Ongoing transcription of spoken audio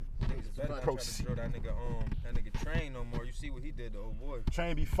Better not try to drill that nigga Train no more. You see what he did to old boy.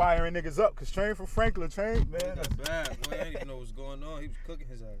 Train be firing niggas up, cause Train from Franklin, Train, man. He got bad. Boy, I didn't even know what was going on. He was cooking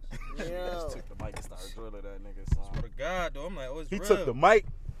his ass. Yo. He just took the mic and started drilling that nigga. Son. Swear to God, though, I'm like, oh, it's He real. took the mic.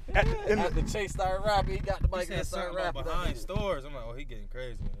 After Chase started rapping, he got the mic He and said started something about rapping. behind stores. I'm like, oh, he getting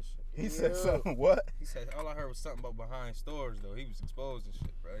crazy and shit. He said something. What? He said all I heard was something about behind stores though. He was exposed and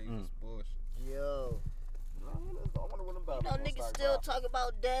shit, bro. He was bullshit. Yo. I wonder when them battles You know niggas still talk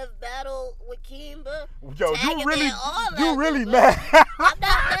about Dev battle with Keem, bro. Yo, Tagging you really, that, all you that really shit, mad? I'm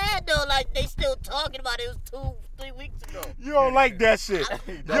not mad though. Like they still talking about it. It was 2-3 weeks ago. You don't like that shit.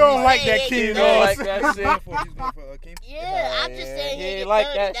 You don't like that Keem. You don't like that shit. He's going for Keem. Yeah, I'm just saying he he ain't get like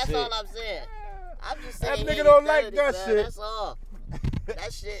dirty. that That's shit. all I'm saying. I'm just That saying nigga he don't get like dirty, that bro. shit. That's all.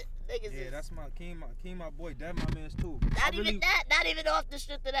 That shit, niggas Yeah, is that's my Keem, my boy. That my man's too. not even that. Not even off the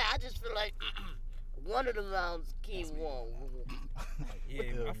strength of that. I just feel like one of the rounds Keem won. Yeah,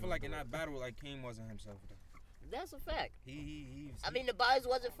 I feel like in that battle, like Keem wasn't himself. Though. That's a fact. He I mean, the Boyz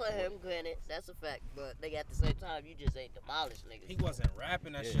wasn't for him, granted. That's a fact. But nigga, at the same time, you just ain't demolished niggas. He wasn't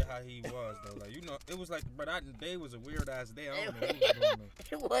rapping that shit how he was though. Like you know, it was like, but that day was a weird ass day. I don't know what was going on.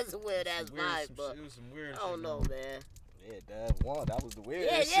 It was a weird ass vibe, but It was some weird. I don't know, man. Yeah, Dad won. That was the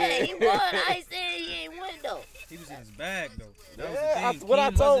weirdest Yeah, shit. he won. I ain't saying he ain't win though. He was in his bag though. That Yeah, was the thing. what I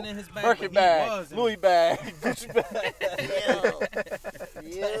Keem told wasn't in his bag, Birkin but bag, he was in Louis bag, Gucci bag. Yo.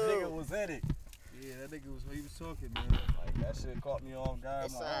 That nigga was in it. Yeah, that nigga was what he was talking, man. Like that shit caught me off guard.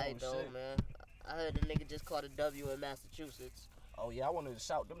 It's I'm like, alright oh, though, shit. man. I heard the nigga just caught a W in Massachusetts. Oh yeah, I wanted to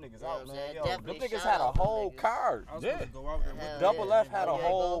shout them niggas Yeah, out, I'm man. saying, Yo, them definitely niggas shout had a out them whole niggas. card. I was Yeah. supposed to go out there with Hell him. Double yeah. Left had a Oh, yeah,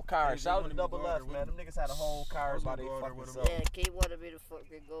 whole go. card. Yeah, Shout out wanted to me to Double go out Left, there man. with Them niggas had a whole I card was by gonna they go out there fucking with 'em. self. Yeah, Keem wanted me to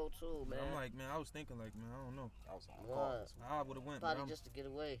fucking go too, man. I'm like, man, I was thinking like, man, I don't know. I was on What? calls. I would have went. Probably Man. just to get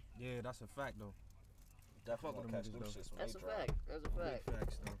away. Yeah, that's a fact though. Definitely Fuck gonna with catch them them niggas, shits when That's they a drop. fact. That's a fact. Big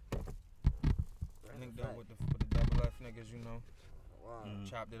facts though. That's I think a though fact. with the Double Left niggas, you know, Wow.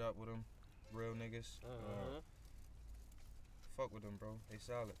 chopped it up with them, real niggas. Fuck with them, bro. They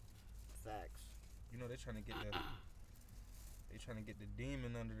solid. Facts. You know they trying to get the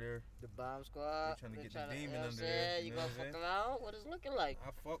demon under there. The Bomb Squad. They trying to get the you demon know what I'm under there, saying? you You know gonna what I'm fuck around? What it's looking like? I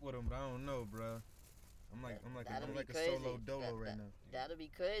fuck with them, but I don't know, bro. I'm That'll be like a crazy. solo dolo right now. That'll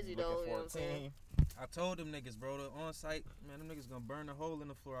be crazy You though. looking You know for what a I'm saying? team? I told them niggas, bro, the on site, man, them niggas gonna burn a hole in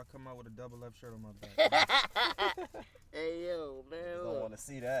the floor. I come out with a Double Left shirt on my back. Hey yo, man. Niggas don't look, want to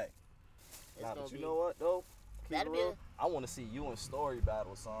see that. it's Nah, gonna but you be- know what though? Keep That'll it be real. I want to see you and Stori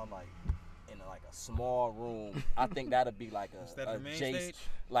battle, son. Like in like a small room. I think that'd be like Instead a of the main J, stage?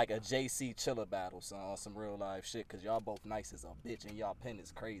 like a JC Chiller battle, son, on some real life shit. Cause y'all both nice as a bitch and y'all pen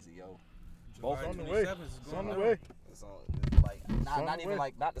is crazy, yo. Both July on the way. 27th is It's going on the down. way. It's on, like on not the even way.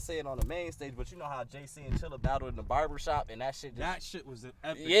 like not to say it on the main stage, but you know how JC and Chiller battled in the barber shop and that shit just That shit was an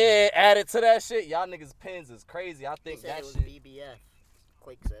epic. yeah, added to that shit. Y'all niggas pens is crazy. I He think said that it was shit. BBF.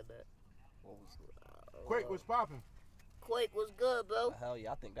 Quake said that. What was Quake was popping. Quake was good, bro. hell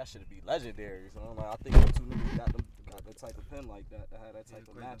yeah, I think that should be legendary. So I'm like, I think them two niggas got that type of pen like that, that had that type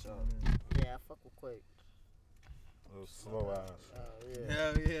of matchup. Yeah, I fuck with Quake. Little slow ass. Oh yeah.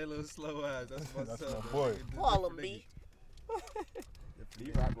 Hell yeah, little slow eyes. That's what's That's up. my boy. Call him B.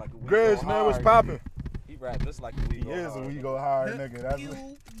 He rap like a weed Grizz, go man, what's hard. popping? He rap just like a weed He go is a hard. we go hard nigga. That's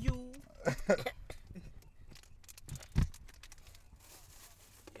what. You.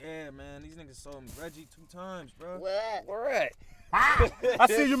 Yeah, man, these niggas sold me Reggie 2 times, bro. Where at? Where at? I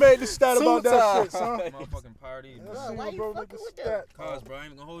see you made the stat about that shit, son. Motherfucking party, I bro. Bro, see why you, you bro, fucking make the with them? stat. Cause, bro, I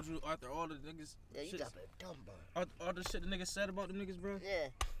ain't gonna hold you after all the niggas. Yeah, you shit, got a dumb bro. all the shit the niggas said about them niggas, bro. Yeah.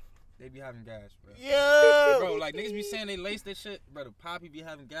 They be having gas, bro. Yo! Bro, like niggas be saying they lace that shit, bro. The Poppy be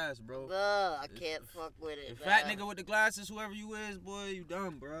having gas, bro. Bro, I can't fuck with it. The fat man. nigga with the glasses, whoever you is, boy, you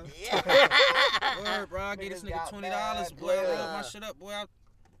dumb, bro. Yeah. Word, bro. I gave this Niggas nigga got $20, bad boy. I blood. load my shit up, boy.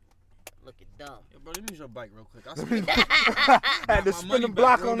 Looking dumb. Yo, bro, let me use your bike real quick. I Had to spin the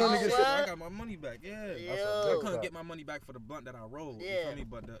block on them bro. niggas. What? I got my money back, yeah. Yo. I couldn't get my money back for the blunt that I rolled. You Yeah. feel me?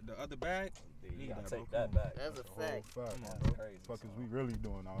 But the other bag, Dude, you need gotta that, take bro. that Come on. back. That's a fact. Fuck. Come on, That's bro. crazy. Fuck is son. we really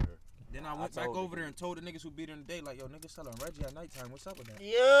doing out here? Then I I went back told you. over there and told the niggas who beat her in the day, like, yo, niggas selling Reggie at nighttime. What's up with that?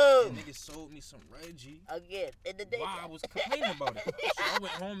 Yo! And niggas sold me some Reggie. Again, in the day. Wow, I was complaining about it. So I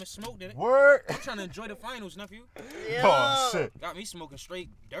went home and smoked it. Word. I'm trying to enjoy the finals, nephew. Yo! Oh shit. Got me smoking straight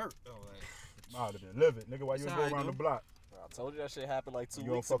dirt, though. Like, I'd have been livid, nigga. Why you That's go how I around do. the block? I told you that shit happened like 2 You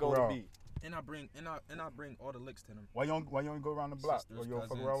don't weeks fuck ago around. to me. and I bring all the licks to them. Why you don't go around the block? Sisters, Or you don't fuck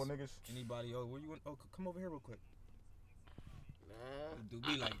cousins. around with niggas? Anybody? Oh, where you want? Oh, come over here real quick. Man, Do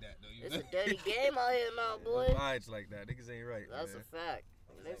be like that, though. You it's a dirty game out here now, boy. Vibes like that. Niggas ain't right. That's man. a fact.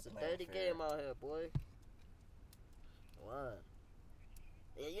 Niggas It's a ain't playing dirty fair. game out here, boy. What?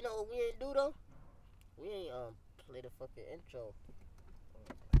 Yeah, you know what we ain't do though? We ain't play the fucking intro.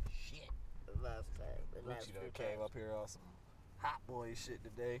 Shit. The last time. The last Gucci done few came times. up here on some hot boy shit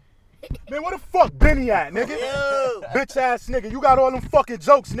today. Man, where the fuck Benny at, nigga? Yo. Bitch ass nigga, you got all them fucking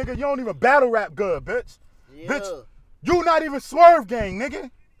jokes, nigga. You don't even battle rap good, bitch. Yo. Bitch. You not even Swerve Gang, nigga.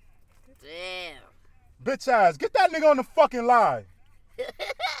 Damn. Bitch ass, get that nigga on the fucking live.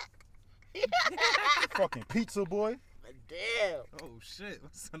 Fucking pizza boy. Damn. Oh shit,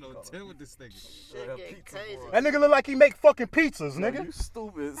 what's on 10 with this nigga? Shit that getting pizza crazy. boy. That nigga look like he make fucking pizzas, Yo, nigga. you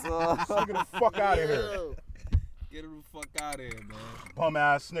stupid, son. Nigga the fuck out of here. Yo. Get him the fuck out of here, man. Bum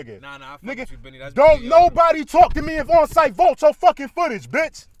ass nigga. Nah, I fuck Nigga, with you, Benny. That's don't Benny, nobody talk to me if on-site vote your fucking footage,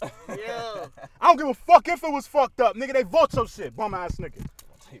 bitch. Yo. I don't give a fuck if it was fucked up, nigga. They vote your shit, bum ass nigga.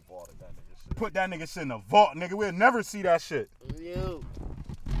 They bought it, that nigga shit. Put that nigga shit in the vault, nigga. We'll never see that shit. Yo.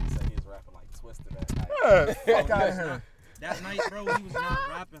 He said he was rapping like Twisted that night. Yeah, fuck out of here. That night, bro, he was not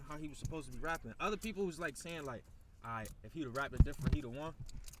rapping how he was supposed to be rapping. Other people was like saying like, alright, if he'd have rapped it different, he'd have won.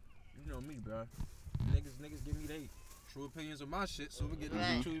 You know me, bro. Niggas give me they true opinions of my shit, so we get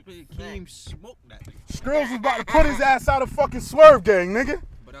Right. the true opinion. Keem smoked that nigga. Skrills was about to put his ass out of fucking Swerve Gang, nigga.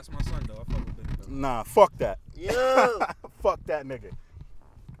 But that's my son, though. I fuck with Benny, though. Nah, fuck that. Yo. Fuck that nigga.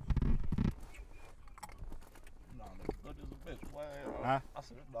 Nah, nigga, good as a bitch. Boy, Huh? I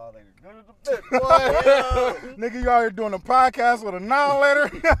said, nah, nigga, good as a bitch. Yo. Nigga, you out here doing a podcast with a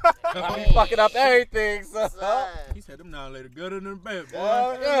non-letter? I be fucking up everything, son. Son. He said them now later gooder than bad,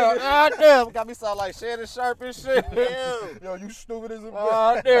 boy. Damn. Got me sound like Shannon Sharp and shit. Yo. Yo, you stupid as a bitch.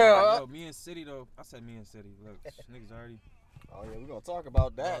 Oh, damn. Yo, me and City, though. I said me and City. Look, niggas already. Oh, yeah, we gonna talk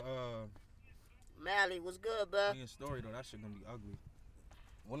about that. Mally, what's good, bro? Me and Stori, though, that shit gonna be ugly.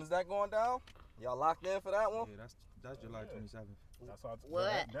 When is that going down? Y'all locked in for that one? Yeah, that's July 27th. That's all,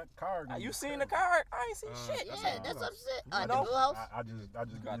 What? That car. You seen the car? I ain't seen shit. Yeah, that's what I'm saying. You The know? blue house? I just got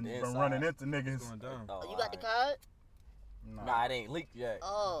the been inside. running into It's niggas. going down. Oh, you got the card? Nah, it ain't leaked yet.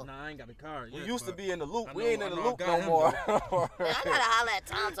 Oh. Nah, I ain't got the car We yet, used to but be in the loop. I We know- ain't in I the know I loop got no him, more. Man, I gotta holler at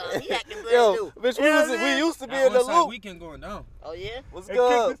Tom. He acting brand Yo, new. bitch, Yeah, we used to be that in the on-site loop. weekend going down. Oh, yeah? What's They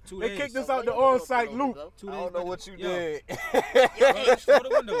good? kicked, 2 they days. kicked us So out the where you gonna on-site pull loop. over, bro? 2 I days don't know later. what you Yo, did. Yo, Hey, hey, roll the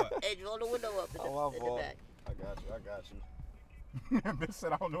window up. hey, roll the window up in Oh, my the fault. back. I got you. Bitch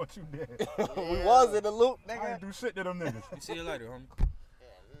said, I don't know what you did. We Yeah. was in the loop, I nigga. ain't do shit to them niggas. You see you later, homie.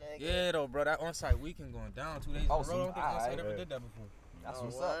 Nigga. Yeah, though, bro. That on-site weekend going down 2 days in a Oh, row. I so don't think alright. on-site ever Yeah. did that before. That's Oh,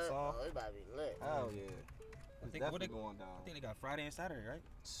 what's what? up, son. Oh, it about to be lit. Hell yeah. I It's think what definitely they going I down. think they got Friday and Saturday, right?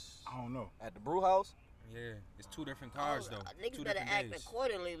 I don't know. At the brew house? Yeah, it's 2 different cars though. Niggas 2 better different act days.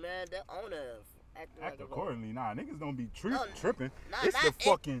 accordingly, man. The owner acting Act like accordingly. Nah, niggas don't be No, tripping. nah, It's not the it.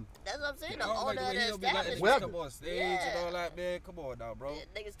 fucking. That's what I'm saying. The I don't like owner the of way the he'll be letting niggas establishment. come on stage Yeah. and all that, man. Come on now, bro.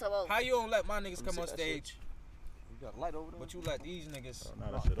 Niggas talk about. How you don't let my niggas me come see on that stage, You got a light over there? but you let these niggas,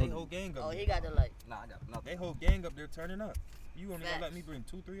 Nah, that shit they ugly. whole gang up Oh, there. he got the light. Nah, I got nothing. They whole gang up there turning up. You only gonna let Facts. me bring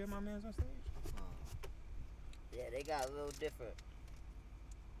 2, 3 of my mans on stage? Yeah, they got a little different.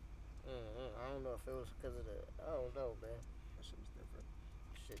 I don't know if it was because of the. I don't know, man. That shit was different.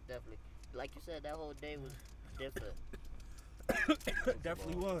 Shit, definitely. Like you said, that whole day was different.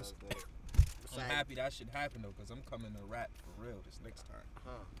 Definitely was. I'm Besides, happy that shit happened though, cause I'm coming to rap for real this next time.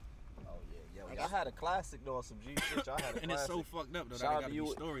 huh? Oh, yeah. I Y'all got- had a classic, though, on some G shit. Y'all had a And it's classic. so fucked up though. Shout That out gotta to be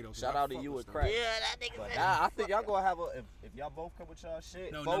you- Story though. 'cause shout I out to fuck you with and Story. Crack. Yeah, that nigga But said. nah, I think y'all gonna have a if y'all both come with y'all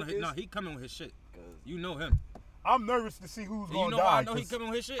shit. No, focus, no, he coming with his shit. 'cause You know him. I'm nervous to see who's And gonna you know die. why I know he 'cause coming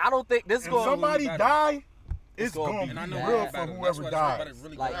with his shit? I don't think this if going. somebody battle. die, It's it's gonna gonna be be And I know bad. real why for battle. That's whoever why this dies. battle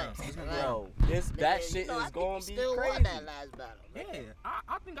really Like, going down. It's gonna be yo, wild. that Nigga, shit I is think gonna you be still crazy. won that last battle. Yeah,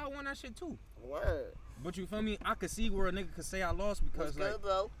 I think I won that shit too. Word. But you feel me? I could see where a nigga could say I lost What's because like, good,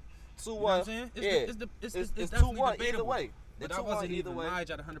 bro? 2-1. you know what I'm saying? Yeah, It's it's definitely 2-1 either debatable. way. But It's I 2-1 wasn't either even way. Myj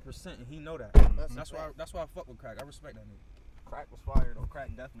at 100%, and he know that. That's That's why I fuck with Crack. I respect that nigga. Crack was fired though. Crack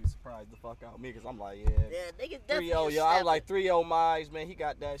definitely surprised the fuck out of me because I'm like, yeah. Yeah, niggas 3-0, definitely. yo. I was like 3-0 Myj, man. He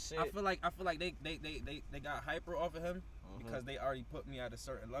got that shit. I feel like they got hyper off of him because they already put me at a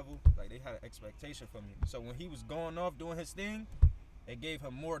certain level. Like they had an expectation for me. So when he was going off doing his thing, it gave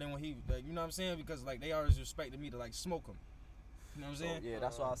him more than when he, like, you know what I'm saying? Because like they always respected me to like smoke him. You know what I'm So, saying? yeah,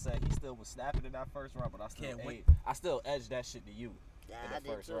 that's why I said he still was snapping in that first round, but I still Can't wait. I still edged that shit to you Yeah, in I the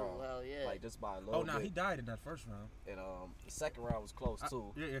did first too. round. Hell yeah. Like just by a little Oh no, bit. he died in that first round. And the second round was close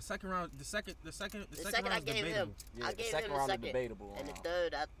too. Yeah, second round. The second second round I was gave debatable. him. Yeah, I the gave second him the round is second. debatable. And the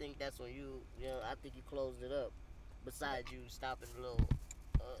third, I think that's when I think you closed it up. Besides you stopping a little,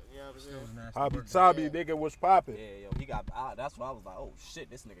 you know what I'm Still saying? was nasty Hobby work. Tobby, Yeah. nigga was popping. Yeah, yo, he got. That's why I was like, oh shit,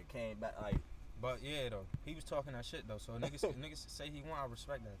 this nigga came back. Like, But yeah, though, he was talking that shit though. So niggas say he won. I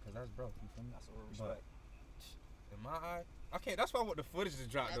respect that because that's bro. You feel me? that's a real But respect. in my eye, I can't. That's why I want the footage to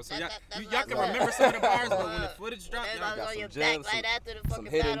drop though. So y'all That's can what- remember some of the bars, but when the footage drop, Then y'all I was got on some your gems, back right after the some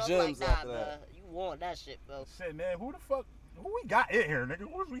fucking hidden battle. I'm like, gems nah, after bro. that. You want that shit, bro. Shit, man, who the fuck? Who we got in here,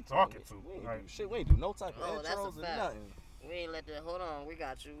 nigga? Who is we talking to? We ain't Like, do shit. We ain't do no type of Oh, that's a intros or fact. nothing. We ain't let that. Hold on, we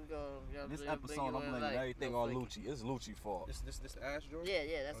got you. We go. You know what I'm This saying? episode, Bring I'm you in blaming like, everything no on flaking. Lucci. It's Lucci fault. This Ash joint.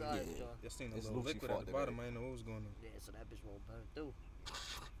 Yeah, that's Oh, all right, yeah. John. Just seen a It's little Lucci liquid fault at the today. bottom. I didn't know what was going on. Yeah, so that bitch won't burn through.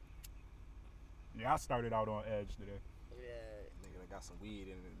 yeah, I started out on edge today. Yeah. Nigga done got some weed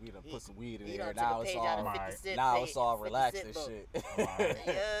in it. We done He- put some weed in He there. done Now took a it's page out of all 50 Cent. now it's all 50 relaxed Cent and book. shit.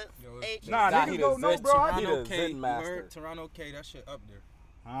 Yeah. Yo, H. Nah, Nah, niggas he don't the know, Zen- bro. I he need Toronto the K, Zen you master. heard? Toronto K, that shit up there.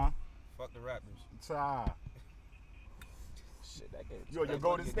 Huh? Fuck the rappers. Shit, that game. Yo, your Like,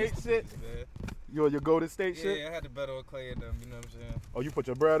 Golden look, State this shit? niggas, man. Yo, your Golden State shit? Yeah, I had to bet on Clay and them. You know what I'm saying? Oh, you put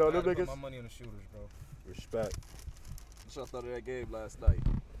your bread I on had them to put niggas? my money on the shooters, bro. Respect. What thought of that game last night?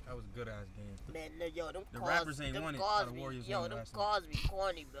 That was a good ass game. Man, no, yo, them The calls, rappers ain't them won it, calls so the be- Warriors Yo, won them last night. calls be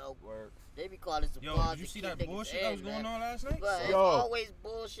corny, bro. Word. They be calling some Yo, calls did you to see keep that niggas bullshit that was in, going man. on last night? But it's Yo. always The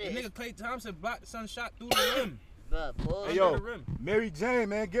bullshit. nigga Klay Thompson blocked the sun shot through the rim. Bruh, bullshit. Hey, yo, the rim. Mary Jane,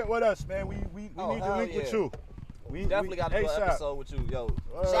 man, get with us, man. We Oh, need to hell link with yeah. you. We Definitely got to do an ASAP. episode with you, yo.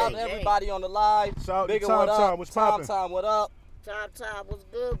 Word. Shout out to Hey, hey. everybody on the live. Shout out to Bigger, Tom what up? Tom, what's poppin'? Tom, what up? Time, what's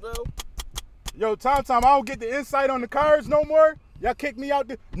good, bro? Yo, Tom, I don't get the insight on the cards no more. Y'all kick me out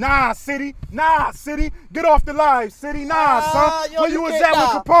the City. Get off the live, City. Son. Yo, Where you you was can't- at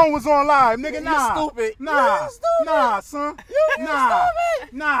nah. when Capone was on live, nigga? You Nah. stupid. Nah. You stupid. Nah, son. You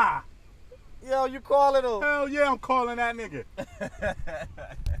stupid. Nah. Yo, you calling him? Hell yeah, I'm calling that nigga.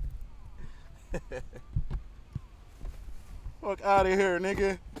 Fuck out of here,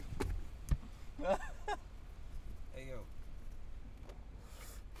 nigga. Hey, yo.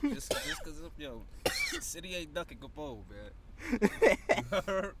 Just cause, yo, City ain't ducking Capone, man. You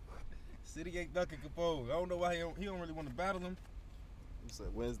heard? City ain't ducking Capone. I don't know why he don't really want to battle him. You said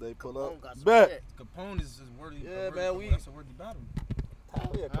Wednesday pull Capone up. got some Bet. shit. Capone is worthy. Yeah, worthy- man, we- That's a worthy battle.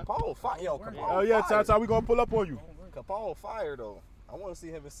 Hell yeah, Capone fire. Yo, Word. Capone Oh yeah, fire. Tata, we gonna pull up on you. Capone fire though. I want to see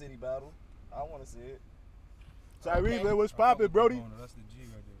him in City battle. I want to see it. Tyree, Okay. man, what's poppin', Brody? Capone, that's the G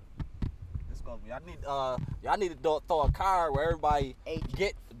right there. It's gonna be. Y'all need to throw a card where everybody H.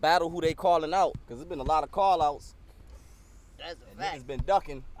 get battle who they calling out, cause there's been a lot of call outs. That's a And fact. niggas been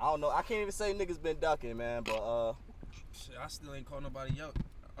ducking. I don't know. I can't even say niggas been ducking, man. But Shit, I still ain't called nobody out.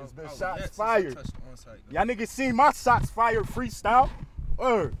 It's been out shots yet since fired. I touched the onside, though. Y'all niggas seen my shots fired freestyle?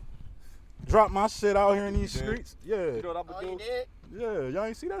 Drop my shit out here in these You did? streets. Yeah. you know what I'm Oh, gonna you do? did? Yeah, y'all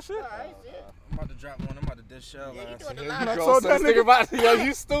ain't see that shit? All right, shit. I'm about to drop one. I'm about to dish Shell. Yeah, you last doing night. a lot I of told Yo, that this nigga nigga- about to, yo,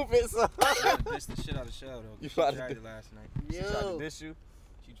 you stupid, son. I about to dish the shit out of Shell, though. You She about to tried do- it last night. She tried to Yo. diss you.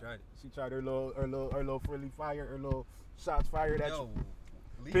 She tried it. She tried her little friendly fire, her little shots fired at Yo, you.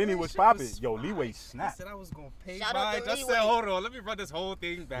 Penny Leeway was shit popping. Yo, fire. Leeway I snapped. said I was gonna pay Shout out mine. to I Leeway. said, hold on, let me run this whole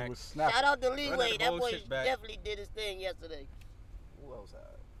thing It back. was snapping. Shout out to Run Leeway. that That boy bullshit back. definitely did his thing yesterday. Who else had?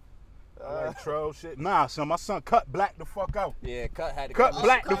 I like troll shit. Nah, son, my son cut black the fuck out. Yeah, Cut had to Cut come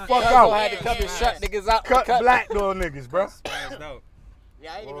black out. the Cut fuck black. out. Had to come and Yeah. shut niggas out. Cut black little niggas, bro. Spazzed out.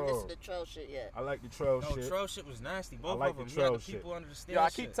 Yeah, I ain't even Whoa. listen to troll shit yet. I like the troll No, shit. troll shit was nasty. Both like of the them. troll You had the shit. people under the stairs. Yo, I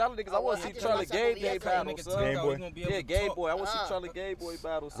keep telling niggas I Oh, want I to see just Charlie watched that Gay movie battle, yesterday. son. Game Boy. Yeah, Gay Boy. I want to see Uh. Charlie Gay Boy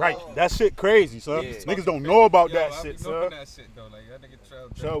battle, son. Right, Oh. that shit crazy, son. Yeah. Niggas don't know about Yo, that I shit, be knowing son. that shit though. Like that nigga Trail.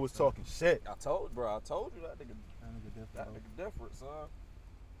 Show was talking shit. I told you that nigga different, son.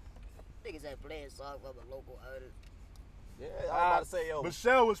 Niggas ain't playing songs from a local artist. Yeah, I was about to say, yo.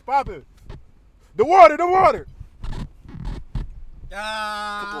 Michelle was popping. The water.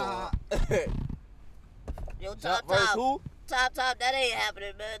 Ah. Yo, Jump top, versus who? top, that ain't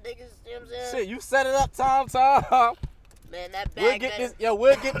happening, man. Niggas, you know what I'm saying? Shit, you set it up, Tom. Man, that bag We'll get better, this. Yo,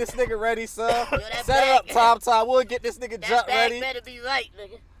 we'll get this nigga ready, son. that Set it bag- up, Tom. We'll get this nigga that Jut bag ready. better be right,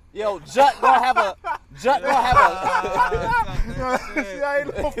 nigga. Yo, Jut gonna have a. See, I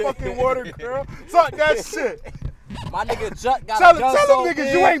ain't no fucking water, girl. Talk that shit. My nigga Jut got Tell a gun them so niggas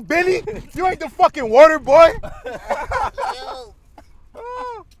big. you ain't Benny. You ain't the fucking water boy. Yo,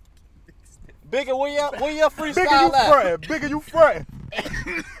 Bigger, where your Bigger you freestyle at? frontin'. Bigger you frontin'.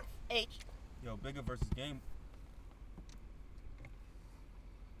 H. Yo, Bigger versus Game.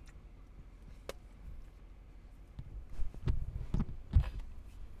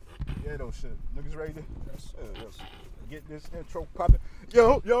 Yeah, those shit. Niggas ready to get this intro poppin'.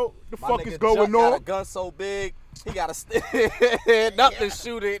 Yo, the My fuck nigga is going Jut got a on? gun so big, he got a nothing to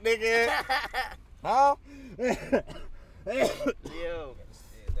shoot it, nigga. Huh? Yo.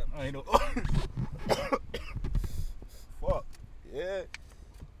 I ain't no. Fuck. Yeah.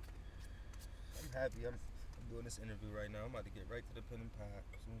 I'm happy. I'm doing this interview right now. I'm about to get right to the pen and pad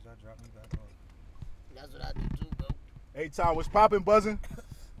as soon as I drop me back on. That's what I do too, bro. A-Town was popping, buzzing.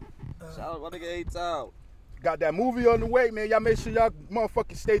 Shout out my nigga A-Town. Got that movie on the way, man. Y'all make sure y'all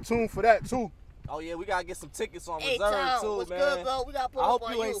motherfucking stay tuned for that too. Oh yeah, we gotta get some tickets on Hey, reserve Tom, too, what's man. good, bro? We gotta pull I up hope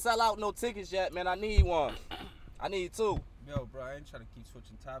on you ain't sell out no tickets yet, man. I need one. I need two. Yo, bro, I ain't trying to keep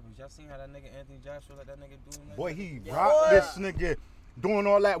switching topics. Y'all seen how that nigga Anthony Joshua let that nigga do him? Boy, he Yeah, rocked boy. this nigga. Doing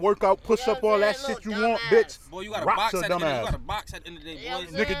all that workout, push You up know all what that I'm saying? shit you Little want, dumbass. bitch. Boy, you gotta Rocks box a at the end. You dumbass. gotta box at the end of the day, You know what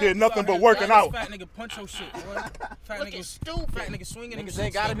boys. I'm Nigga saying? did nothing but This working out. Fat nigga punch your shit, boy. Fat Looking nigga, stupid. fat nigga swinging. Niggas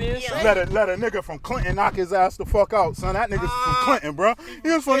ain't gotta be in shape. Yeah. Let a nigga from Clinton knock his ass the fuck out, son. That nigga's from Clinton, bro.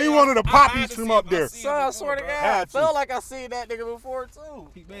 He one of the poppies from up there. Son, I swear to God, I Had to. felt like I seen that nigga before too.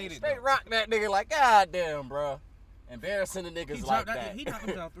 He made it. Straight though. rock that nigga like, God damn, bro. Embarrassing the He niggas dropped like that. that. He knocked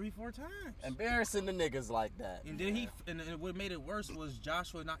him down 3-4 times. Embarrassing the niggas like that. And then and what made it worse was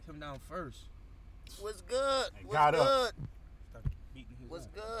Joshua knocked him down first. What's good? What's got up. good? Started beating his What's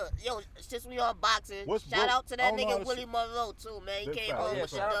ass. good? Yo, since we on boxing, What's shout out to I that don't know how nigga to Willie Monroe too, man. He Big came fact. home Yeah,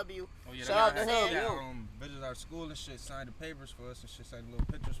 with the shout out. W. Oh yeah, Shout out they to got- him, yeah, yo. Visited our school and shit, signed the papers for us and shit, signed little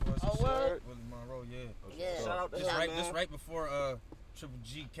pictures for us. Oh, and shit. word? Willie Monroe, yeah. Yeah. Shout out to Just him, right, man. just right before Triple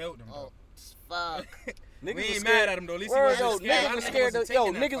G killed him. Oh, Though. fuck. Niggas We was ain't scared. mad at him though. At least Word, he yo, wasn't scared. A lot niggas of was niggas scared. wasn't Yo,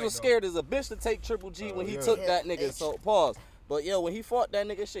 taking that niggas fight, was though. scared as a bitch to take Triple G when he yeah. took that nigga. So pause. But yo, when he fought that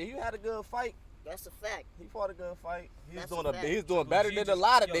nigga, shit, he had a good fight. That's a fact. He fought a good fight. He's That's doing a fact. he's doing Triple better G than a just-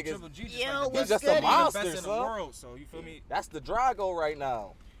 lot of yo, niggas. Triple G just Yo, like the what's best, just a good? the monster, best in the son. world. So you feel me? That's the Drago right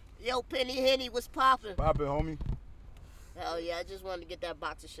now. Yo, Penny Henny was popping. Poppin', homie. Hell yeah, I just wanted to get that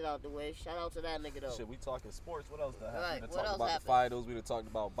boxing shit out the way. Shout out to that nigga though. Shit, we talking sports. What else done happened? Right, We done what talked else about happened? the finals. We done talked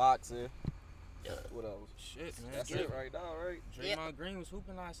about boxing. What else? Shit, man. That's Yeah. it right now, right? Draymond Green was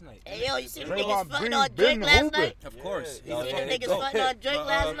hooping last night. Hey yo, you see the Draymond niggas fighting Green on been Drake last hooping. night? Of Yeah. course. Yo, He's a yeah, The fucking niggas go. fighting on Drake But,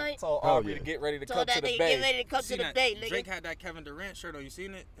 last night? Told Oh, Aubrey yeah. to get ready to Told come that to the nigga get bay. ready to come See to the that bay, nigga. Drake had that Kevin Durant shirt on. You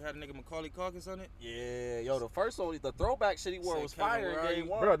seen it? It had a nigga Macaulay Culkin on it. Yeah, yo, the first one, the throwback shit he wore Said, was Kevin, fire where in are game you?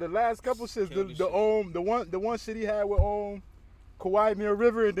 one. Bro, the last couple shits, Killed this shit. the one shit he had with Kawhi near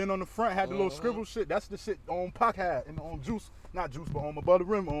River, and then on the front had the little Mhm. scribble shit. That's the shit Pac had and on Juice, not Juice, but on Above the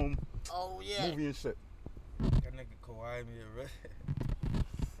Rim Oh yeah. movie and shit. That nigga Kawhi me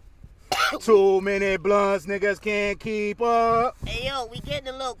a Too many blunts, niggas can't keep up. Hey yo, we getting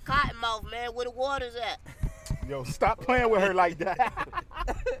a little cotton mouth, man. Where the water's at? Yo, stop playing with her like that.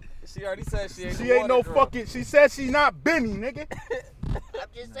 She already said she ain't She the ain't no water girl. fucking. She said she not Benny, nigga. I'm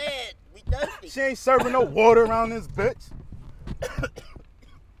just saying, we thirsty. She ain't serving no water around this bitch.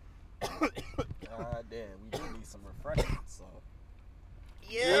 God damn, we do need some refreshments. So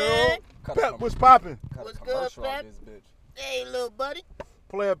Yeah. cut a Pep, com- what's poppin'? cut a What's good, commercial out Pep? this bitch. Hey, little buddy.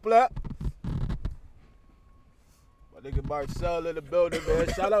 Player plap. My nigga Marcel in the building, man.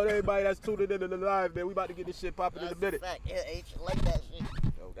 Shout out everybody that's tuned into the live, man. We about to get this shit popping in a That's a minute. fact. Yeah, H like that shit.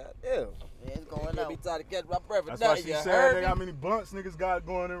 Yo, goddamn. Yeah, it's going Let me out. try to get my breath. That's Now, why she you said, heard nigga, me? how many blunts niggas got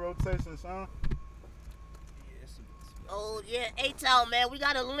going in rotation, son. Oh yeah, A-Town, man. We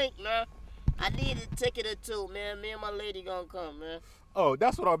got a link, man. I need a ticket or two, man. Me and my lady gonna come, man. Oh,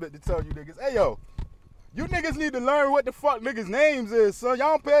 that's what I meant to tell you niggas. Hey, yo. You niggas need to learn what the fuck niggas' names is, son. Y'all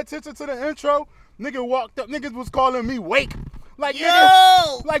don't pay attention to the intro. Nigga walked up. Niggas was calling me Wake. Like, nigga.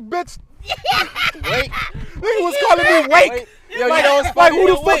 Yo! Like, bitch. Wait. Nigga was calling me Wake. Wait. Yo, Like, you know what's like, funny? who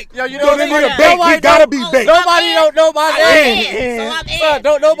the Yo, fuck? wait. Yo, you know Yo, what's nigga funny? baked. We gotta be baked. Nobody don't know my name. So I'm in. Son,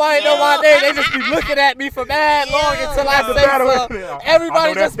 don't nobody know my name. They just be looking at me for mad long Yo. until I The say battle- something. I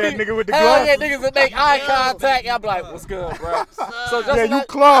Everybody know that's just that be, nigga with the hell yeah, glasses. niggas that make eye Yo. contact. I'm like, what's good, bro? So just Yeah, you let-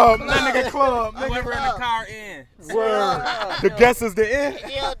 club. That nigga club. Nigga. Whoever in the car in. Word. The guess is the end.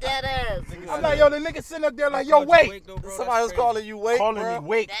 Yo, that ass. I'm like, yo, the nigga sitting up there like, yo, wait. somebody was calling you wait, Calling bro. me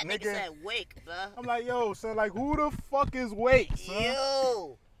Wake, That nigga nigga. said wake, bro. I'm like, yo, son, like, who the fuck is Wake, son?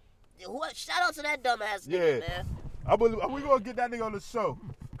 Yo. Shout out to that dumbass nigga, Yeah. man. We gonna get that nigga on the show.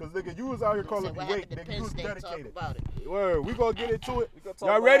 Cause nigga, you was out here He calling said, me what Wake, happened to nigga. You Penn was State? Talk dedicated. about it. Word, we gonna get into it. We gonna talk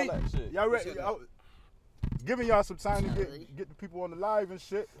Y'all about ready? all that shit. Y'all ready? Shit. Giving y'all some time to Really? get the people on the live and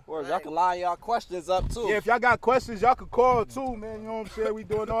shit. Word, y'all can line y'all questions up too. Yeah, if y'all got questions, y'all can call too, man. You know what I'm saying? We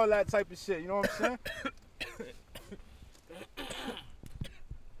doing all that type of shit. You know what I'm saying?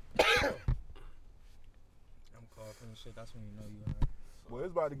 I'm coughing and shit. That's when you know you alright. Well,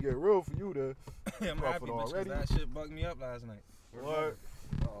 it's about to get real for you, to. I'm Coughing happy, bitch, 'cause already? that shit bugged me up last night. What?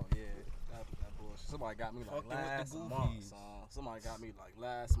 Oh yeah, that bullshit. Somebody got me like Fucking with the last month, goofies. son. Somebody got me like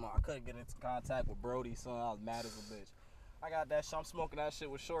last month. I couldn't get into contact with Brody, son. I was mad as a bitch. I got that shit. I'm smoking that shit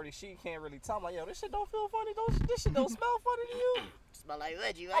with Shorty. She can't really tell. I'm like, yo, this shit don't feel funny. This shit don't smell funny to you. Smell like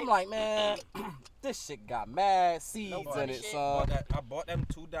Reggie, right? I'm like, man, this shit got mad seeds No in funny it, shit. son. I bought them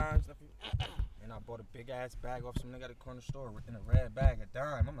 2 dimes. And and I bought a big ass bag off some nigga at the corner store in a red bag, a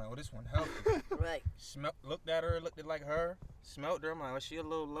dime. I'm like, oh, this one healthy. Right. Looked at her, looked like her. Smelled her. I'm like, oh, she a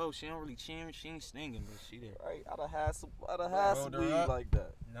little low. She don't really cheer. She ain't stinging, but she there. Right, I'd have had some weed like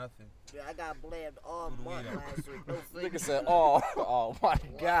that. Nothing. Yeah, I got blamed all month last week. No Nigga flavor. said, oh my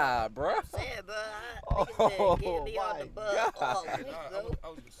God, bro. I'm saying, bro. Nigga said, get me on the bus all week, bro. I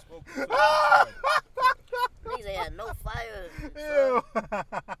was just smoking too. Niggas ain't had no fire. Ew.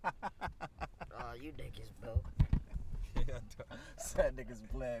 Oh, you niggas, bro. Said niggas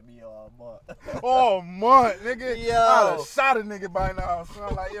blamed me all month. Oh, month, nigga. Yo. I'd have shot a nigga by now. So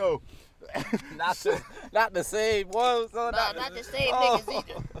I'm like, yo. not the same one. Son. Nah, not the same niggas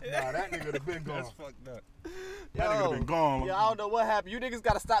either. Nah, that nigga would have been gone. That's fucked up. That nigga would have been gone. Yo, I don't know what happened. You niggas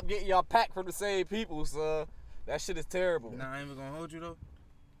gotta stop getting y'all packed from the same people, son. That shit is terrible. Nah, I ain't even gonna hold you though.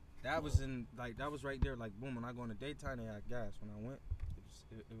 That was that was right there, like boom. When I go in the daytime, they had gas. When I went,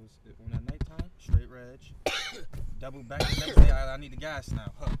 it was when at nighttime, straight reg, double back. The next day, I need the gas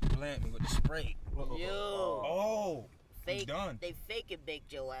now. Huh, bland me with the spray. Yo. Oh, Fake. done. They fake and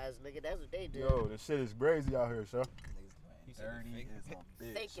baked your ass, nigga. That's what they do. Yo, this shit is crazy out here, sir. He said Dirty fake. is a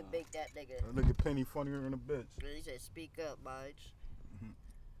bitch. Fake son. and bake that nigga. That nigga Penny funnier than a bitch. He said, speak up, Myj.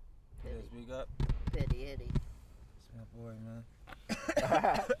 Yeah, speak up. Petty, Eddie. It's my boy, man.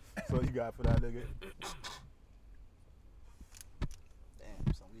 So you got for that nigga?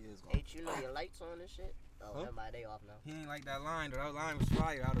 Damn, son, we is going. H, you know your lights on and shit? Oh, Huh? never mind, they off now. He ain't like that line. That line was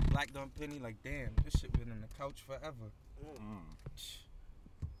fire. Out of black dumb penny. Like damn, this shit been on the couch forever.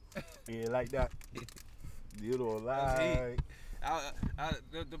 Yeah, like that. You know, like.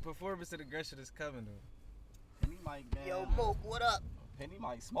 The performance and aggression is coming though. Penny might, man. Yo, Mook, what up? Penny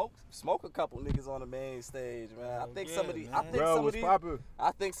might smoke a couple niggas on the main stage, man. I think yeah, some of these, man. Bro, what's poppin'?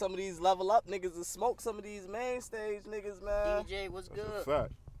 I think some of these level up niggas will smoke some of these main stage niggas, man. DJ, what's That's a good?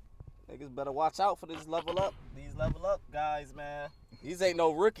 fact. Niggas better watch out for these level up guys, man. These ain't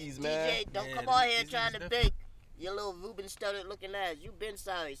no rookies, man. DJ, don't Yeah, come out here these trying niggas to different. bake. Your little Ruben studded looking ass. You been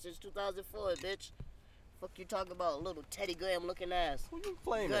sorry since 2004, bitch. Fuck you talking about, little Teddy Graham looking ass. Who you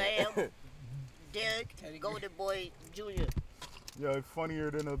flaming? Graham, Derek, Teddy Golden Boy Jr. Yo, it's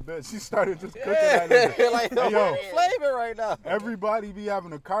funnier than a bitch. She started just cooking that nigga. Like, Hey, yo. flaming right now. Everybody be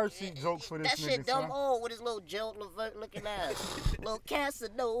having a car seat joke for this That nigga, shit dumb son. old with his little Gerald Levert looking ass. Little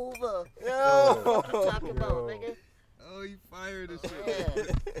Casanova. Yo. What you talking about, Yo. nigga? Oh, he fired this shit.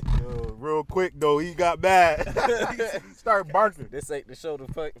 Yeah. Yo, real quick though, he got bad. Start barking. This ain't the show the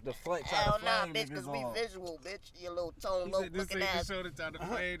flame Hell nah, flame bitch, niggas cause we on. visual, bitch. You little tone He low said this looking ain't ass. the show that's trying to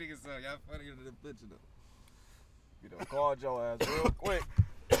play niggas, so y'all funnier than the bitch though. You done called your ass real quick.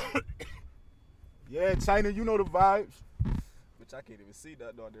 Yeah, China, you know the vibes. Bitch, I can't even see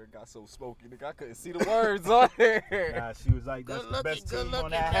nothing on there. It got so smoky, nigga. I couldn't see the words on there. Nah, she was like, that's Good the best looking, team good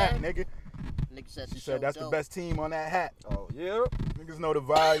on that looking, hat, nigga. Nigga said She the said show that's the dope. best team on that hat. Oh, yeah? Niggas know the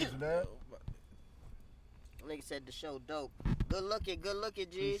vibes, man. Nigga said the show dope. Good looking,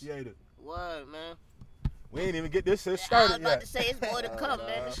 G's. Appreciate it. Word, man. We ain't even get this shit I was started about yet. to say it's more to come,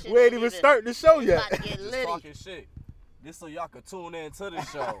 man. This shit We ain't even starting the show it's yet. about to get Just litty. talking shit. This so y'all can tune in to the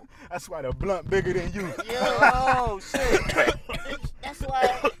show. That's why the blunt bigger than you. Yo, Oh, shit. bitch, that's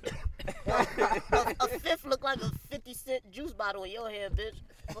why a fifth look like a 50-cent juice bottle in your hand, bitch.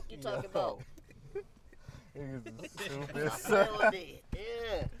 Fuck you talking about? Niggas is stupid. Stop son. playing with me.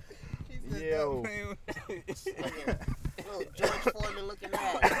 Yeah. Yo. Little George Foreman looking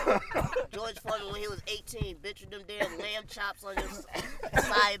ass. George Foreman when he was 18, bitch, with them damn lamb chops on your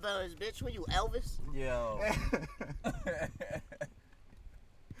sideburns, bitch. When you Elvis? Yo.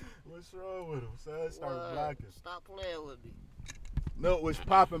 What's wrong with him, son? Start Word. blocking. Stop playing with me. No, it was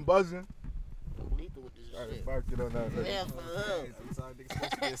popping, buzzing. I'm lethal with this Started shit. barking on that nigga. Yeah, for real. Sometimes niggas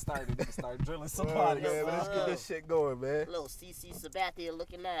supposed to get started. Niggas start drilling Oh, somebody. man, let's get this shit going, man. Little CC Sabathia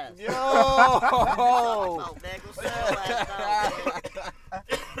looking ass. Yo. Oh, man, go sell ass down,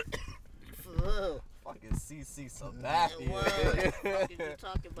 man. For real. Fucking CC Sabathia. What nigga. fuck is you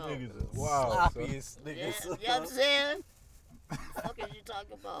talking about? Niggas is wild, son. Sloppiest Yeah, niggas. you know what I'm saying? Fuck is you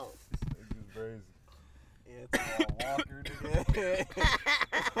talking about? Niggas crazy. Antoine Walker, nigga.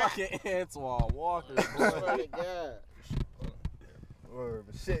 Fucking Antoine Walker, boy. Swear to God. Word,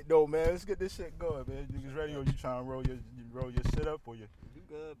 but shit though, man. Let's get this shit going, man. Niggas ready or you trying to roll your shit up or you? You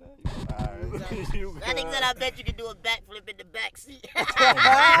good, man? Alright. You That nigga good. said I bet you can do a backflip in the backseat.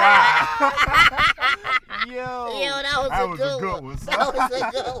 Yo. Yo, that was That a was good a good one. one, son. That was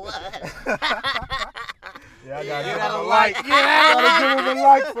a good one. Yeah, I gotta Yeah, give that him a was like. like- Gotta give him a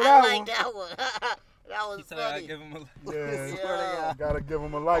like for I that like one. that one. That was He said I funny. give him a. Yeah, Yeah. gotta give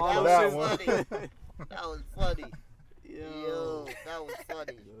him a like Oh, for that that was one. funny. That was funny. Yo, that was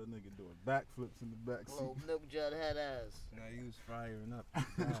funny. Yo, nigga doing backflips in the back seat. Little milk jug head ass. Nah, he was firing up.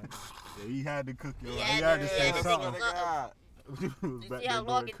 Yeah, he had to cook yo. He He had had to to say say something. something. He was You back see there how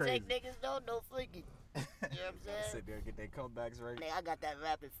long doing it crazy. take niggas though? No flinky. You know what I'm saying? Sit there and get their comebacks right. Nigga, I got that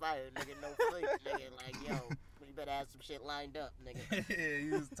rapid fire, nigga, no flink, nigga. Like, yo, you better have some shit lined up, nigga. Yeah, he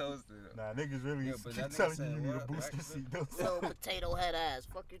was toasted. Nah, niggas really Yeah, but that nigga telling said you need a what? booster Backflip? seat. Don't Little potato head ass.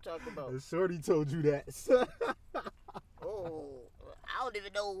 Fuck you talking about? Shorty told you that. Oh, I don't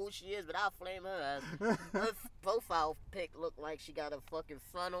even know who she is, but I'll flame her ass. Her profile pic looked like she got a fucking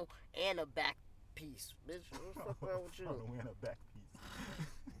frontal and a back piece. Bitch, what's the fuck wrong with you? In a back piece.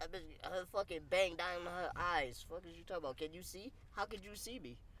 I bet her fucking bang down in her eyes. Fuck is you talking about? Can you see? How could you see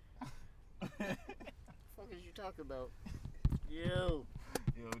me? Fuck is you talking about? Yo,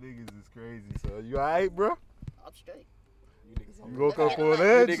 Niggas is crazy. So you alright, bro? I'm straight. You woke up You on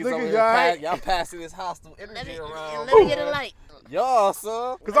niggas edge, Niggas over nigga. here You alright? y'all passing this hostile Let energy me around. get a light. Y'all,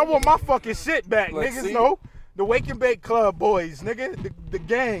 son. Cause I want my fucking shit back, Look, niggas see? know. The Wake and Bake Club boys, nigga. The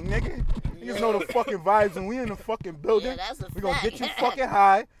gang, nigga. Niggas know the fucking vibes and we in the fucking building. Yeah, that's a We gonna fact. get you fucking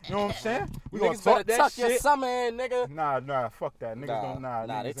high. You know what I'm saying? We gonna Niggas better talk that tuck your shit. summer in, nigga. Nah, fuck that. Niggas Nah, don't, nah.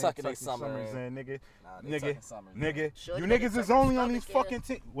 nah, niggas they ain't tucking they tucking summer summers in. nigga. Nah, they Nigga, tucking summers in. Nigga, Shorty you better niggas tuck is your only on these stomach fucking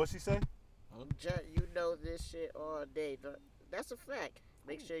team. What she say? You know this shit all day. That's a fact.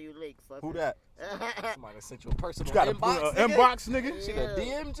 Make sure you link, fucker. Who that? Somebody sent you a personal You got a inbox, nigga? inbox, nigga? She done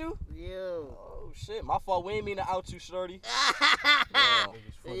DM'd you? Yo. Oh, shit. My fault. We ain't mean to out you, Shorty.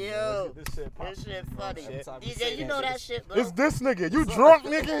 Yo. This shit poppin'. This shit funny. Every time you say DJ, you that know shit, that shit, bro. It's this nigga. You drunk,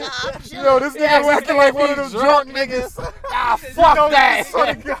 nigga? Nah, I'm chilling. Yo, this nigga acting like one of them drunk niggas. Ah, You fuck know, that.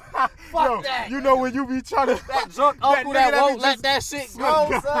 swear to God. Yo, that. You know when you be trying to. That drunk uncle nigga that that won't be let just- that shit go,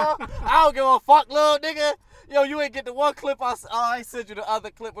 son. I don't give a fuck, little nigga. Yo, you ain't get the one clip I sent you the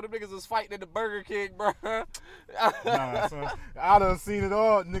other clip where the niggas was fighting in the Burger King, bro. Nah, son. I done seen it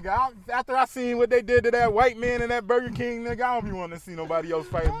all, nigga. After I seen what they did to that white man in that Burger King, nigga, I don't be wanting to see nobody else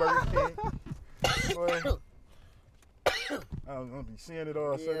fighting Burger King. Boy, I don't be seeing it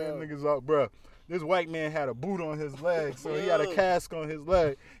all. So Yeah. these niggas up, bro. This white man had a boot on his leg, so he had a cast on his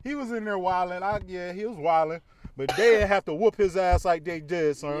leg. He was in there wilding. Yeah, he was wilding. But they didn't have to whoop his ass like they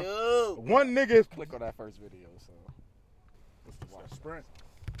did, son. Yo. One nigga. Click on that first video, so. Watch Sprint.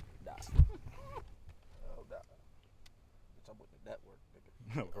 Nah. Oh, nah. Bitch, I'm with the network,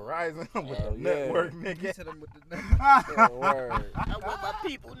 nigga. Verizon. I'm with Hell the yeah. network, He nigga. said I'm with the Yeah, word. I'm with my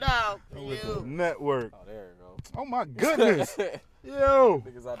people now. I'm with the Yo. network. Oh, there you go. Oh my goodness. Yo.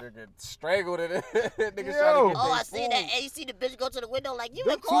 Niggas out there getting strangled in it. Niggas Yo. trying to get Oh, they I see food. that. And you see the bitch go to the window like, you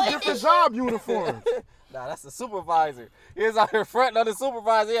Them two recording different this? job uniforms. Nah, that's the supervisor. He was out here fronting on the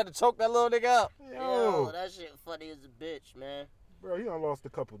supervisor. He had to choke that little nigga up. Yo, Yo. that shit funny as a bitch, man. Bro, he done lost a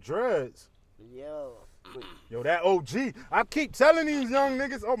couple dreads. Yo. Yo, that OG. I keep telling these young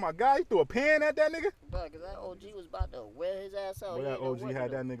niggas, oh my God, he threw a pan at that nigga. Bro, cause that OG was about to wear his ass out. Boy, He that ain't know OG what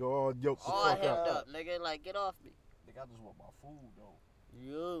had to that do. nigga all yoked the All fuck hemmed up. up, nigga. Like, get off me. Nigga, I just want my food, though.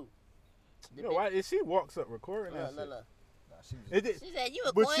 Yo. The Yo, bitch- why is she walks up recording that Look, shit? look. Nah, she was It did- She said, you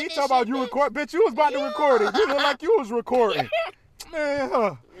But recording she this talk about shit, you bitch? record, bitch. You was about to record it. You look like you was recording. Man,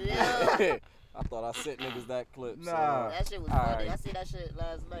 huh? Yeah. I thought I sent niggas that clip. Nah. That shit was All funny. right. I see that shit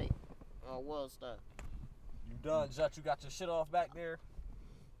last night on World Star. You done, Jut? You got your shit off back there?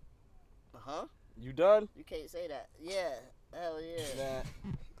 Huh? You done? You can't say that. Yeah. Hell yeah.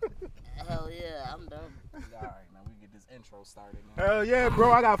 Nah. Hell yeah. I'm done. All right, now we get this intro started. Now. Hell yeah,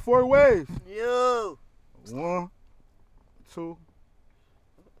 bro. I got 4 waves. Yo. 1, 2,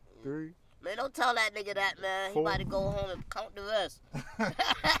 3. Man, don't tell that nigga that, man. He 4. about to go home and count the rest.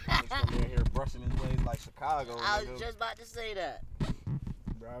 Just gonna be in here brushing his ways like Chicago. I nigga. was just about to say that.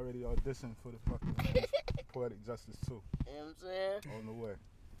 Bro, I already auditioned for the fucking Poetic Justice 2. You know what I'm saying? On the way.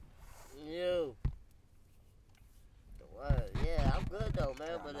 Yo. The word. Yeah, I'm good though, man.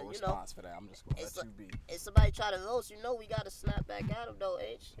 I got But no you know, response for that. I'm just gonna it's let you be. if somebody try to roast, you know we gotta snap back at him though,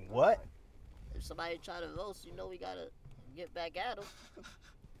 H. What? If somebody try to roast, you know we gotta get back at him.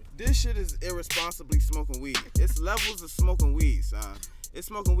 This shit is irresponsibly smoking weed. It's levels of smoking weed, son. It's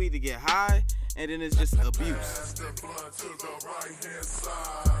smoking weed to get high, and then it's just abuse.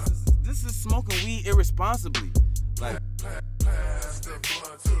 This is smoking weed irresponsibly. Like,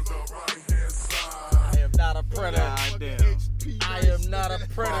 I am not a printer. goddamn. I am not a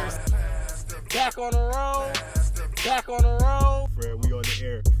printer. Back on the road. Back on the road. Fred, we on the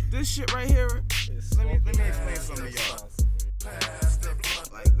air. This shit right here, let me explain something to y'all.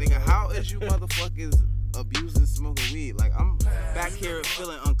 Like, nigga, how is you motherfuckers abusing smoking weed? Like, I'm back here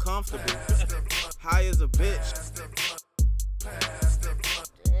feeling uncomfortable, high as a bitch.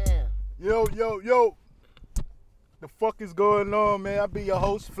 Damn. Yo. The fuck is going on, man? I be your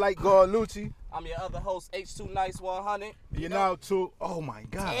host, Flight Guard Lucci. I'm your other host, H2 Nice 100. You're now to, oh my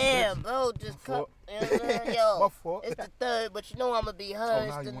God. Damn, bro, just cut. You know what I'm saying? Yo, My fault. it's the third, but you know I'm gonna be her. now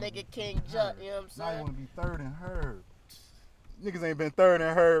It's the you wanna nigga be King Jutt. You know what I'm Now you saying? want to be third and heard. Niggas ain't been third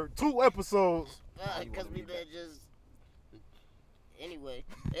and heard 2 episodes. Because we been just. Anyway,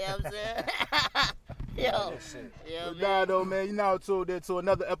 you know what I'm saying? Yo, But nah, though, man, you now tuned in to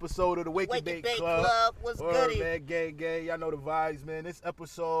another episode of the Wake and Bake Club. What's Word, goody? man, gang. Y'all know the vibes, man. This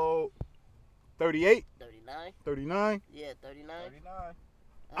episode 38, 39? 39. Yeah, 39.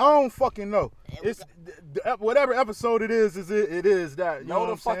 I don't fucking know. And we It's whatever episode it is that. You know No, what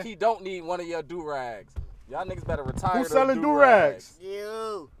the I'm fuck saying? he don't need one of your do-rags. Y'all niggas better retire Who's those selling do-rags?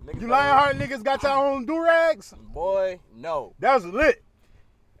 You. Niggas You better- Lionheart niggas got your own do-rags? Boy, no. That was lit.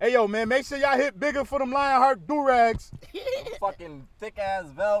 Hey, yo, man, make sure y'all hit bigger for them Lionheart do-rags. Them fucking thick-ass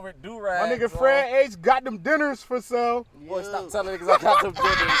velvet My do-rags. nigga Fred H got them dinners for sale. Boy, stop telling niggas I got them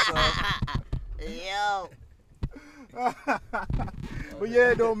dinners, son. Yo. But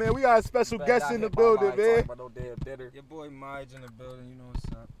yeah, though, man, we got a special guest in the building, man. About no damn dinner. Your boy Myj in the building, you know what's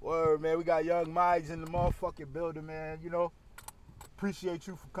up. Word, man, we got Yung Myj in the motherfucking building, man. You know, appreciate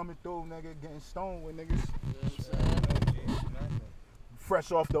you for coming through, nigga, getting stoned with niggas.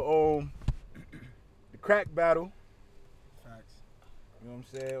 Fresh off the crack battle. Facts. You know what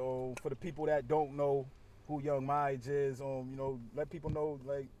I'm saying? For the people that don't know who Yung Myj is, you know, let people know,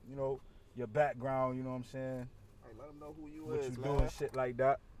 like, you know, your background, you know what I'm saying? Hey, let them know who you What is, you man. doing, shit like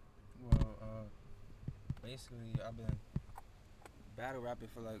that. Well, basically, I've been battle rapping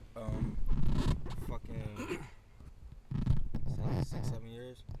for like fucking 6-7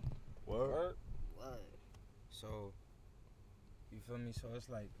 years. Word. What? So you feel me? So it's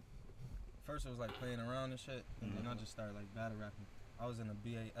like first it was like playing around and shit, and then I just started like battle rapping. I was in a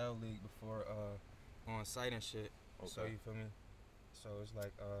BAL league before on site and shit. So Okay. you feel me? So it's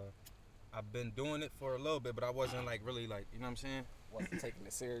like I've been doing it for a little bit, but I wasn't like really like, you know what I'm saying? Wasn't taking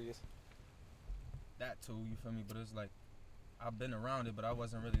it serious. That too, you feel me? But it's like I've been around it, but I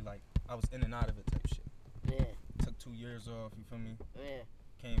wasn't really like, I was in and out of it type shit. Yeah, Took 2 years off, you feel me? yeah.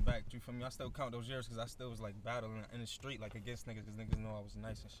 Came back, you feel me? I still count those years because I still was like battling in the street like against niggas because niggas know I was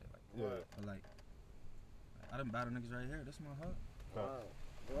nice and shit. Like, Yeah. but like, I done battle niggas right here. This my hood.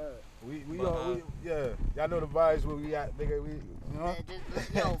 What? We But, yeah. Y'all know the vibes where we at, nigga. We, you know? Man,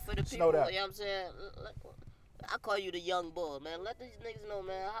 just, yo, for the Just people, know you know that. what I'm saying? I call you the young boy, man. Let these niggas know,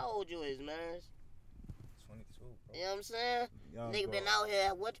 man, how old you is, man. 22, bro. You know what I'm saying? Young Nigga boy. been out here,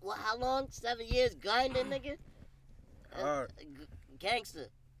 what, how long? 7 years grinding, nigga? Hard. Gangster.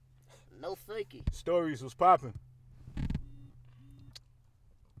 No fakey. Stories was popping.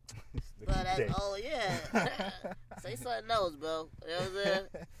 But that's, oh, yeah. Say something else, bro. You know what I'm saying?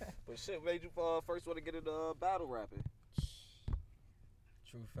 But shit made you first want to get into battle rapping.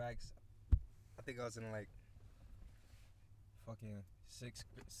 True facts. I think I was in like fucking sixth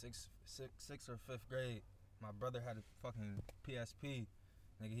or fifth grade. My brother had a fucking PSP.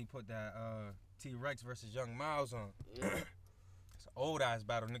 Nigga, he put that T-Rex versus Yung Myj on. Yeah. It's an old ass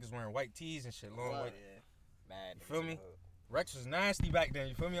battle. Niggas wearing white tees and shit, long Right. white. Mad. You feel me? Rex was nasty back then.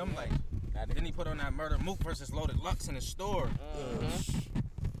 You feel me? I'm like, That then he put on that Murder Mook versus Loaded Lux in the store.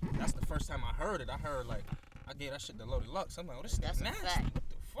 That's the first time I heard it. I heard like, I gave that shit to Loaded Lux. I'm like, oh, this That's nigga a nasty. fact. What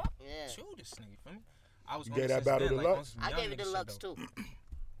the fuck? Yeah. Chew this nigga, you feel me? I was You on gave it that since battle then, to like, Lux? on some I young gave it to nigga Lux, shit, too.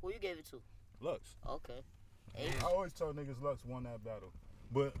 Who you gave it to? Lux. Okay. I always tell niggas Lux won that battle.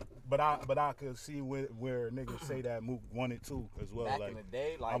 But I could see where niggas say that Mook won it too as well. Back like in the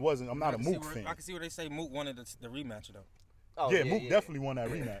day, like I'm not a Mook fan. I can see where they say Mook wanted the rematch though. oh, yeah, Mook definitely won that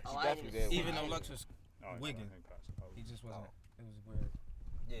rematch. Oh, He I didn't definitely did. Even though I Lux was Oh, yeah, wigging, I ain't passing. Oh. he just wasn't. It was weird.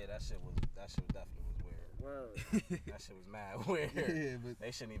 Yeah, that shit definitely was weird. Word. That shit was mad weird. Yeah, but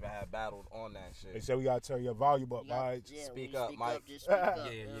They shouldn't even have battled on that They shit. said we gotta turn your volume up, You got- Mike. yeah, when Speak you up, speak Mike. Just speak up.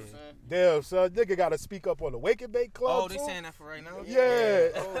 Yeah, You know what I'm yeah. saying? Damn, son, nigga gotta speak up on the Wake and Bake Club. oh, they too? saying that for right now. Yeah.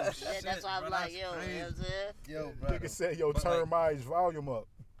 Oh Yeah, shit. that's why I'm bro, like, that's yo, you know crazy. what I'm saying? Yo, bro. Nigga said, yo, But, turn like- My's volume up.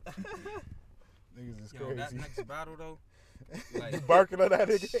 Niggas is Yo, that crazy. next battle though, You like, barking on that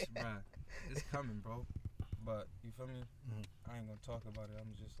nigga? bruh, it's coming, bro. But you feel me? Mhm. I ain't gonna talk about it.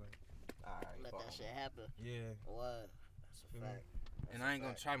 I'm just like, Alright, Let fuck. that shit happen. yeah. What? That's a Feel me? fact. And I ain't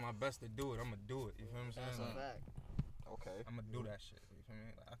gonna try my best to do it. I'm gonna do it. You feel what I'm saying? That's a Like, fact. Okay. I'm gonna do that shit. You feel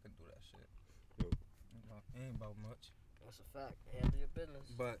me? Like, I can do that shit. Yo. It ain't about much. That's a fact. Handle your business.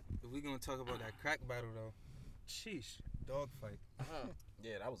 But if we gonna talk about that crack battle though, sheesh, dog fight.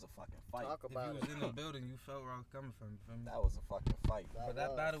 Yeah, that was a fucking fight. Talk If you about was it. in the building, you felt where I was coming from. You feel me? That was a fucking fight. But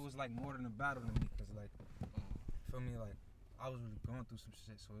that battle was like more than a battle to me, cause like, feel me? Like, I was really going through some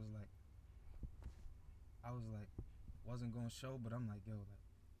shit, so it was like, I was like, wasn't gonna show, but I'm like, yo, like,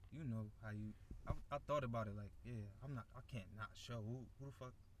 you know how you. I thought about it like, yeah, I can't not show. Who the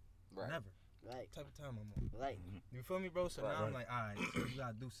fuck? Right. Never. Right. Type of time I'm on. Right. You feel me, bro? So Right. now I'm like, all right, so you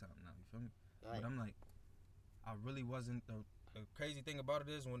gotta do something now. You feel me? Right. But I'm like, I really wasn't. The crazy thing about it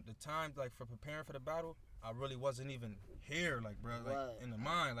is when the time like for preparing for the battle, I really wasn't even here, like, bro, like Right. in the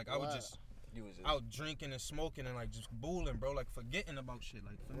mind, like I was just You was just out drinking and smoking and like just booling, bro, like forgetting about shit,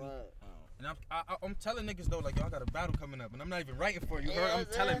 like, feel me? Right. And I'm telling niggas though, like, yo, I got a battle coming up, and I'm not even writing for it. You Yeah, heard? I'm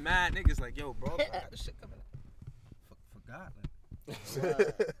yeah. telling mad niggas like, yo, bro, I got this shit coming up. Forgot, like.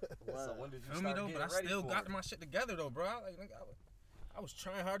 So when did you Feel me start though? getting But I ready still for got it? my shit together though, bro. Like, nigga, I was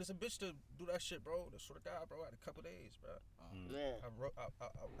trying hard as a bitch to do that shit, bro. To sort of God, bro. I had a couple days, bro. Yeah.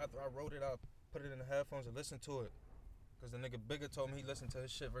 After I wrote it, I put it in the headphones and listened to it. Cause the nigga Bigger told me he listened to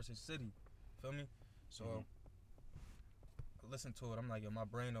his shit versus City. Feel me? So I listened to it. I'm like, yo, my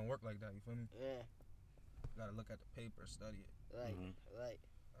brain don't work like that. You feel me? Yeah. Gotta look at the paper, study it. Right. Right.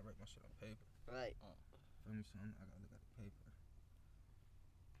 I write my shit on paper. Right. Feel me? So I gotta look at the paper.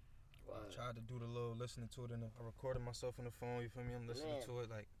 I Right. tried to do the little listening to it, and I recorded myself on the phone. You feel me? I'm listening Yeah. to it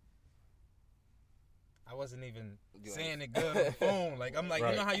like I wasn't even You saying it good on the phone. Like I'm like,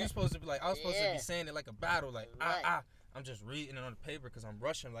 Right. you know how you supposed to be like I was supposed to Yeah. be saying it like a battle. Like Right. I'm just reading it on the paper because I'm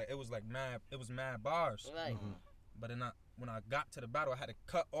rushing. Like it was mad bars. Right. But then when I got to the battle, I had to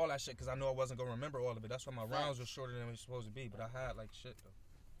cut all that shit because I knew I wasn't gonna remember all of it. That's why my rounds were shorter than they were supposed to be. But I had like shit though.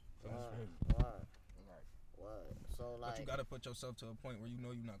 So it's crazy. Right. What? So like. But you gotta put yourself to a point where you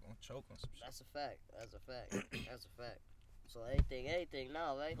know you're not gonna choke on some shit. That's a fact. That's a fact. That's a fact. So anything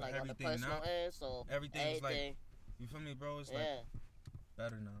now, right? Like on the Everything personal now. end. So Everything's like- anything. You feel me, bro? It's like Yeah.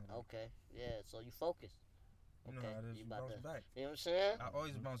 better now. Like, Okay. Yeah. So you focus. you know Okay. how it is. You You about bounce to. back. You know what I'm saying? I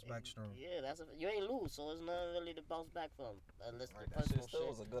always bounce back strong. Yeah, you ain't lose, so it's nothing really to bounce back from. Unless Right, the that shit personal still shit.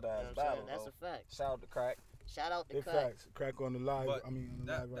 was a good You know ass what I'm battle, saying? That's though. a fact. Shout out to Crack. Shout out to Big Cut. facts. Crack on the live. But I mean,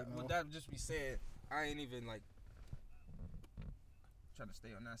 that, live right now. with that just be said, I ain't even like trying to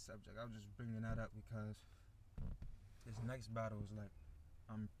stay on that subject. I was just bringing that up because this next battle is like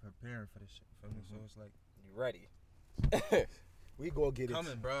I'm preparing for this shit. You feel me? So it's like You ready? We gonna get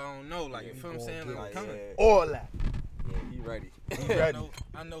coming, bro. I don't know. Like Yeah, you we feel what I'm gonna saying? get Like it. coming. it. All that. Yeah, he ready. He ready.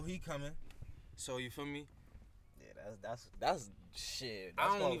 I know he coming. So you feel me? Yeah, that's shit. I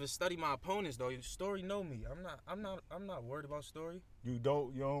That's don't gonna- even study my opponents though. Story know me. I'm not worried about Story. You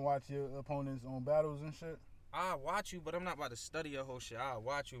don't watch your opponents on battles and shit? I watch you, but I'm not about to study your whole shit. I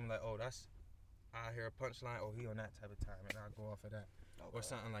watch you and like, oh, I hear a punchline. Oh, he on that type of time, and I go off of that or Okay.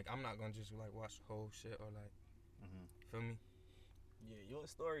 something. Like I'm not gonna just like watch the whole shit or like, feel me? Yeah, your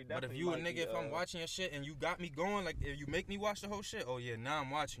story But definitely if you a might nigga, be, if I'm watching your shit and you got me going, like if you make me watch the whole shit, oh yeah, now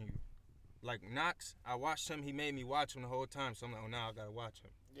I'm watching you. Like Knox, I watched him. He made me watch him the whole time, so I'm like, oh, now I gotta watch him.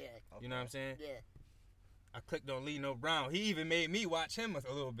 Yeah. You know what I'm saying? Yeah. I clicked on Lee No Brown. He even made me watch him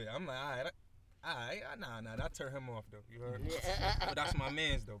a little bit. I'm like, all right, nah, that turned him off though. You heard? Yeah. But that's my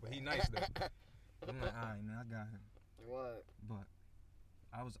man's though. But he nice though. I'm like, all right, man, I got him. Word. But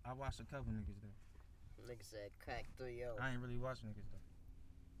I watched a couple niggas though. Nigga said crack 3-0. I ain't really watch niggas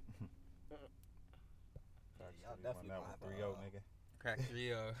though. Y'all definitely that gonna one have 3-0, a, nigga. Crack 3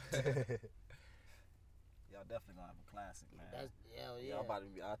 y'all definitely gonna have a classic, man. That's hell yeah. Y'all about to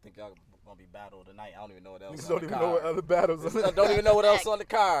be, I think y'all gonna be battled tonight. I don't even know what else. Niggas on don't the even card. know what other battles I don't even know what else on the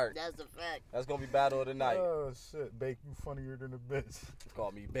card. That's the fact. That's gonna be battle tonight. Oh shit, Bake, you funnier than a bitch.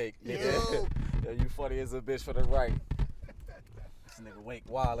 Call me Bake, Yo. nigga. Yeah, you funny as a bitch for the right. This nigga Wake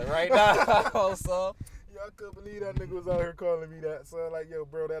wildin' right now, so. Yo, I couldn't believe that nigga was out here calling me that, son. Like, yo,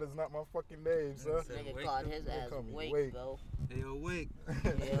 bro, that is not my fucking name, son. Nigga Wake. called his ass call me Wake, Wake. bro. Hey, yo, Wake.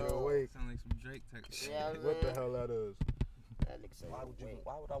 Yo, wait. Sound like some Drake type shit. Yeah, What the man. hell that is? That nigga said Why would Wake.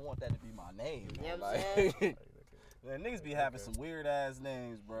 I want that to be my name? You know bro? what I'm Like, saying? man, niggas be having some weird ass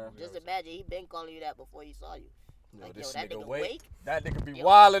names, bro. Just imagine he been calling you that before he saw you. Yo, Like, this yo, that nigga nigga Wake, Wake? that nigga be Yo.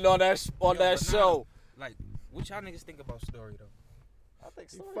 wildin' on that Yo, that but nah, show. Like, what y'all niggas think about Story though? I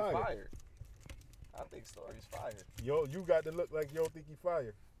think He Story's fired. fire. I think Story's fire. Yo, you got to look like yo think he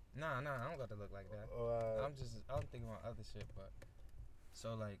fire. Nah, I don't got to look like that. I'm thinking about other shit, but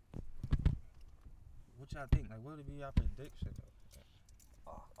so like, what y'all think? Like, what would be y'all prediction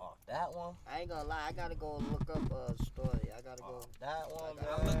though? Off that one. I ain't gonna lie, I gotta go look up Story. I gotta go. That one,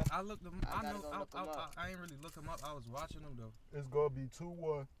 I man. I looked them. I I gotta know. go look 'em up. I ain't really look them up. I was watching them though. It's gonna be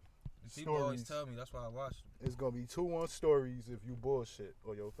 2-1. And people always Stories. tell me that's why I watched them. It's gonna be 2-1 stories if you bullshit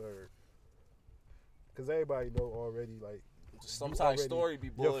or your third. Cause everybody know already, like Sometimes already- Story be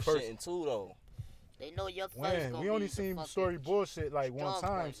your first- bullshitting too, though. They know your first when gonna we only be the seen fucking Story bullshit like one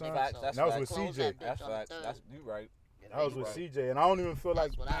strong time, point, son. nigga, Facts, so that's That was facts. with close CJ. that bitch That's on the facts. third. That's you right. You know, That was you with right. CJ, and I don't even feel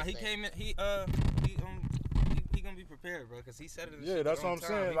like That's what Nah, I he say. came in. He he gonna be prepared, bro, because he said it in Yeah, shit that's the what wrong I'm time.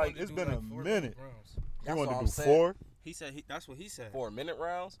 saying. He Like, wanted to it's do, been like, a 4 minute. rounds. You That's want what to I'm do saying. 4? He said that's what he said. 4-minute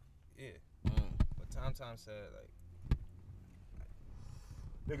rounds. Yeah, Mm. but Tom said like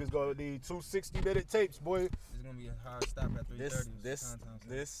Niggas gonna need 2 60-minute tapes, boy. it's gonna be a hard stop at 3:30. That's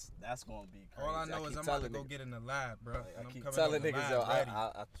gonna be crazy. All I know is I'm about to go get in the lab, bro. Like, And I I'm keep coming telling out the niggas, lab yo, ready.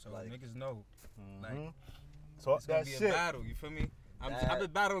 I So like, niggas know. Like, Talk it's gonna that be shit. a battle. You feel me? I've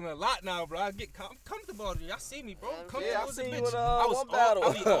been battling a lot now, bro. I'm comfortable. Y'all see me, bro. I'm comfortable Yeah, I as a seen you bitch. in, I was one off, battle.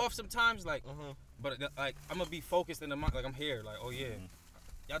 I be off sometimes, like, but like I'm gonna be focused in the mind. Like I'm here. Like, oh yeah,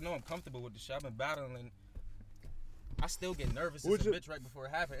 y'all know I'm comfortable with the shit. I've been battling. I still get nervous as a bitch right before it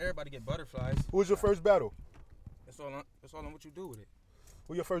happened. Everybody get butterflies. Who was your first battle? It's all on what you do with it.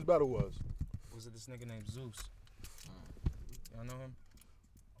 Who your first battle was? Was it this nigga named Zeus? Y'all know him?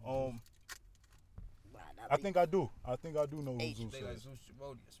 I think I do. I think I do know who Zeus They like is. Zeus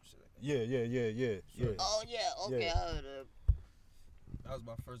Chibodi or some shit like that. Yeah. Oh yeah, okay, Yeah. I heard of. That was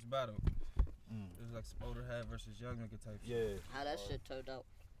my first battle. It was like Spoderhead versus Young nigga type shit. Yeah. How that shit turned out.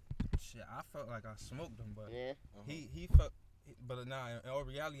 Shit, I felt like I smoked him, but Yeah. he felt. But nah, in all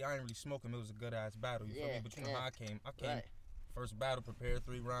reality, I didn't really smoke him. It was a good ass battle. You feel me? But you know how I came. I came Right. first battle, prepared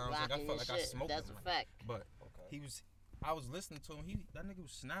 3 rounds. Like I Rocking felt your like I shit. smoked That's him. a fact. But I was listening to him. That nigga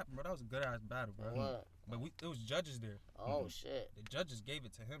was snapping, bro. That was a good ass battle, bro. What? But it was judges there. Oh shit. The judges gave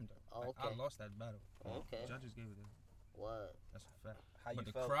it to him though. Oh, Like, okay. I lost that battle. Okay. The judges gave it to him. What? That's a fact. How But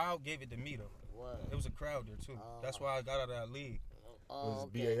you the felt? crowd gave it to me though. What? It was a crowd there too. That's why I got out of that league. Oh, Was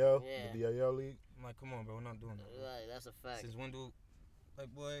okay. BAL? Yeah. The BAL league? I'm like, come on, bro, we're not doing that. Bro. Right, that's a fact. Since when do, like,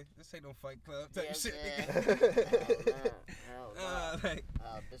 boy, this ain't no fight club Yeah, type shit, yeah. nigga. Hell no. Like,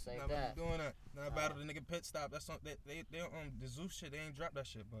 This ain't nah, that. doing that. Now I battled the nigga Pit Stop. That's on they the Zeus shit. They ain't dropped that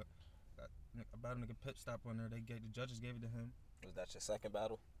shit, but I battled nigga Pit Stop on there. The judges gave it to him. Was that your second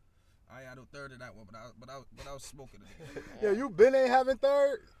battle? I had a third of that one, but I was smoking it. Yeah, you been ain't having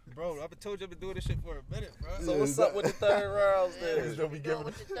third? Bro, I've told you I've been doing this shit for a minute, bro. So what's up with the third rounds Niggas then? don't be giving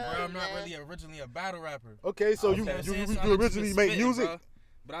What you Bro, done, I'm not man? really originally a battle rapper. Okay, so you know what I'm saying? So I you just originally been make spitting, music? bro.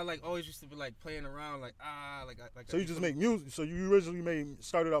 But I like always used to be like playing around like So you just make music. So you originally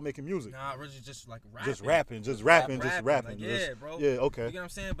started out making music. Nah, originally just like rapping. Just rapping. Like, yeah, bro. Yeah, okay. You get what I'm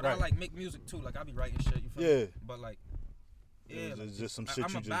saying? But Right. I like make music too. Like I be writing shit. You feel Yeah. me? But like, yeah, It's like, just some shit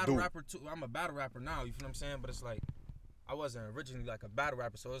I'm you a just battle do. rapper too. I'm a battle rapper now. You feel what I'm saying? But it's like I wasn't originally like a battle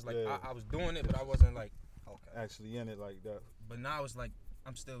rapper. So it's like Yeah. I was doing it, but I wasn't like. Okay. Actually in it like that. But now it's like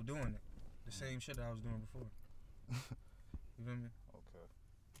I'm still doing it. The same shit that I was doing before. You feel me? Okay.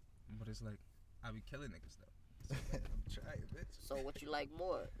 But it's like I be killing niggas though. So, like, I'm trying, bitch. So what you like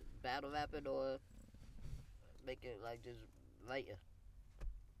more, battle rapping or making like just writing?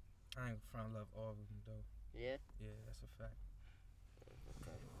 I ain't front love all of them though. Yeah. Yeah, that's a fact.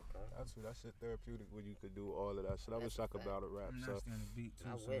 Okay. That's that shit therapeutic when you could do all of that shit. I wish I could battle rap. I'm So nasty on the beat too,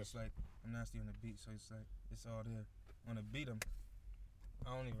 I so wish. it's like I'm nasty on the beat, so it's like it's all there. On the beat, I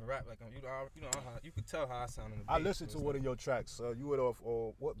don't even rap like I'm. You know how you could tell how I sound on the beat. I listened so to it's one like, of your tracks. You went off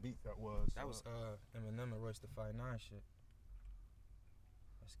what beat that was? that was Eminem and Royce the 5'9" shit.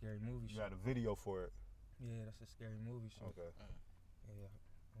 That scary movie You shit. had a video for it. Yeah, that's a scary movie shit. Okay. Yeah,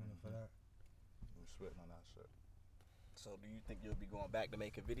 I went for that. I'm sweating on that shit. So do you think you'll be going back to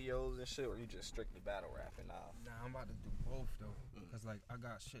making videos and shit, or you just strictly battle rapping now? Nah, I'm about to do both though, cause like I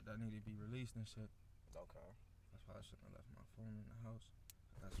got shit that need to be released and shit. Okay. That's why I shouldn't have left my phone in the house.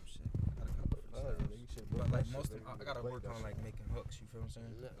 I got some shit. I got a couple of freestyles. But But like most of I gotta work on like making hooks. You feel what I'm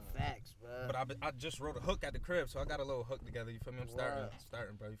saying? Facts, bro. But I just wrote a hook at the crib, so I got a little hook together. You feel me? I'm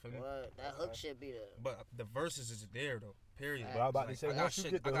starting, bro. You feel me? What? That hook should be there. But the verses is there though. Period. But I'm about to say, I got once you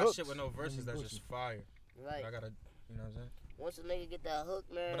shit. get the I got hooks, shit with no verses then you that's push just fire. Right. But I gotta, you know what I'm saying? Once a nigga get that hook,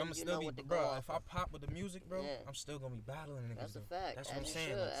 man, But I'ma you still know be, what to go bro. off If I of. pop with the music, bro, Yeah. I'm still gonna be battling niggas. That's a though. fact. That's what I'm As you saying.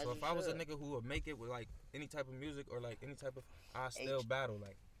 should, Like, as so you if I was a should. nigga who would make it with like any type of music or like any type of, I still battle.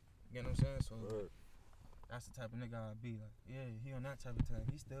 Like, you know what I'm saying? So. Word. That's the type of nigga I'd be like, yeah, he on that type of time.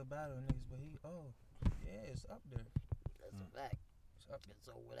 He still battling niggas, but yeah, it's up there. That's a fact. It's up there.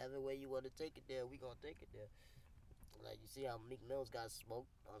 So whatever way you want to take it there, we gonna take it there. Like you see how Meek Mill's got smoked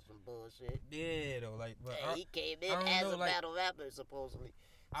on some bullshit. Yeah, though, like, but And he came in I don't as know, a like- battle rapper, supposedly.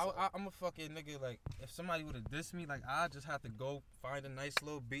 I'm a fucking nigga. Like, if somebody would have dissed me, like, I just have to go find a nice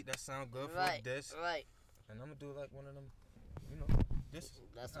little beat that sound good for a diss, Right. and I'm gonna do like one of them, you know, disses.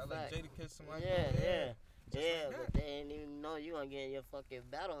 That's a I like fact. Jada Kiss somebody. Yeah. Just Yeah, like but they ain't even know you gonna get in your fucking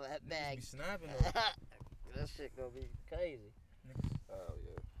battle rap Niggas bag. be snapping though. That shit gonna be crazy. Niggas. Oh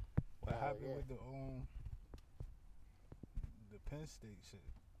yeah. What Oh, happened yeah. with the Penn State shit?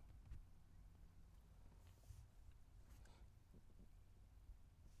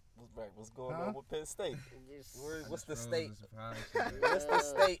 disrespect. What's going on with Penn State? What's the Astros state? is high shit. What's the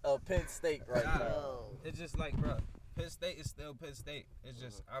state of Penn State right Nah, now? It's just like, bro, Penn State is still Penn State. It's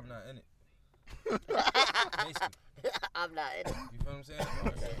just I'm not in it. Basically, I'm not in it. you feel what I'm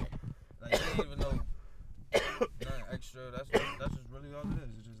saying? Like, you ain't even know nothing extra. That's just really all it is.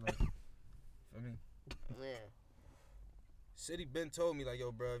 It's just like, feel me? Yeah. City Ben told me, like,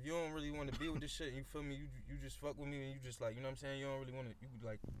 yo, bro, if you don't really want to be with this shit, you feel me? You just fuck with me and you just like, you know what I'm saying? You don't really want to, you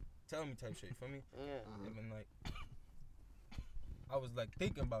like, tell me type shit, you feel me? Yeah. And then, like, I was like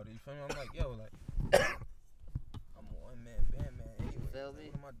thinking about it, you feel me? I'm like, yo, like, I'm a one man band man anyway. Feel Like, me?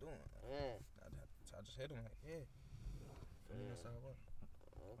 what am I doing? Yeah. I just hit him like, yeah. Feel me? That's how it was.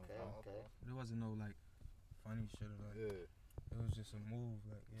 Okay. There wasn't no like funny shit or like. Yeah. It was just a move,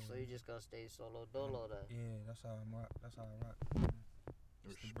 like, yeah. So you just gonna stay solo dolo then? Yeah, that's how I rock. That's how I rock.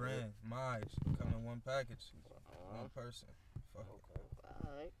 It's the brand, Myj, come in one package, one person. Fuck it.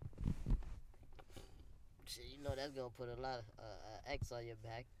 Alright. Shit, you know that's gonna put a lot of X on your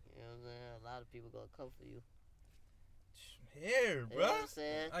back. You know what I'm saying? A lot of people gonna come for you. Here, You bro. know what I'm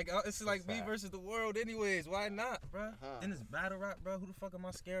saying? Like, it's like me versus the world, anyways. Why not, bro? Huh. In this battle rap, bro, who the fuck am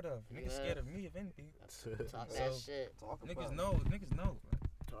I scared of? Niggas Yeah. scared of me, if anything. Talk that So, shit. Niggas know.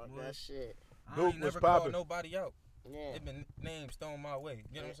 Talk that shit. I Luke, ain't what's never called poppin'? nobody out. Yeah. It been names thrown my way.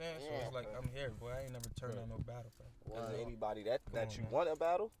 You know what I'm saying? So Yeah. it's like, I'm here, boy. I ain't never turned on no battle, bro. Is Wow. there anybody that Come on, you man. want to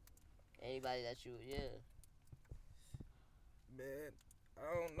battle? Anybody that you, yeah. Man,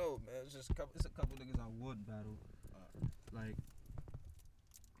 I don't know, man. It's a couple niggas I would battle. Like,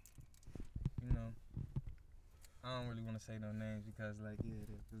 you know, I don't really want to say no names because, like,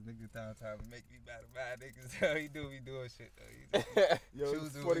 because niggas time to make me battle bad niggas. He do be doing shit, though. Yo,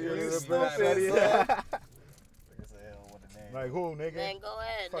 Choose who 40 you years want of to be bullshit. mad Yeah. Nigga say, hell, what the name? Like who, nigga? Man, go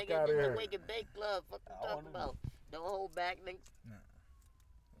ahead, Fuck nigga. outta This here. the Wake and Bake Club. Fuck you I talking wanna about? Don't hold back, nigga. Nah.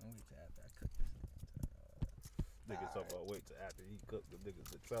 Don't wait till after I cook this nigga. Niggas talk about wait till after he cooked the niggas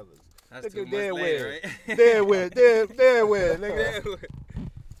the fellas. That's Nigga, too much dead later, with. right? Dead with, nigga.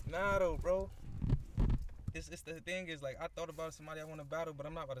 Nah, though, bro. It's the thing is, like, I thought about somebody I want to battle, but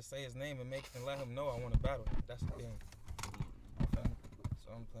I'm not about to say his name and let him know I want to battle. That's the thing.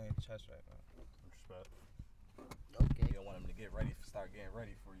 So I'm playing chess right now. Respect. Okay. You don't want him to start getting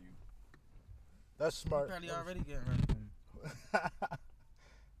ready for you. That's smart. He's probably already getting ready for me.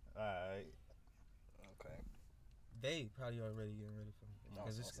 Alright. Okay. They probably already getting ready for me. No,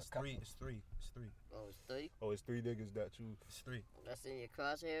 Because so it's it's a couple. three. It's three. Oh, it's 3? Oh, it's 3 niggas that you. It's three. That's in your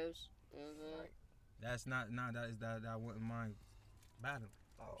crosshairs? You know what I'm saying? Right. That's not. Nah, that is that I wouldn't mind battling.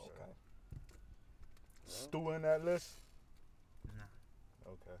 Oh, okay. Stu in that list?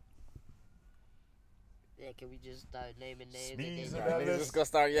 Nah. Okay. Yeah, can we just start naming names? Sneeze and in then that Niggas list? just gonna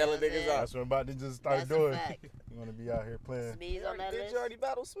start yelling Yeah, niggas man. out. That's what I'm about to just start That's a doing. fact. You want to be out here playing. Sneeze on that Did list? you already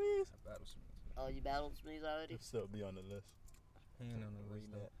battle Smeeze? I battle Smith. Oh, you battled Sneeze already? He'll still be on the list. He ain't on the list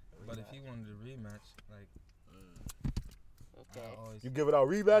though. But if he wanted a rematch, like, Okay. I always, You give it out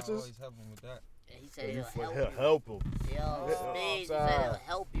I rematches? always help him with that. Yeah, he Yeah, said you he'll help he'll you. help him. Yo, Yeah, Sneeze, he outside. said he'll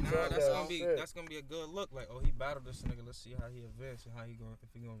help you. Nah, bro. that's gonna be a good look. Like, oh, he battled this nigga. Let's see how he advanced and how he going. If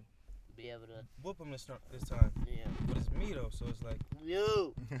he gonna Be able to, whoop him this time. yeah. But it's me though, so it's like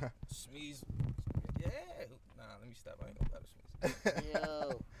You. Smeeze. Yeah. Nah, let me stop. I ain't gonna battle Smeeze.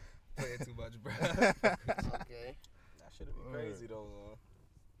 Yo. Playing too much, bro. Okay. That shit'd be crazy though.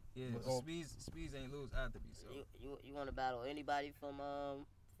 Yeah, But, but Smeeze ain't lose after me. So You want to battle anybody from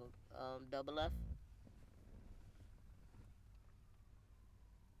Double F?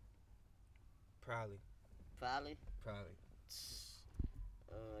 probably. Probably.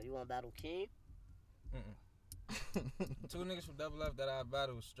 You want to battle King? Two niggas from Double F that I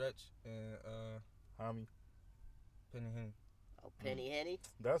battled was Stretch and Homie. Penny Henny. Oh, Penny Henny?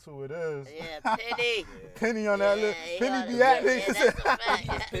 That's who it is. Yeah, Penny. Penny on that Yeah, list. he Penny on be it. at Yeah, niggas. that's a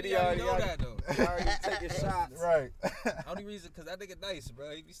fact. Penny already know that though. He already taking shots. Right. Only reason, cause that nigga nice, bro.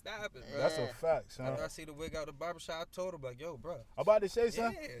 He be stopping, bro. That's a fact, son. After I see the wig out the barbershop, I told him like, yo, bro. I'm about to say,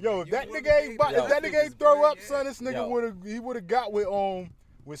 son. Yeah, Yo, you if that wanna nigga be ain't, big, if that bro. nigga ain't throw up, Yeah. son, this nigga Yo. would have got with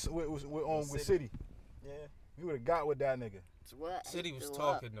City. Yeah. He would have got with that nigga. What? City He was threw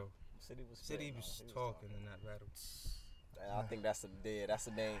talking up. though. City was Talking in that battle. I think that's the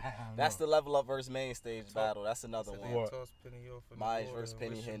name. I don't That's know. the level up versus main stage battle. That's another So one. they What? toss Penny off in the Myj floor versus and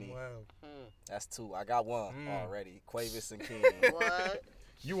Penny wish him Henny. well. That's 2. I got one already. Quavis and King. What?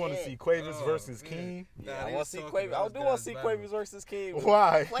 You want to Shit. see Quavis Oh, versus yeah. King? Nah, Yeah, they I want was to see talking Quavis. about I those do want guys to see battling. Quavis versus King.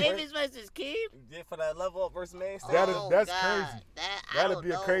 Why? Quavis versus Keem? Yeah, for that level up versus main stage. That's God. crazy. I That'd don't be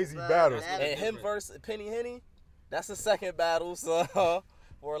a know, crazy bro. battle. That'd And be- him versus Penny Henny, that's the second battle. So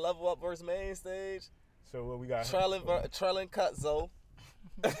for a level up versus main stage, So what we got? Trellin Cutzo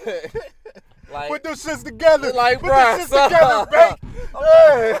Like, put them shits together. like, put bruh, them shits together, Bake.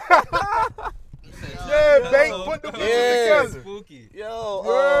 Yeah, Bake. Put them shits together. Spooky. yo,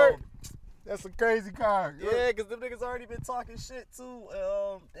 Word. That's a crazy car. yeah, cause them niggas already been talking shit too.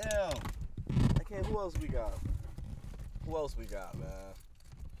 Damn. I can't. Who else we got? Who else we got, man?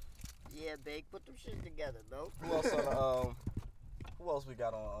 Yeah, Big, put them shit together, bro. Who else on the Who else we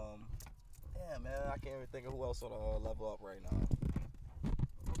got on Damn, man, I can't even think of who else on the level up right now.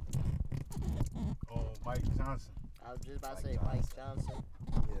 Oh, Mike Johnson. I was just about to say Mike Johnson.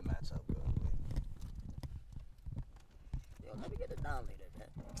 Yeah, match up good. Yo, let me get it down later, man.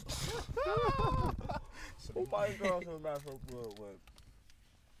 Who Mike Johnson match up good with?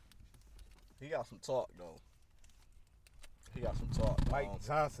 He got some talk though. He got some talk. Mike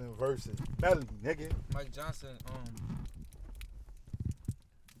Johnson versus Melly, nigga. Mike Johnson,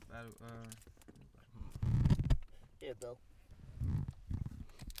 battle, Here, bro.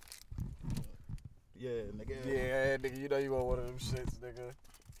 Yeah, nigga. Yeah, nigga, you know you want one of them shits, nigga.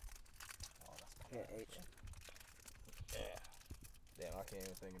 Here, H. Yeah. Damn, I can't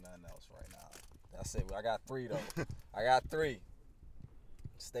even think of nothing else right now. That's it. I got 3 though. I got 3.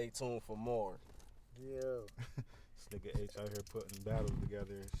 Stay tuned for more. Yo. This nigga H out here putting battles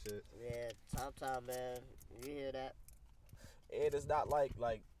together and shit. Yeah, time, man. You hear that? And it's not like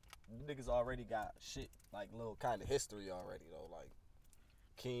niggas already got shit like little kind of history already though. Like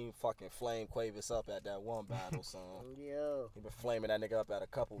King fucking flamed Quavis up at that one battle, son. Yo. He been flaming that nigga up at a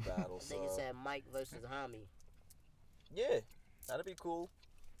couple battles. Nigga said Mike versus Hami. Yeah, that'd be cool.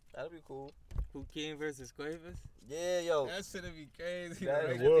 That'd be cool. who King versus Quavis? Yeah, yo. That shit'd be crazy. That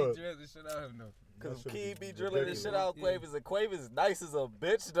Like, it they would. drill the shit out of him though. Cause That King shit be be drilling this shit out ridiculous. Quavis, and Quavis nice as a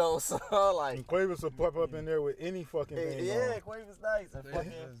bitch though, so like. And Quavis will pop up in there with any fucking thing Yeah, on. Quavis nice. And Quavis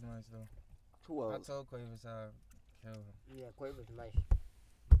fucking. is nice though. Who I else? told Quavis I'd kill him. Yeah, Quavis nice.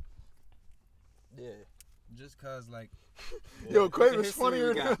 Yeah. Just cause like Yo, the Quavis history funnier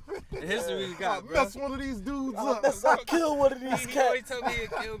we than got. The history we got, bro. Mess one of these dudes up. I kill one of these He cats. always tell me he'd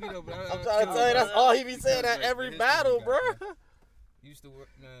kill me though, but I'm trying to tell you, that's all he be saying at every battle, bro. Used to work,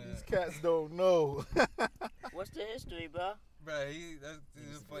 man. These cats don't know. What's the history, bro? Bro, he's a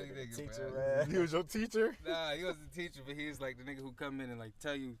funny nigga, Teacher, bro. man. He was your teacher? Nah, he wasn't a teacher, but he was like the nigga who come in and like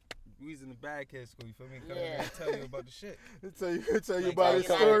tell you we was in the bad kid school. You feel me? Come in Yeah. and tell you about the shit. He'll tell you Like, about he his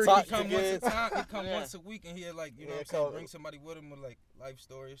come story. talk He come to once a kids. time. He come Yeah. once a week and he'll like, you know Yeah, what I'm saying, come- bring somebody with him with like life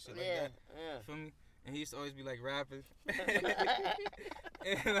story and shit like Yeah, that. yeah. Feel me? And he used to always be like rapping.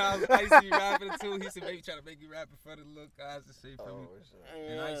 And I used to be rapping too. He used to maybe try to make me rap in front of the little guys and shit. Feel me? Oh,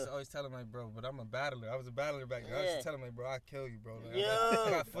 shit. And I used to always tell him like, bro, but I'm a battler. I was a battler back then. I used to tell him like, bro, I'll kill you, bro. Like, I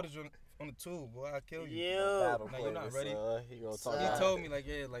got footage on the tool, boy. I'll kill you. Yo. Battle Now, you're not Quavis, ready. He gonna talk He He about told it. me like,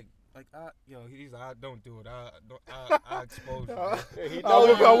 yeah, like he's like, I don't do it. I expose you. Bro. He I'll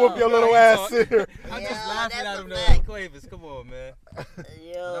know whoop your little He ass talk- here. I Yeah, just laughing that's at a him though. fact. Quavis, come on, man.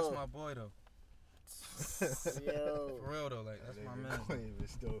 Yo. That's my boy though. Yo. For real though, like that's my man.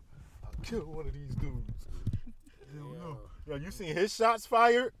 Quavis, though. I'll kill one of these dudes. Hell no. Yo. Yo, you seen his shots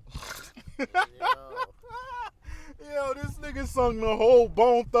fired? Yo. Yo, this nigga sung the whole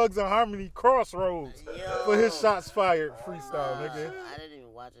Bone Thugs and Harmony Crossroads Yo. for his shots fired freestyle, Nah, nigga. I didn't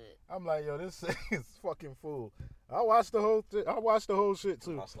even watch it. I'm like, yo, this is fucking fool. I watched the whole shit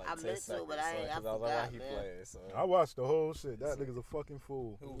too. Watched like I 10 meant to, seconds, but I son, ain't- I 'cause was like, forgot, he man. playing, son. I watched the whole shit. That nigga's a fucking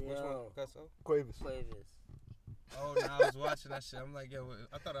fool. Who? Which one? Yo. Cusso? Quavis. Quavis. Oh, no, I was watching that shit. I'm like, yo,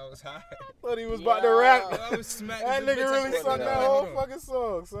 I thought I was high. But he was about to Yo. rap. Yo, I was smacking. That the nigga bitch I really put sung on that Like, whole hold on. fucking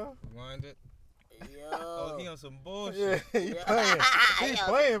song, son. Rewind it. Yo. Oh, he on some Yeah, bullshit. he playing. He Yo,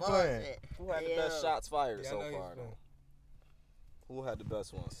 playing. bullshit. Who had the Yo. best shots fired Yeah, I so know he's far, playing. though? Who had the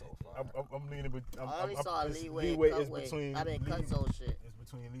best one so far? I'm leaning with. I only saw it's Leeway is and between. Cutway. I mean, Cutzo shit. It's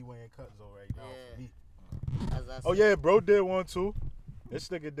between Leeway and Cutzo right now. Yeah. For me. As I Oh said. yeah, bro did one too. This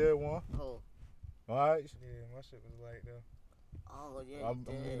nigga did one. Oh, All right, Yeah, my shit was like though. oh yeah, I'm you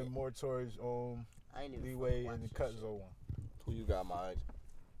did. leaning more towards I ain't even Leeway fucking and the watch that shit. Cutzo one. Who you got, Myj?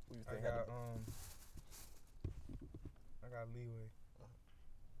 Who you I think had got the I got Leeway.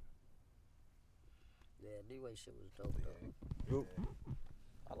 Yeah, Leeway shit was dope though. Oop.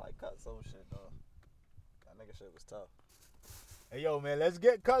 I like Cutso shit, though. That nigga shit was tough. Hey yo, man, let's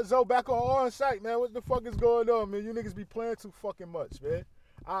get Cutzo back on site, man. What the fuck is going on, man? You niggas be playing too fucking much, man.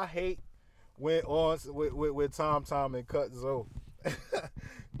 I hate when on with Tom and Cutzo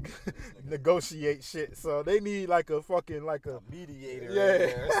negotiate shit. So they need like a fucking like a Mediator Yeah. in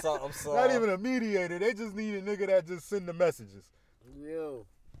there or something, son. not even a mediator. They just need a nigga that just send the messages. Yo.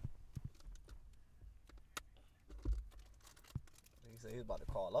 He said he was about to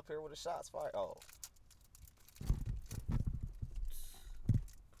call up here with the shots fired. Oh.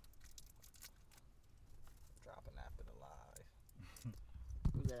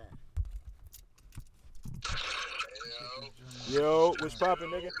 that. Yo, what's poppin',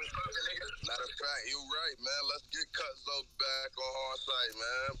 nigga? Matter of fact, you right, man. Let's get Cutzo back on our site,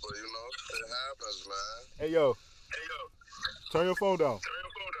 man. But you know, it happens, man. Hey, yo. Turn your phone down.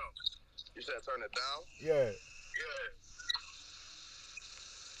 You said turn it down? Yeah.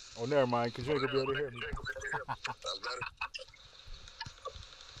 Oh, never mind, because you ain't gonna be able to hear me. That's better.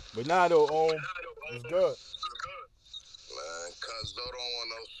 But nah, though, it's good. Man, Cutzo don't want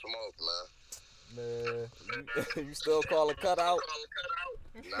no smoke, man. Man. You still call a cutout?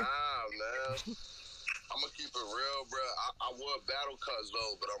 Nah, man. I'm gonna keep it real, bro. I would battle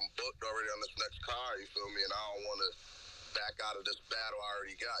Cutzo, but I'm booked already on this next car, you feel me? And I don't want to back out of this battle I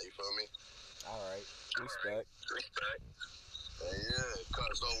already got, you feel me? All right. Respect. And yeah,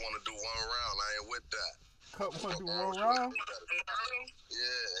 Cutzo want to do one round. I ain't with that. Cut one, do one round?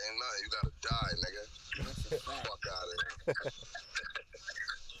 Yeah, ain't nothing. You gotta die, nigga. Fuck out of here.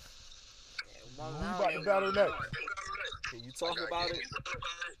 Who you about to battle next? Can you talk about it?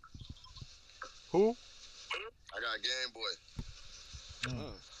 Who? I got Game Boy.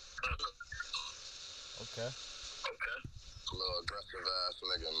 Okay. Little aggressive ass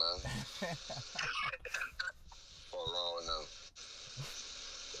nigga, man. What's wrong with him?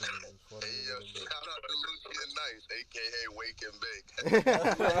 Hey, yo, shout out to Lucian Nice, a.k.a. Wake and Bake.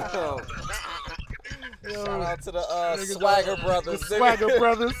 Shout out to the Swagger Brothers. The Swagger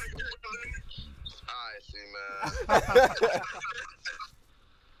Brothers. Alright, see, man.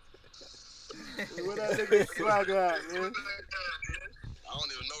 Where that nigga Swagger at, man? I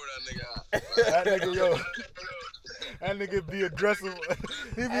don't even know where that nigga at. That nigga, yo. That nigga be aggressive.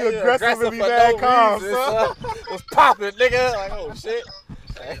 He be Hey, aggressive and be for mad no calm, reason, son. What's poppin', nigga? Like, oh shit.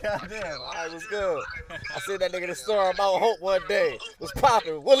 Goddamn, all right, what's good? I seen that nigga in the store on Mount Hope one day. What's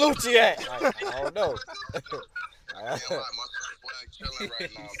poppin'? Where Lucci at? Like, I don't know. My swag chilling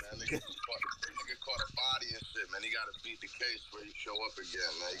right now, man. Nigga caught a body and shit, man. He gotta beat the case before he show up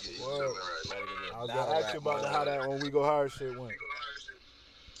again, man. He chilling right now. I was gonna ask you about how that when We Go Hard shit went.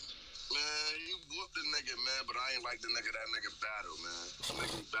 Man, you whooped the nigga, man, but I ain't like the nigga that nigga battle, man. The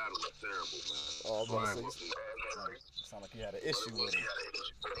nigga he battle was terrible, man. Oh, sound like you had an issue with him.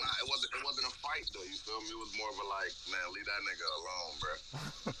 Nah, it wasn't a fight though, you feel me? It was more of a like, man, leave that nigga alone, bro.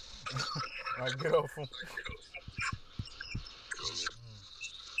 Like, get off him. Hey,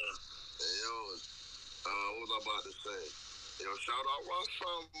 yo, what was I about to say? Yo, shout out my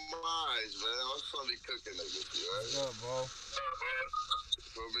son Myj, man. My son be cooking niggas, you right? What's up, bro? You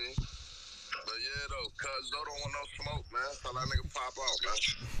feel me? But yeah, though, Cutzo don't want no smoke, man. Tell that nigga pop out, man.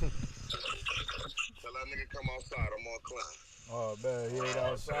 Tell that nigga come outside. I'm on clown. Oh, man, he ain't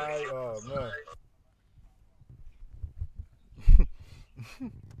outside? Oh, man.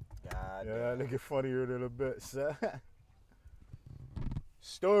 God Yeah, that nigga funnier than a bit, son.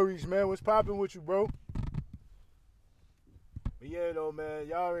 Stories, man. What's poppin' with you, bro? But yeah, though, man,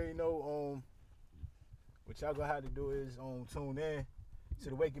 y'all already know what y'all gonna have to do is tune in to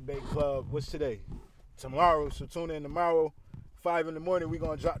the Wake and Bake Club. What's today? Tomorrow. So tune in tomorrow, 5 in the morning. We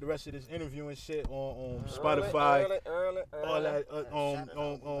gonna drop the rest of this interview and shit on Spotify, early. all that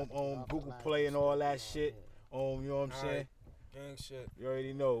on Google Play and all that shit. You know what I'm saying? Gang shit. You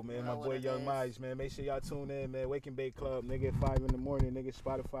already know, man. My boy Yung Myj, man. Make sure y'all tune in, man. Wake and Bake Club, nigga. 5 in the morning, nigga.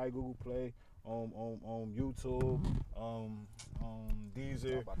 Spotify, Google Play, YouTube,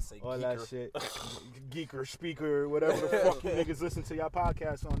 Deezer, all that shit. Geeker, speaker, whatever the fuck you niggas listen to y'all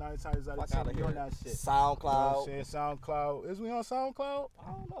podcasts on. 9 times out of 10, we on that shit. SoundCloud. You know what I'm saying? SoundCloud. Is we on SoundCloud?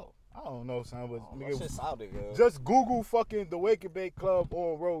 I don't know. Son, but That shit sounded good. just Google fucking the Wake and Bake Club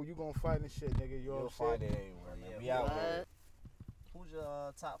on road. You gonna find the shit, nigga. You know You'll what I'm find saying? it anywhere, man. We out here. Who's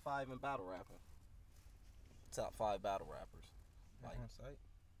your top 5 in battle rapping? Top 5 battle rappers. Like on site?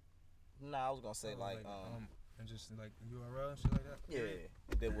 Nah, I was gonna say like and just like URL and shit like that. yeah.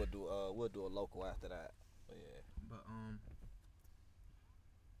 And then we'll do a local after that. But yeah. But I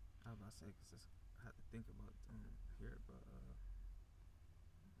was about to say because I had to think about here, but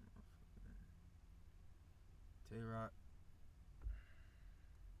Tay-Rock,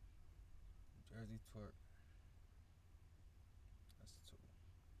 Jersey Twerk. That's 2.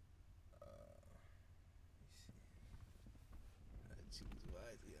 Let's see. Choose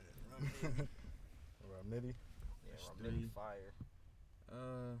wisely. Ramidi. Yeah, That's Ramidi 3. fire.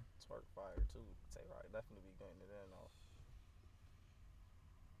 Twerk fire too. Tay-Rock definitely be getting it in though.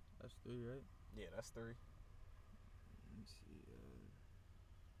 That's 3, right? Yeah, that's 3. Let me see.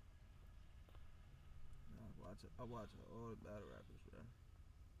 I watch all the battle rappers, bro.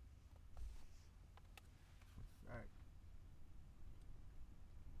 Right.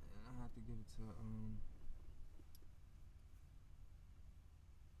 And I have to give it to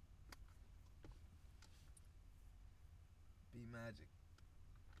Magic.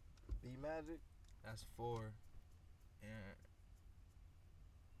 B Magic. That's 4. And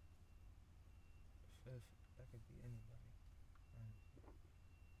fifth, that could be anybody.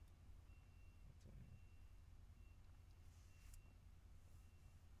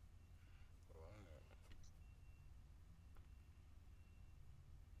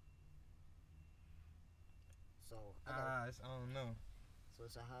 So I don't know. So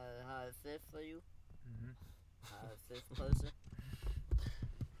it's a high fifth for you. Mhm. High fifth person.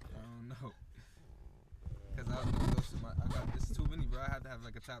 I don't know. Cause I was gonna go to I got this is too many, bro. I had to have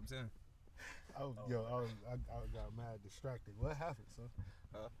like a top 10. I got mad distracted. What happened, son?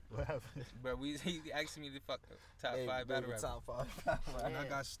 What happened? Bro, he asked me to fuck top 5 battle rappers. Top 5 battle rappers. And I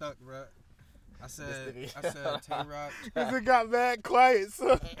got stuck, bro. I said nigga. Tay-Rock. Cause it got mad quiet,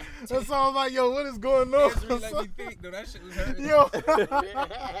 son. That's all I'm like, yo, what is going on? That's really let me think, though. That shit was hurting. Yo,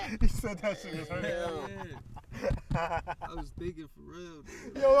 he said that shit was hurting. Yeah. I was thinking for real,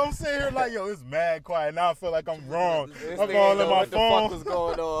 dude. Yo, I'm sitting here like, yo, it's mad quiet. Now I feel like I'm wrong. This I'm nigga all know in my what the phone. fuck was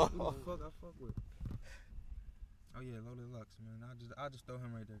going on. Who the fuck I fuck with? Oh yeah, Loaded Lux, man. I just throw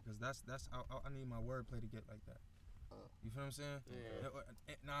him right there, cause that's I need my wordplay to get like that. You feel what I'm saying?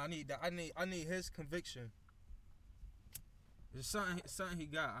 Yeah. Nah, I need that. I need his conviction. There's something he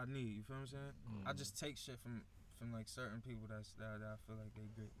got. I need. You feel what I'm saying? I just take shit from like certain people that I feel like they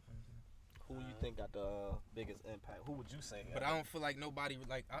great. You feel what I'm saying? Who you think got the biggest impact? Who would you say? But I don't feel like nobody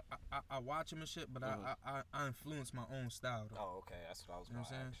like I watch him and shit, but I influence my own style though. Oh, okay, that's what I was You know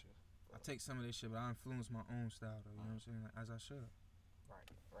going what I'm to ask you. I take some of this shit, but I influence my own style though. You know what I'm saying? Like, as I should.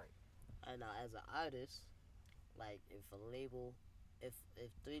 Right. And now as an artist, like if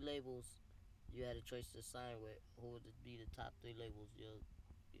 3 labels you had a choice to sign with, who would be the top 3 labels you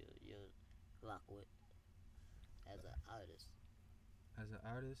lock with as an artist? As an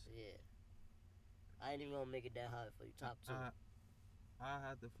artist? Yeah. I ain't even gonna make it that hard for you. Top 2. I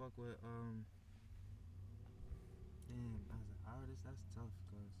had to fuck with damn, as an artist, that's tough,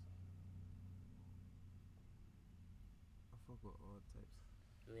 cause I fuck with all types.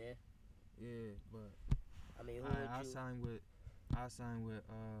 Yeah. Yeah, but I mean, who would you? I sign with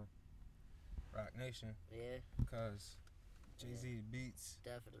Rock Nation. Yeah. Cause Jay-Z beats.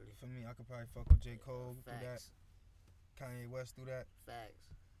 Definitely. For me, I could probably fuck with J. Cole through that. Facts. Kanye West through that. Facts.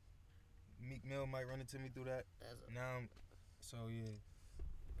 Meek Mill might run into me through that. So yeah.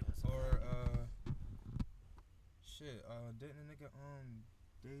 Or didn't a nigga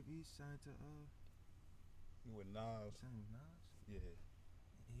Dave East sign to You with Nas? Sign with Nas? Yeah.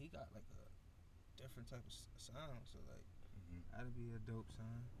 He got like a different type of sound, so like that'd be a dope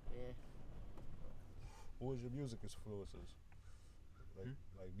sign. Yeah. What was your music influences?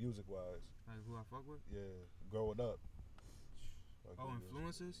 Like music wise? Like who I fuck with? Yeah. Growing up. Like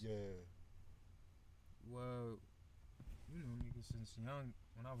influences? Yeah. Well, you know, nigga, since young,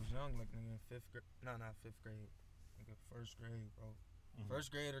 when I was young, like nigga in 5th grade, not 5th grade, nigga 1st grade, bro.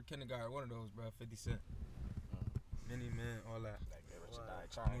 1st grade or kindergarten, one of those, bro. 50 Cent, Many Men, all that. Like Get Rich or Die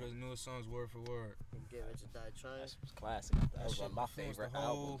Trying. Knew his songs word for word. Get Rich or Die Trying. That was classic. That was one of my influenced favorite the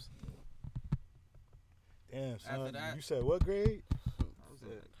whole- albums. Damn, son. After that- You said what grade? I was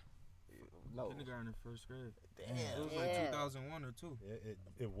like No. kindergarten and 1st grade. Damn. It was like 2001 or 2. Yeah,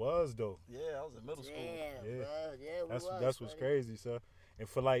 it was though. Yeah, I was in middle school. Damn, Yeah. bro. Yeah, That's what's crazy, son. And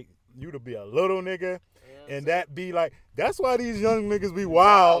for like you to be a little nigga Yeah, and that be like, that's why these young niggas be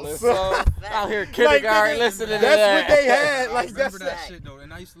wild. son. Out here kindergarten nigga, listening to that's that. what they had. I Like remember that's that fact. shit though,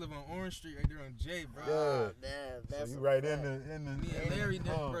 and I used to live on Orange Street right there on J, bro. Yeah. Man, So that's you a right fact. in the Me and Larry,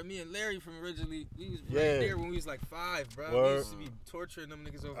 bro. Me and Larry from originally, we was right Yeah. there when we was like 5, bro. Word. We used to be torturing them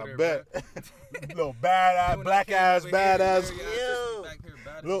niggas over I there, bet. bro. Little bad When I black came ass, over here, bad ass. Larry ass back here,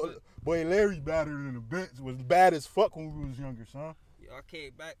 bad as Look, fuck. boy, Larry battered in the bench was bad as fuck when we was younger, son. Y'all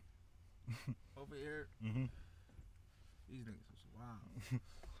came back over here. Mm-hmm. These niggas was wild. I'm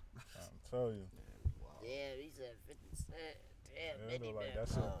telling you. Yeah, he said 50 Cent. Damn, Yeah, Many though, like,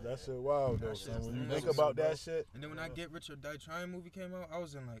 Man. that shit wild though, That shit son. When you is think awesome, about bro. that shit. And then when I Get Rich or Die Trying movie came out, I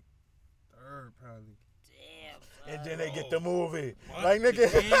was in like 3rd probably. Damn. And then they get the Oh. movie. What? Like The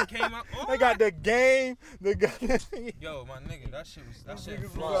nigga, Game came out. they got the game. They got Yo, my nigga, that shit niggas was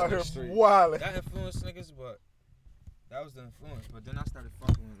influenced out here street. wildin'. That influenced niggas, but that was the influence. But then I started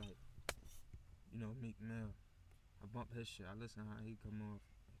fucking with like, you know, Meek Mill. I bump his shit. I listen how he come off,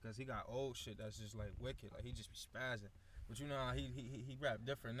 cause he got old shit that's just like wicked. Like he just be spazzing. But you know how he rap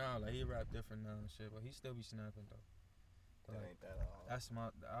different now. Like he rap different now and shit. But he still be snapping though. That Like, ain't that all. that's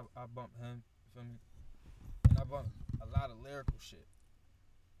I bump him. You feel me? And I bump a lot of lyrical shit.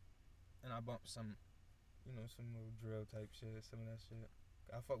 And I bump some, you know, some little drill type shit. Some of that shit.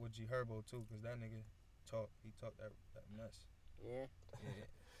 I fuck with G Herbo too, cause that nigga he talk that mess. Yeah.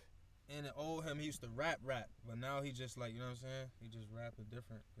 And the old him, he used to rap, but now he just like, you know what I'm saying? He just rapping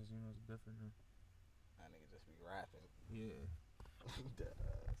different, cause you know it's different now. That nigga just be rapping. Yeah.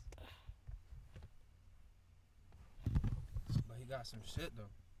 Deadass. But he got some shit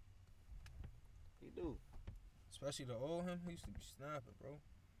though. He do. Especially the old him, he used to be snapping, bro.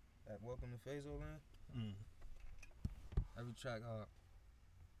 That Welcome to Phaso Land. Every track hard.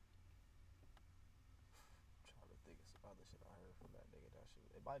 Trying to think of some other shit I heard from that nigga. That shit.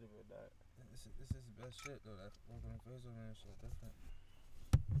 It might have been that. This is the best shit though. That Welcome to Phaso Land shit different.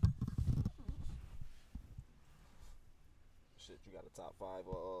 Shit, you got a top 5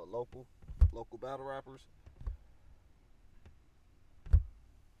 local battle rappers?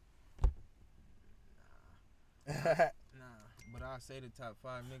 Nah, but I say the top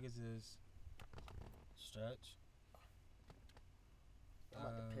 5 niggas is Stretch. I'm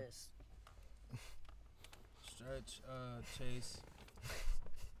about to piss. Stretch, Chase.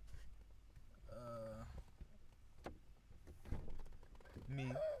 Me.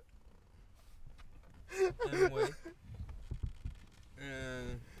 Anyway.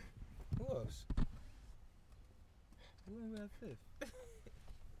 And who else? Who ain't got 5th?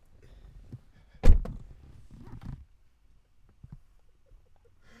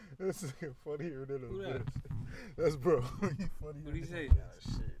 This nigga funnier than a Who that? bitch. That's bro. He funny. What do you say?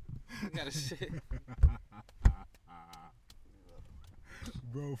 He got a shit.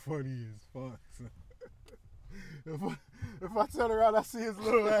 Bro, funny as fuck. If I turn around, I see his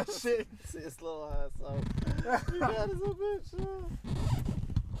little ass shit. See his little ass out. He got his little bitch.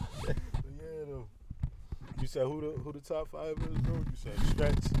 Yeah, though. You said who the top 5 is, bro? You said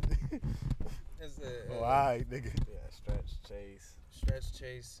Stretch. Oh, alright, nigga. Yeah, Stretch, Chase. Stretch,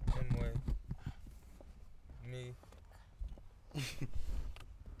 Chase, Mway, me,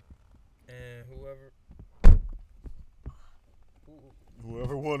 and whoever.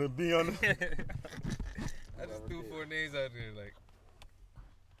 Whoever wanna be on the I just threw 4 names out there, like.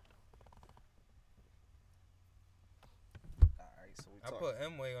 Alright, so we I put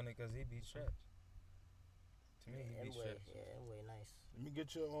Mway on it because he beat Stretch. To me, he beat Stretch. Yeah, Mway nice. Let me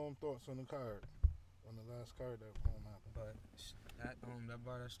get your thoughts on the card. On the last card that happened. But that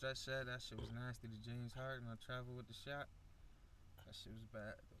bar that Stretch said, that shit was nasty to James Harden. I traveled with the shot. That shit was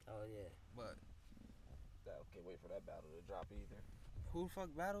bad. Oh yeah. But can't wait for that battle to drop either. who the fuck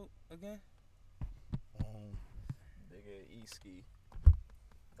battled again? Nigga E-Ski.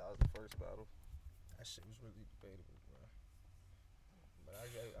 That was the first battle. That shit was really debatable, bro. But I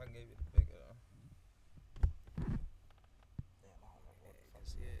gave it to Bigger though. Damn, I don't know what the fuck.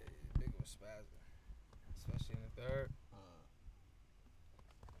 Yeah, Bigger was spazzing. Especially in the third.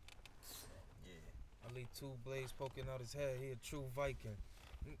 Yeah. I leave 2 blades poking out his head. He a true Viking.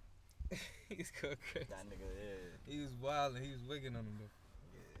 He's going crazy. That nigga, yeah. He was wild and he was wigging on him though.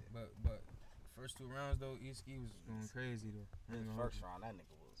 Yeah. But first 2 rounds though, E-Ski was going crazy though. First round, that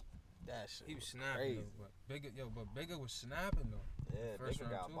nigga was that shit. He was was snapping crazy. though. But Bigger was snapping though. Yeah, First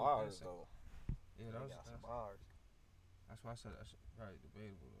nigga got round too, bars that's it. though. Yeah, that was got some bars. that's why I said that shit probably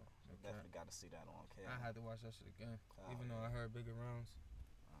debatable though. So definitely got to see that on camera. I had to watch that shit again, even though yeah. I heard Bigger rounds.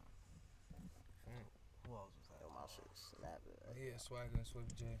 Who else was that? Yo, my shit snapping. Yeah, Swagger and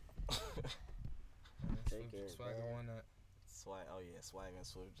Swift J. Take it, Swagger man. won that. Oh yeah, Swag and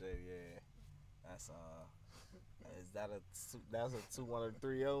Swift J. Yeah, that's is that that's a 2-1 or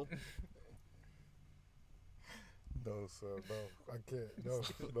 3-0? No, sir, no, I can't. No.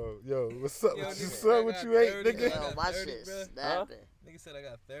 Yo, what's up? Yo, What's nigga, up? What I you got ate, 30, nigga? I Yo, got my 30, shit bruh. snapping. Nigga said I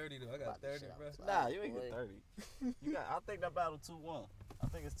got 30 though. I got 30, bro. Nah, you ain't get 30. You got. I think that battle 2-1. I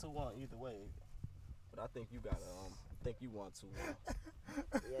think it's 2-1 either way. But I think you got I think you won 2-1.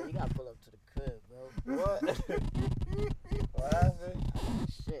 Yeah, you gotta pull up to the crib, bro. What? What happened?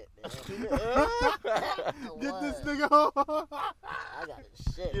 Shit, man. Get this What? nigga home. I got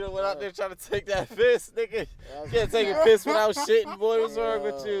the shit. You know went bro. out there trying to take that piss, nigga. That's Can't take a bad. piss without shitting, boy. What's wrong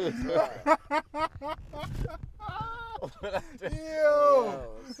with you? Yo.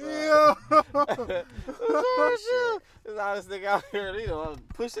 This honest nigga out here, you know,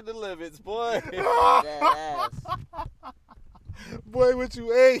 pushing the limits, boy. That ass. Boy, what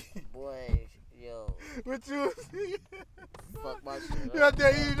you ate? Boy, yo. What you? Fuck my shit. You out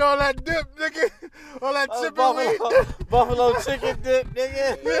there eating all that dip, nigga? All that chicken wing? Buffalo chicken dip,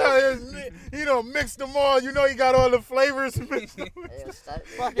 nigga. Yeah, he don't mix them all. You know he got all the flavors mixed. Hey, yo, start,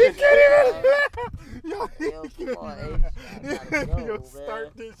 He can't even. Yo, come on, H. I gotta go, Yo, man. start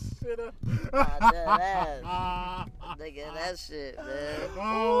this shit up. Nah, that ass. Nigga, that shit, man.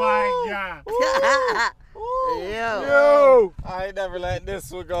 Oh my god. Yo. I ain't never let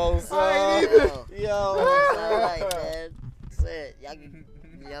this one go, son. I ain't either. Yo. Alright, man. Say Y'all can,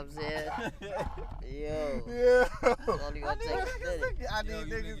 you know what I'm saying? Yo. Yeah. It's only gonna take a minute. I Yo, need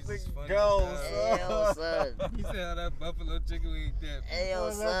you niggas niggas is to funny go, as Hey, yo, son. He said how that buffalo chicken wing dip. Hey, yo,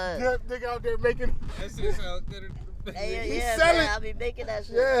 Boy, son. that nigga out there making. That shit sound good. Hey, He yeah, sell man, it. I be making that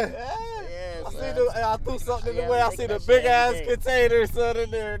shit. Yeah. Yeah, I son. see I threw something in Yeah, the way. I we see making the that big shit ass every day. container, son,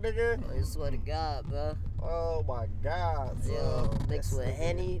 in there, nigga. I swear to God, bro. Oh my God, son. Yo, mixed This with nigga-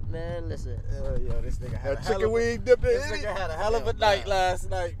 Henny, man. Listen, Yo, this nigga had a That hell chicken of a, wing dip this in it. nigga had a hell of a Yo, night bro. last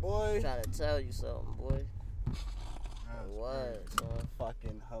night, boy. I'm trying to tell you something, boy. It was, son.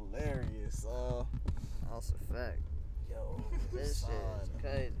 Fucking hilarious, That's a fact. Yo, This shit is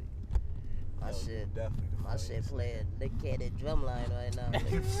crazy. My Yo, you shit, definitely the my shit funniest. playing Nick Cannon drumline right now.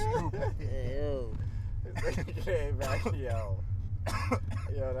 nigga. Yeah, yo. This nigga came back, yo.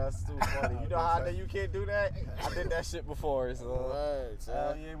 Yo, that's too funny. You know how you can't do that? I did that shit before, so. Word, Hell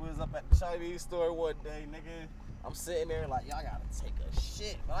son. yeah, we was up at the Chinese store one day, nigga. I'm sitting there like, yo, I gotta take a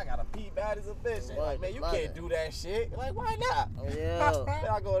shit, but I gotta pee bad as a bitch. And like, man, you can't do that shit. Like, why not? Oh, yo. Then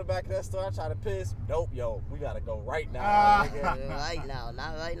I go to the back of that store, I try to piss. Nope, yo, we gotta go right now, Ah. nigga. Right now,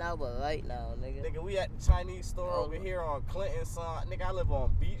 not right now, but right now, nigga. Nigga, we at the Chinese store Oh. over here on Clinton, son. Nigga, I live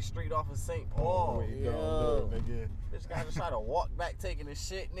on Beach Street off of St. Oh, Paul. wait, Yo. no, nigga. Bitch, I just try to walk back taking this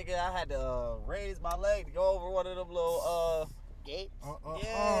shit. Nigga, I had to raise my leg to go over one of them little, Gates?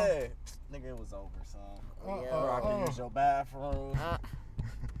 yeah. Nigga, it was over, son. Bro, I can use your bathroom.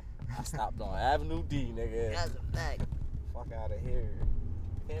 I stopped on Avenue D, nigga. That's a fact. Fuck out of here.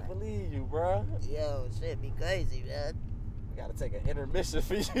 Can't believe you, bro. Yo, shit be crazy, man. We gotta take an intermission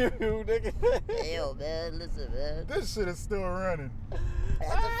for you, nigga. Hey, yo, man, listen, man. This shit is still running.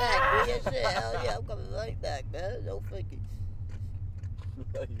 That's a fact. Do your shit. Hell yeah, I'm coming right back, man. No faking.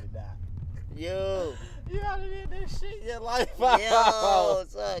 No, you're not. Yo. You gotta get this shit in your life. Yo,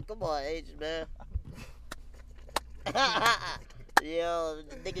 son, come on, H, man. Yo,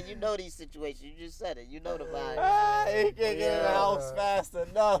 nigga, you know these situations. You just said it. You know the vibe. He can't get in the house fast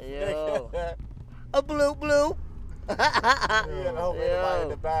enough, Yo. nigga. A blue. You gotta hope ain't nobody in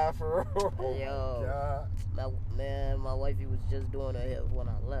the bathroom. Yo. God. My wifey was just doing her hair when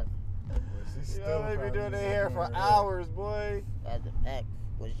I left. Well, she's You still know, they be probably doing their hair for doing her hours, boy. That's a fact.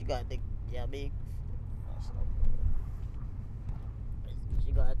 Well, she got the, you know what I mean?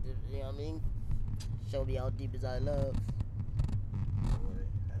 She got to, you know what I mean? Show me how deep is our love.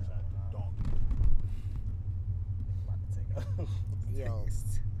 Yo.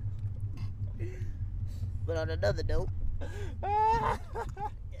 But on another note, nah.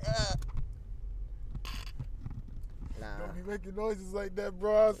 Don't be making noises like that,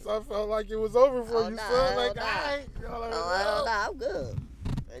 bro. I felt like it was over for Oh, you, nah, son. hell Like, nah. alright. Oh, nah, I'm good.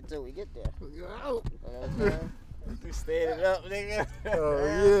 Until we get there. You know what I'm saying? You standing up, nigga. Oh,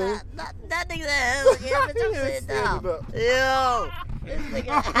 yeah. That nigga hell yeah, bitch, I'm sitting down. Standing up. Yo, this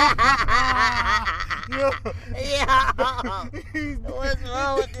nigga. Yo. What's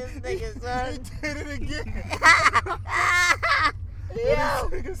wrong with this nigga, He son? did it again. Yo.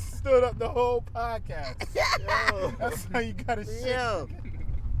 This nigga stood up the whole podcast. Yo, that's how you gotta shit. Yo.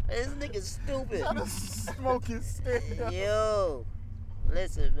 This nigga's stupid. Try to smoke and stand up. Yo.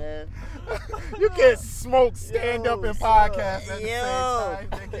 Listen, man. You can't smoke, stand up, and son. podcast at the Yo. same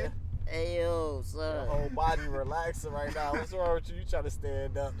time, nigga. Hey, yo, Your son. whole body relaxing right now. What's wrong with you? You trying to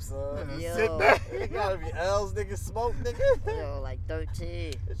stand up, son? Yo. Sit back. You gotta be L's, nigga. Smoke, nigga. Yo, like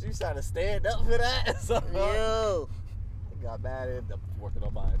 13. You trying to stand up for that? So, Yo. got mad at I'm working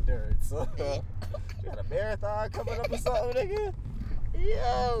on my endurance. So, you got a marathon coming up or something, nigga?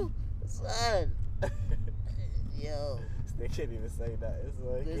 Yo. Son. Yo. They can't even say that. It's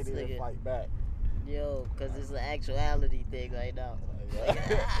like, This can't even nigga. fight back. Yo, cause it's an actuality thing right now.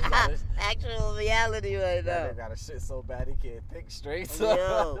 Got Actual reality right now. They got a shit so bad he can't think straight. So.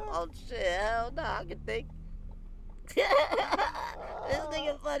 Yo, oh shit, hell no, I can think. This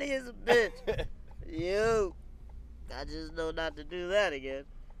nigga funny as a bitch. Yo, I just know not to do that again.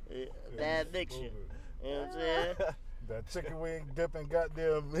 Bad mixture. You know what I'm saying? That chicken wing dipping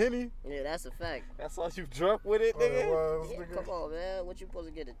goddamn Henny. Yeah, that's a fact. That's all you drunk with it, Oh, it nigga? was, Yeah, nigga. come on, man. What you supposed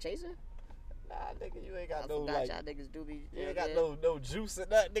to get, a chaser? Nah, nigga, you ain't I got no forgot like. y'all niggas do be. You ain't know got what no juice in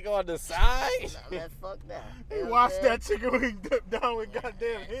that nigga on the side. I'm saying? Nah, man, fuck that. He You know what washed I'm that chicken wing dip down with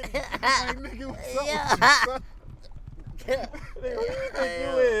goddamn Henny. Like, nigga, what's up Yeah. with you, son? saying? Nigga, what you think Hey, you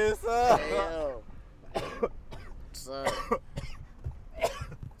yo. is, son? Hey, yo. Son.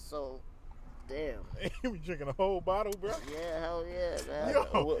 So, damn. You be drinking a whole bottle, bro? Yeah, hell yeah, man. Yo,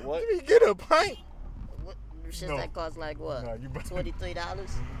 what? you get a pint. What shit No. that cost like what? Nah, you better- $23?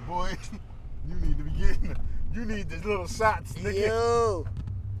 Boy, you need to be getting. You need the little shots, nigga. Yo.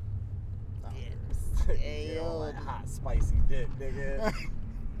 Hey, yo. Like hot, spicy dick, nigga.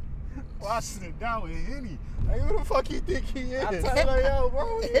 Washing it down with Henny. Like, who the fuck you think he is? I tell you, like, yo,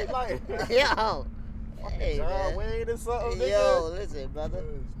 bro, he like Yo. fucking Hey, John man. Wayne or something, nigga. Yo, listen, brother.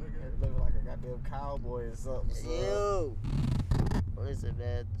 Living like a goddamn cowboy or something, son. Yo. Listen,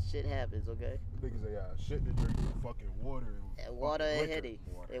 man. Shit happens, okay? Niggas say, shit to drink with fucking water. And water and liquor. Henny.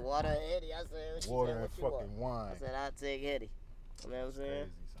 And water and Henny. I said, she Water said, and what you want? fucking wine. I said, I'll take Henny. You know what I'm saying?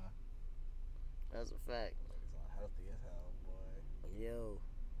 Crazy, son. That's a fact. Niggas unhealthy as hell, boy. Yo.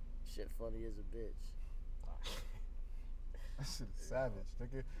 Shit funny as a bitch. That shit is savage,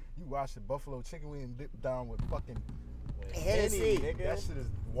 nigga. You wash the buffalo chicken wing and dip down with fucking Hennessy. nigga. that shit is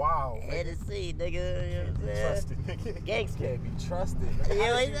wild, nigga. Hennessy, nigga. You know what I'm saying? Trusted, nigga. Gangster. Can't be trusted. Nigga. Yo,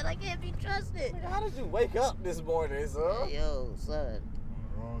 How he did said I can't be trusted. you, how did you wake up this morning, son? Yo, son. On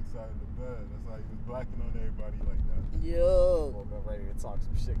the wrong side of the bed. That's why he was blacking on everybody like that. Yo. Woke up ready to talk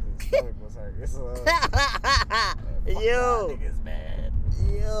some shit because his stomach was hurt. It's fuck Yo. y'all niggas, man.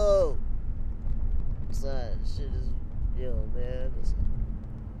 Yo. Son, shit is. Yo, man. Listen.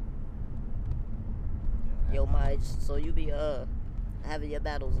 Yo, Myj, so you be having your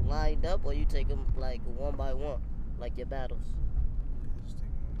battles lined up, or you take them like one by one, like your battles? Just take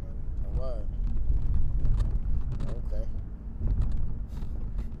it one by one. What? Okay.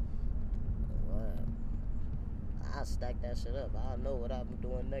 What? I'll stack that shit up. I'll know what I'm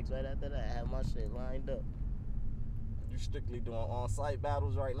doing next right after that. I have my shit lined up. You strictly doing on-site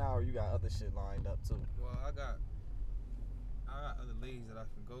battles right now, or you got other shit lined up too? Well, I got other leagues that I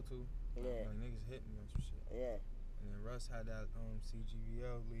can go to. Yeah. Like niggas hit me on some shit. Yeah. And then Russ had that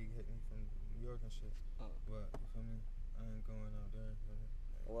CGVL league hit me from New York and shit. But you feel me? I ain't going out there.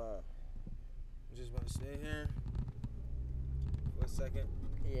 What? I'm just about to stay here for a second.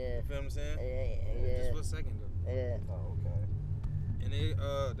 Yeah. You feel what I'm saying? Yeah. Just for a second though. Yeah. Oh, okay. And they,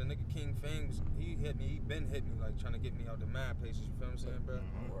 the nigga King Fang, he hit me. He been hit me like trying to get me out the mad places. You feel what I'm saying, bro?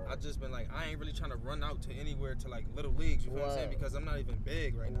 I just been like, I ain't really trying to run out to anywhere to like little leagues. You feel what I'm saying? Because I'm not even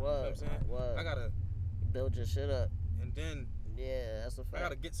big right now. You know what I'm saying? What? I gotta Build your shit up. and then Yeah, that's a fact. I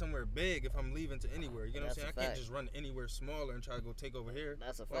gotta get somewhere big if I'm leaving to anywhere. You know what I'm That's saying? a I can't fact. just run anywhere smaller and try to go take over here.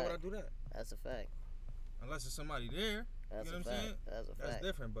 That's a Why fact. would I do that? That's a fact. Unless there's somebody there. That's You know a what I'm fact. saying? That's a That's fact.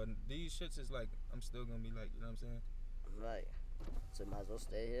 different. But these shits is like, I'm still gonna be like, you know what I'm saying? Right. So might as well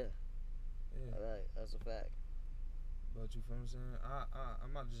stay here. Yeah. All right. That's a fact. But you feel what I'm saying?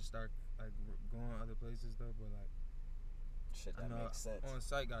 I'm about to just start like going other places though. But like, Shit I that know makes sense. on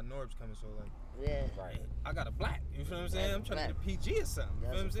site got Norbs coming, so like, Yeah. Right. I got a black. You feel what I'm saying? That's I'm a trying to get a PG or something. You feel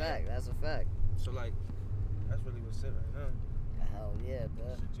what I'm That's a saying? fact. That's a fact. So like, that's really what's it right now. Hell yeah,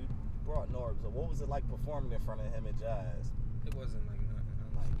 bro. Shit, you brought Norbs. So what was it like performing in front of him and Jazz? It wasn't like nothing.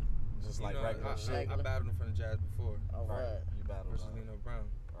 Like, just You like know, regular shit. I battled in front of Jazz before Oh, Right. what? You battled versus Lino Brown.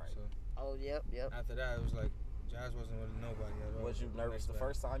 Right. So Oh, yep. after that, it was like Jazz wasn't with nobody at all. Was you nervous the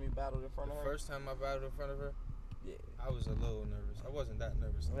first time you battled in front of her? The first time I battled in front of her, Yeah. I was a little nervous. I wasn't that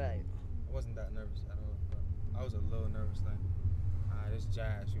nervous. Right. I wasn't that nervous at all. But I was a little nervous. Like, this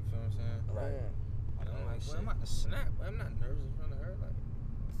Jazz. You feel what I'm saying? Right. Yeah. And I'm like, shit. well, I'm about to snap. But I'm not nervous in front of her. Like,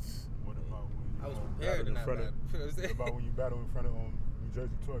 What about when you I was battled prepared in in that front battle. of? You know what I'm What saying? about when you battle in front of New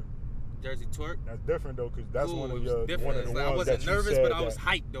Jersey Twerk? Jersey Twerk. That's different though, cause that's Ooh, one it of was your different. one of It's the like, I ones wasn't that you nervous, said but I was that-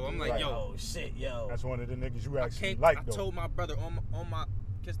 hyped though. I'm like, Right. yo, Oh shit, yo. That's one of the niggas you I actually can't. like I though. told my brother on my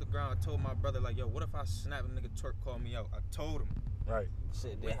kiss the ground. I told my brother like, yo, what if I snap and nigga Twerk called me out? I told him. Right.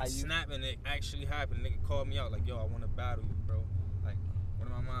 Shit, Went how and you? snap and it actually happened. Nigga called me out like, yo, I want to battle you, bro. Like, one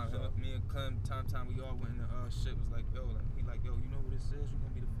of my moms, me and Clem, time, we all went in the shit. Was like, yo, like, he like, yo, you know who this is? You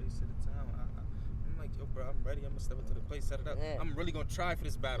gonna be the face of the town. I'm like, yo, bro, I'm ready. I'm gonna step up to the plate, set it up. Yeah. I'm really gonna try for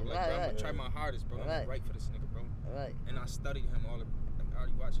this battle. Like, bro, I'm gonna try my hardest, bro. I'm Right. gonna write for this nigga, bro. Right. And I studied him all. Like, I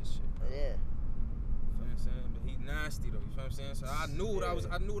already watched his shit. Bro. Yeah. You feel what I'm saying? But he nasty though. You feel what I'm saying? So I knew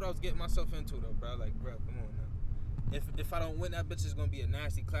what I was getting myself into though, bro. Like, bro, come on now. If I don't win, that bitch is gonna be a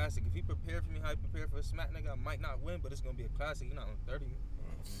nasty classic. If he prepared for me, how he prepared for a smack nigga, I might not win, but it's gonna be a classic. You're not gonna 30 me.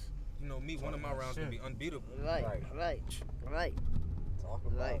 You know me, one of my rounds gonna be unbeatable. Right. Right. Right. Right. Talk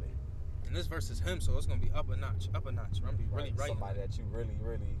about Right. it. And this versus him, so it's gonna be up a notch. I'm gonna be really right. Somebody that you really. You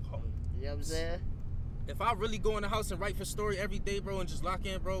know what I'm saying? If I really go in the house and write for Stori every day, bro, and just lock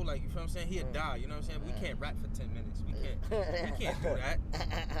in, bro, like, you feel what I'm saying? He'd die, you know what I'm saying? We can't rap for 10 minutes. We can't do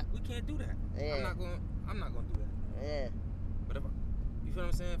that. We can't do that. Yeah. I'm not gonna do that. Yeah. But if you feel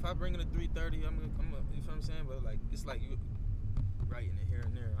what I'm saying? If I bring in a 330, I'm gonna, you feel what I'm saying? But like, it's like you writing it here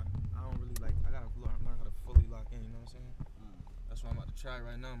and there. I don't really like. I gotta learn how to fully lock in. You know what I'm saying? That's what I'm about to try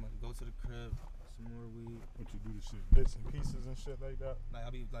right now. I'm about to go to the crib, some more weed. What you do the shit, bits and pieces and shit like that? Like, I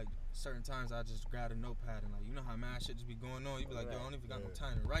be like, certain times I just grab a notepad and like, you know how mad shit just be going on. You be like, yo, I don't even got no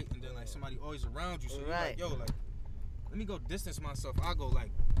time to write. And then like somebody always around you, so you like, yo, like, let me go distance myself. I go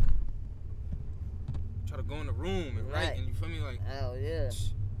like, try to go in the room and write, and you feel me? Like, hell yeah.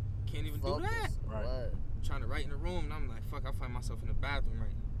 Can't even Focus. do that. Right. What? Trying to write in the room, and I'm like, fuck, I find myself in the bathroom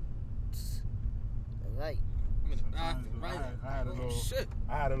writing. Right. I'm in the Sometimes bathroom writing. I had a little shit.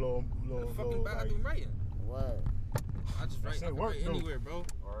 I had a little In the fucking little, bathroom like, writing. What? I just write. I shit can work, write though. anywhere, bro.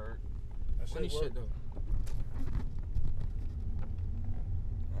 Word. that Funny shit shit work. though.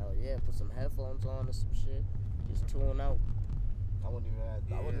 Hell yeah. Put some headphones on or some shit. Just tune out. I wouldn't even have,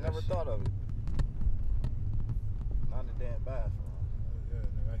 Yeah, I would that never shit. thought of it. Not in the damn bathroom. Yeah,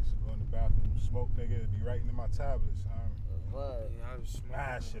 nigga, I used to go in the bathroom, smoke, nigga, be writing in my tablets. What? Yeah, I was smoking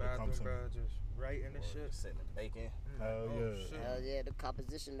Ah, in the shit, it come bathroom, to me. bro. Just writing and Or shit. just sitting and baking. I'm Hell like, yeah. oh, shit. Hell yeah. The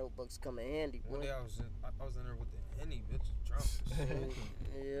composition notebooks come in handy, One boy. day I was in there with the Henny, bitch, drunk, smoking,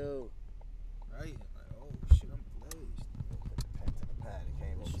 Yo. writing. Like, oh shit, I'm blazed. Put the pen to the pad. It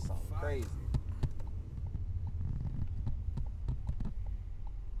came up with something Fire. crazy.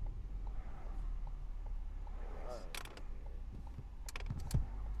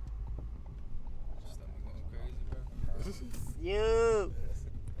 Just let me going crazy, bro. You.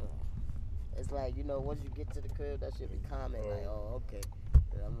 It's like, you know, once you get to the crib, that shit be calming. Like, oh, okay.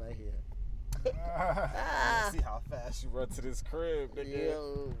 Yeah, I'm right here. See how fast you run to this crib, nigga.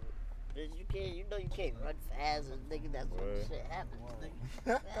 Yo. You know you can't run fast, and nigga, that's when Right. shit happens,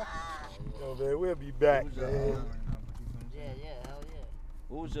 nigga. Ah. Yo, man, we'll be back, Who's your, man. Right now, but you feel what I'm Yeah, saying? yeah, hell yeah.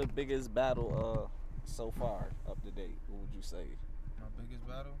 What was your biggest battle so far up to date? What would you say? My biggest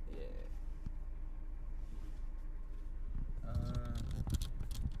battle? Yeah.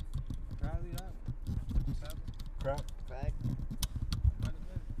 Probably that one. Seven. Crap. Crack. Might have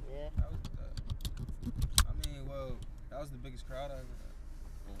been. Yeah. That was I mean, well, that was the biggest crowd I ever had.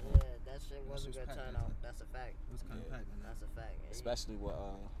 Yeah, that shit was a was good packed, turnout. isn't it? That's a fact. It was kind of Yeah. packed. Man. That's a fact. And Especially with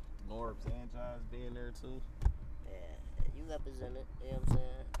Norbs and John's being there too. you represented, you know what I'm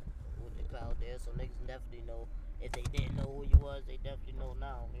saying, with the crowd there, so niggas definitely know. If they didn't know who you was, they definitely know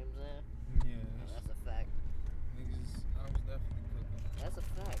now, you know what I'm saying? Yeah, That's a fact. niggas, I was definitely cooking. That's a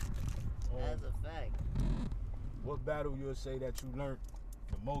fact. That's a fact. What battle you would say that you learned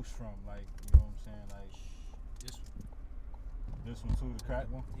the most from? Like, you know what I'm saying? Like, this one too, the crack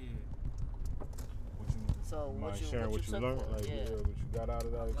one? Yeah. What you, So mind what you sharing what you took learned? for Like, it, yeah. what you got out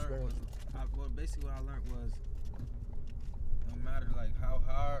of that experience? Basically what I learned was, no matter like how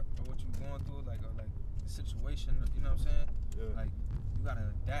hard or what you're going through, like or like the situation, you know what I'm saying? Yeah. Like you gotta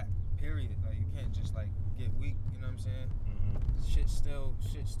adapt. Period. Like you can't just like get weak. You know what I'm saying? Mm-hmm. Shit still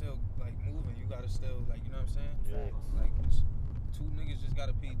like moving. You gotta still like, you know what I'm saying? Yeah. Facts. Like two niggas just got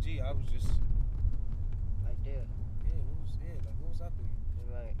a PG. I was just Right there. what was I doing?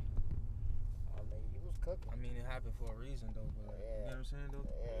 Right. I mean, you was cooking. I mean, it happened for a reason though. But like, you know what I'm saying though?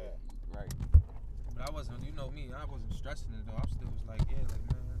 Yeah. Right. But I wasn't. You know me. I wasn't stressing it though. I still was like, yeah, like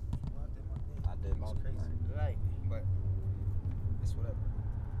man, I did my thing. I did my It's thing. crazy. Right. But it's whatever.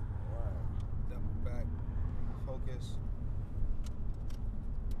 Wow. Double back, focus.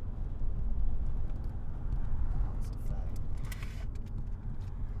 That's a fact.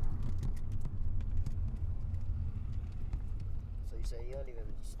 So you say you don't even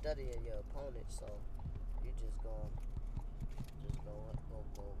be studying your opponent, so you just go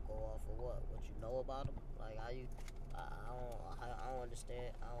off of what you know about them. Like how you, I don't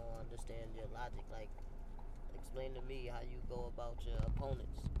understand. I don't understand your logic. Like, explain to me how you go about your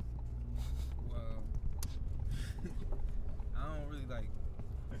opponents. Well, I don't really like.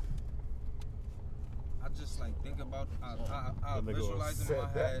 I just like think about. I That nigga visualize was in my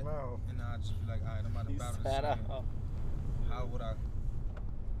set back head, now. and then I just be like, alright, I'm about to He battle this sat nigga. out. How would I?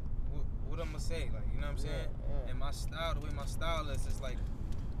 What I'm gonna say? Like, you know what I'm saying? Yeah. And my style, the way my style is like,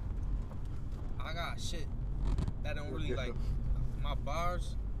 I got shit that don't really like my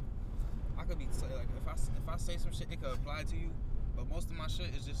bars. I could be like if I say some shit, it could apply to you, but most of my shit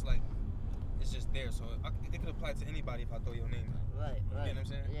is just like it's just there, so it could apply to anybody if I throw your name out. Right. You know what I'm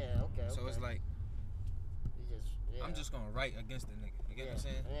saying? Yeah. Okay. So it's like You just. Yeah. I'm just gonna write against the nigga. You get what I'm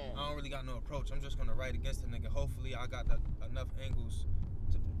saying? Yeah. I don't really got no approach. I'm just gonna write against the nigga. Hopefully I got enough angles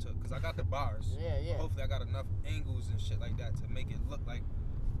to cause I got the bars. Yeah. Hopefully I got enough angles and shit like that to make it look like,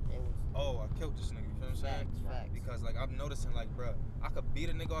 It was oh, I killed this nigga. You feel what I'm saying? facts. Because like I'm noticing like, bruh, I could beat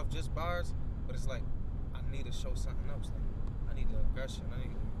a nigga off just bars, but it's like I need to show something else. Like I need the aggression. I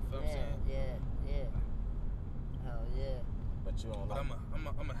need, you feel what I'm saying? Yeah. Hell yeah. But you don't But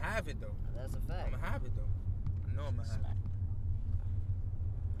like I'ma have it though. That's a fact. I'ma have it though. I know I'ma have it.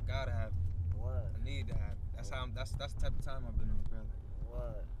 I gotta have it. What? need that. That's the type of time I've been on, bro.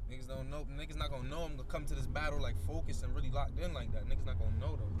 What? Niggas don't know. Niggas not gonna know I'm gonna come to this battle like focused and really locked in like that. Niggas not gonna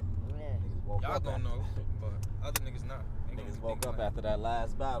know though. Yeah. Niggas woke Y'all up gonna know, but other niggas not. They gonna Niggas be woke thinking up like, after that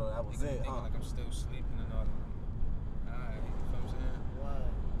last battle. That was they it, thinking like I'm still sleeping and all that. Alright, you feel what I'm saying? What?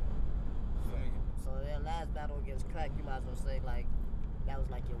 Feel me? So that last battle against Crack, you might as well say like that was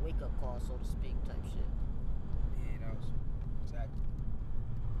like your wake up call, so to speak, type shit. Yeah, that was exactly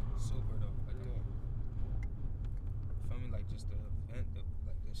super though. Like, feel me? Like just the event,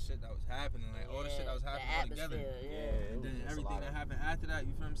 like the shit that was happening, like all the shit that was happening all together. Yeah. And then everything that happened after that,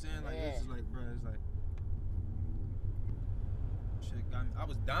 you feel what I'm saying? Like it's just like, bro, it's like shit got me. I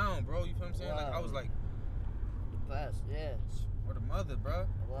was down, bro. You feel what I'm saying? Like I was like depressed, yeah. for the mother, bro.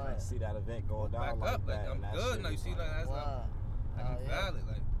 Like, see that event going down Back up, that. like I'm and that good shit now. You was see, like that's like I'm valid,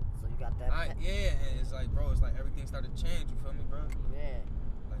 like. So you got that. Yeah, and it's like, bro, it's like everything started to change. You feel me, bro? Yeah.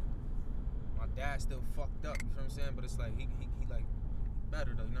 Like my dad still fucked up. You feel what I'm saying? But it's like he like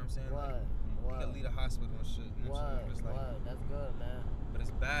better though. You know what I'm saying? What? Like, he could leave the hospital and shit. You know what I'm saying? But it's like, That's good, man. but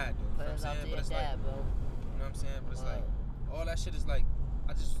it's bad though. You know what I'm saying? But it's like, bro. you know what I'm saying? But it's like all that shit is like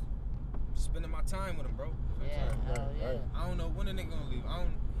I just spending my time with him, bro. You know what I'm saying? Yeah. I don't know when the nigga gonna leave.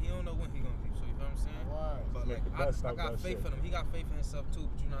 He don't know when he gonna leave. So you feel what I'm saying? But like I got faith in him. He got faith in himself too.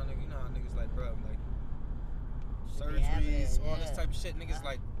 But you know how niggas like, bro, like surgeries, all this type of shit. Niggas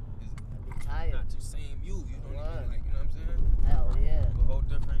like is tired. not the same you. You don't even like, you know what I'm saying? Hell yeah. A whole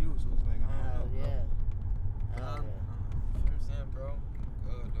different you. So it's like I don't know. Yeah. You know what I'm saying, bro?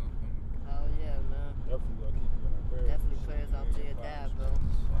 Good though. Hell yeah, man. Definitely gonna keep you in our prayers. Definitely prayers out to your dad, bro.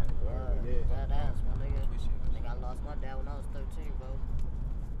 Badass, my nigga. Nigga, I lost my dad when I was 13, bro.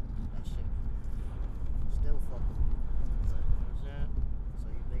 That shit still fuck with me. You know what I'm saying? So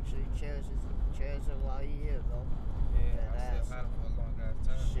you make sure you cherish him while he here, bro. Yeah, I still had him for a long ass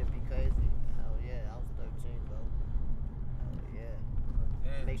time. Shit be crazy. Hell yeah, I was 13, bro. Hell yeah.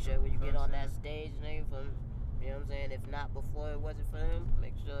 Yeah, Make sure when you get on that stage, nigga, from, you know what I'm saying? If not before it wasn't for him,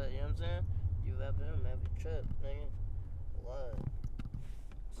 make sure, you know what I'm saying? You rep him every trip, nigga. What?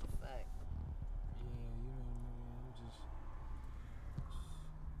 It's a fact. Yeah, you know, nigga, I'm just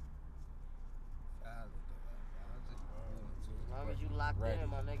valid though. As long as you locked in,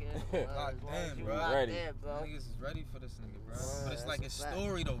 my nigga. Locked in, bro. Ready. Niggas is ready for this nigga, bro. But it's that's like a it's fact.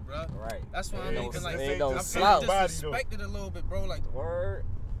 Story though, bro. Right. That's why I'm even like ain't no I'm slouch. feeling disrespected a little bit, bro. Like Word.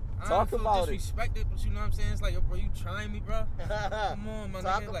 I Talk don't feel about it. disrespected, but you know what I'm saying? It's like, yo, bro, you trying me, bro? Come on, my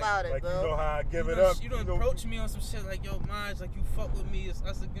Talk nigga. about it, Like, bro. you know how I give you it done, up. You done approach me on some shit like, yo, Myj, like you fuck with me, it's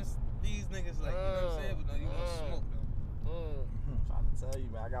us against these niggas, like, you know what I'm saying? But no, you want smoke though. Trying to tell you,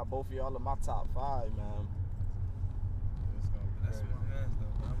 man. I got both of y'all in my top 5, man. That's my man's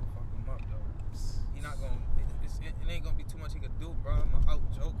though, bro. I'm gonna fuck him up though. He not gonna, it ain't gonna be too much he could do, bro. I'm gonna out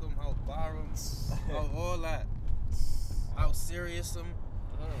joke him, out bar him, out all that. Out serious him.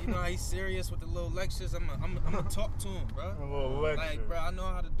 You know how he's serious with the little lectures. I'm gonna talk to him, bro. A little lecture. Like, bro, I know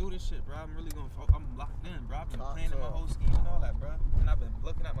how to do this shit, bro. I'm really I'm locked in, bro. I've been Talk planning to my him. whole scheme and all that, bro. And I've been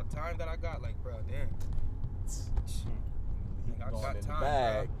looking at my time that I got, like, bro, damn. Like, I Going got in the time,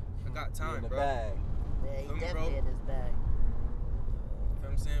 bag. bro. I got In time, the bro. bag. Yeah, he Feel me, definitely bro? in his bag. You know what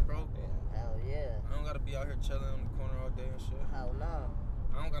I'm saying, bro? Hell yeah. I don't gotta be out here chilling on the corner all day and shit. Hell no.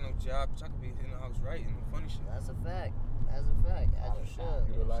 I don't got no job, bitch. I could be in the house writing no funny shit. That's a fact. That's a fact. As you should.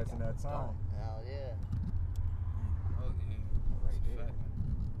 Utilizing that time. Hell yeah. Oh, yeah. Right That's a there. fact.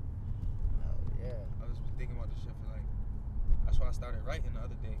 Hell yeah. I was thinking about this shit for like, that's why I started writing the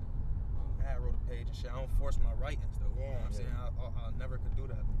other day. I had wrote a page and shit. I don't force my writings though. You know what I'm saying? I never could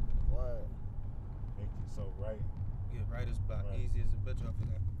do that. What? Make you so right. Yeah, writer's block. Right. Easy as a bitch off of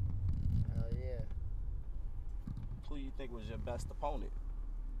that. Hell yeah. Who you think was your best opponent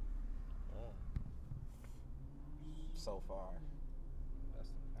so far? That's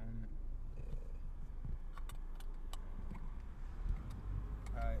the opponent.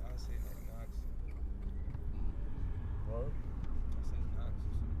 Alright, I'll say like Knox. What? I'll say Knox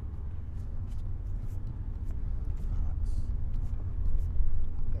or something.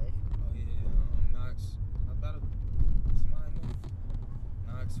 Okay. Oh yeah, Knox. I thought it somebody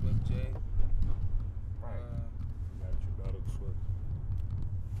new. Knox, Swift J. Right. You got your battle swift.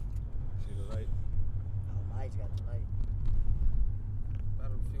 See the light? Oh, Myj got the light.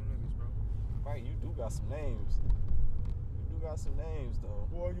 Battled a few niggas, bro. Right, you do got some names. You do got some names, though.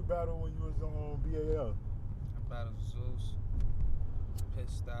 Who all you battle when you was on BAL? I battled Zeus, Pit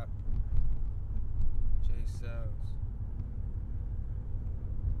Stop, J Cells.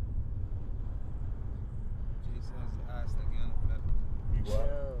 J Cells the ass nigga on the battle. You what? Yo.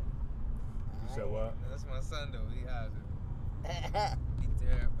 You said what? That's my son though, he has it. He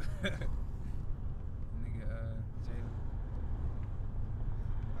terrible.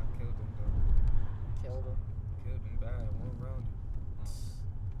 Killed him. Killed him bad, one rounder.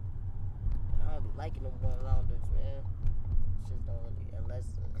 I don't be liking them one rounders, man. Shit don't really, unless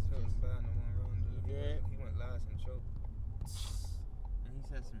it's I killed him just. bad in the one rounder. You did? He went last in choke. And he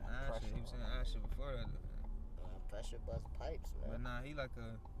said some ass shit. He was saying ass shit before that. Pressure bust pipes, But man. nah, he like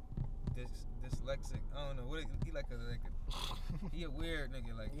a dyslexic. I don't know what he like a he a weird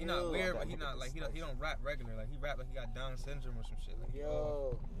nigga. Like he not Yo. weird, but he not like he don't rap regular. Like he rap like he got Down syndrome or some shit. Like he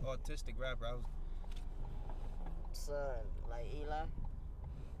Yo, autistic rapper. I was son, like Eli.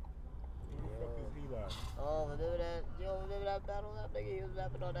 Who the fuck is Eli? Oh, remember that? You don't remember that battle? That nigga, he was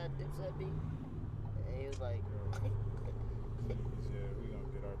rapping on that Dipset beat, and he was like, Yeah, we gonna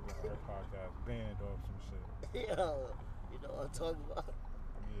get our podcast banned off some shit. yo, you know what I'm talking about?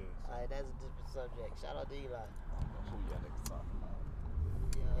 Yes. Alright, that's a different subject. Shout out to Eli. Who y'all niggas talking about?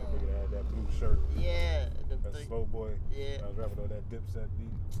 That Yo, nigga had that blue shirt. yeah, That slow boy. yeah. I was rapping on that Dipset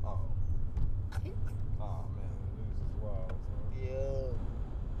beat. Oh. Oh man. Niggas is wild. So. Yo.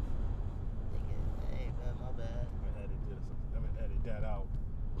 Nigga, hey man, my bad. I'm gonna edit that out.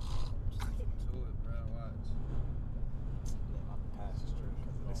 to it, bro. Watch. Yeah, I'm passing straight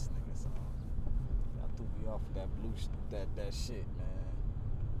because of this nigga song. Y'all threw me off with that blue that shit, man.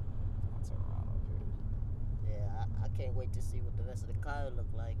 I'll turn around up here. Yeah, I can't wait to see what the rest of the car look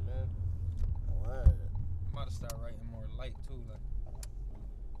like, man. What? I'm about to start writing more light too. Like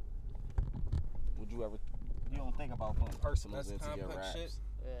Would you ever? You don't think about putting personals that's into your complex raps? shit.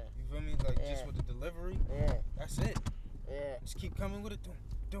 Yeah, You feel me? Like just Yeah. with the delivery. yeah, That's it. yeah. Just keep coming with it.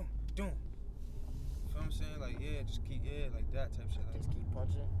 Doom. You feel what I'm saying? Like yeah, just keep like that type shit. Like Just keep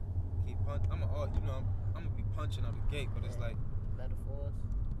punching. keep punch. I'm gonna be punching out the gate, but it's Yeah. like Metaphors.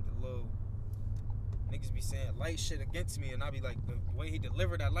 the little niggas be saying light shit against me, and I be like, the way he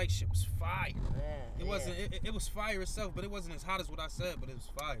delivered that light shit was fire. Yeah. It wasn't. It was fire itself, but it wasn't as hot as what I said. But it was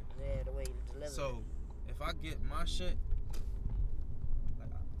fire. Yeah, the way you deliver So it. if I get my shit, like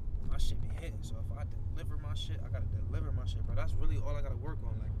my shit be hitting. So if I deliver my shit, I gotta deliver my shit, bro. That's really all I gotta work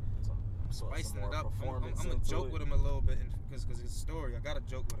on. Like I'm spicing it up. I'm gonna joke with him a little bit, because it's Story. I gotta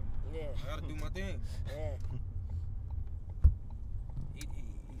joke with him. Yeah, I gotta do my thing. yeah.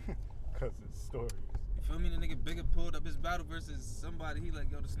 Cause it's stories. You feel me? The nigga Bigger pulled up his battle versus somebody. He like,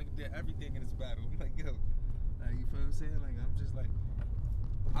 yo, this nigga did everything in his battle. I'm like, yo, like, you feel what I'm saying? Like, I'm just like,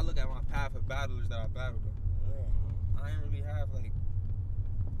 I look at my path of battlers that I battled though. Yeah. I ain't really have like,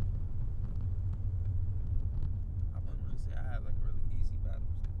 I wouldn't really say I have like really easy battles.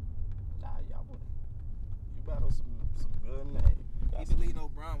 Nah, y'all wouldn't. You battle some good names. Evelino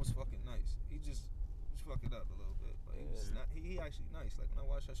Brown was fucking nice. He just fucked it up a little bit, but he was Yeah. not. He actually nice. Like when I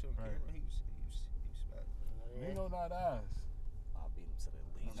watched that shit on Right. camera, he was bad. Yeah. Lino not ass. I beat him to the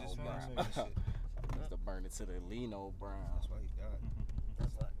Lino Just fine, Brown. nigga shit. I used to burn it to the Lino Brown. That's why he died.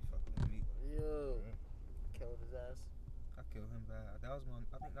 That's why. He fucking with me. Yo. Killed his ass. I killed him bad. I think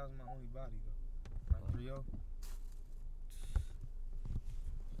that was my only body though. My 3-0.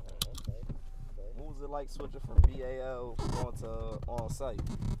 Oh, okay. What was it like switching from BAL going to on site?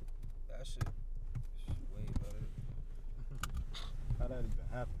 That shit way better. How that even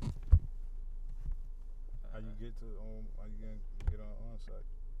happen? How you get to how you gonna get on site?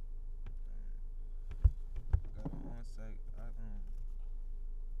 Got on site. I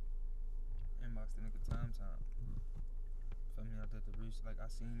inboxed the nigga time. Feel me? I did the research. Like I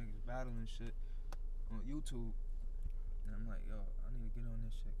seen niggas battling shit on YouTube, and I'm like, yo, I need to get on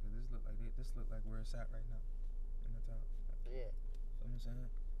this shit because this look like where it's at right now in the top. Yeah. Feel me saying?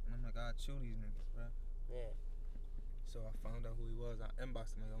 And I'm like, I chew these niggas, bro. Yeah. So I found out who he was. I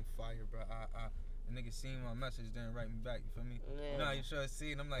inboxed him like, I'm fire, bro. The nigga seen my message, didn't write me back. You feel me? Yeah. You know how you sure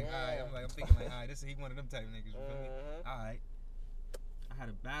see, and I'm like, Yeah. alright. I'm thinking like, alright, this is he one of them type of niggas. You feel me? Alright. I had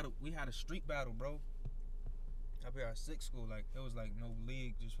a battle. We had a street battle, bro. Up here at 6th school, like it was like no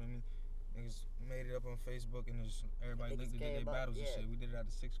league, just for me. Niggas made it up on Facebook and just everybody linked it to their battles and shit. We did it at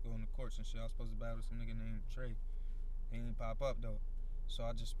the 6th school in the courts and shit. I was supposed to battle some nigga named Trey. He didn't pop up though. So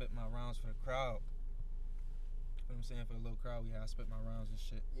I just spit my rounds for the crowd. You know what I'm saying? For the little crowd we had, I spit my rounds and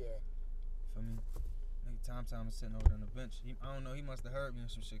shit. Yeah. Feel me? Nigga Time was sitting over there on the bench. I don't know, he must have heard me or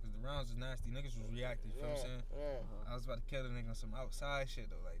some shit, cause the rounds was nasty. Niggas was reacting, you feel what I'm saying? Yeah. I was about to kill the nigga on some outside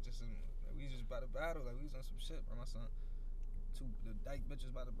shit though, like just some, like, we just about to battle, like we was on some shit, bro. My son, the dyke bitches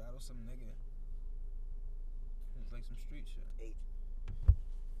about to battle some nigga. It was like some street shit.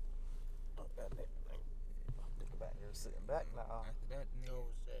 Oh, that nigga. I'm thinking back here sitting back now. After that, nigga, No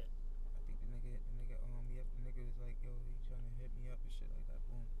shit. I think the nigga me up. The nigga was like, yo, he trying to hit me up and shit like that.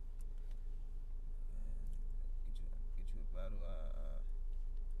 Boom. And get you a battle.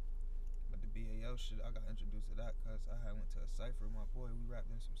 But the BAL shit, I got introduced to that cause I had went to a cipher with my boy. We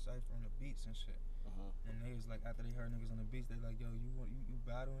rapped in some cipher on the beats and shit. And they was like, after they heard niggas on the beats, they like, yo, you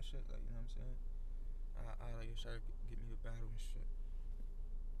battle and shit, like, you know what I'm saying? I like, yo, try to get me a battle and shit.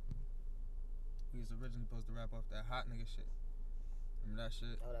 We was originally supposed to rap off that hot nigga shit. Remember that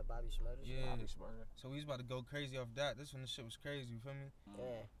shit? Oh, that Bobby Shmurda shit? Yeah. Bobby Shmurda. So we was about to go crazy off that. This when the shit was crazy, you feel me?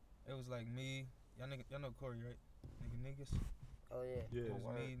 Yeah. It was like me, y'all know Corey, right? Niggas. Oh, yeah. It was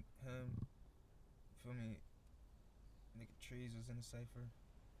me, him, you feel me? Nigga Trees was in the cypher.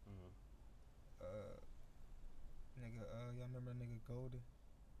 Y'all remember nigga Golden?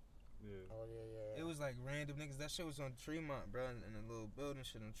 Yeah. Oh, yeah. It was like random niggas. That shit was on Tremont, bro, in a little building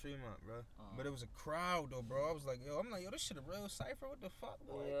shit on Tremont, bro. But it was a crowd though, bro. I was like, yo, this shit a real cypher. What the fuck,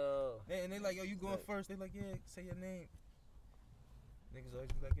 boy? Yo. And they like, yo, you going first? They like, yeah, say your name. Niggas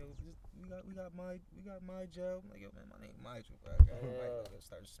always be like, yo, we got my job. I'm like, yo, man, my name Myj, bro. I got mic. Like,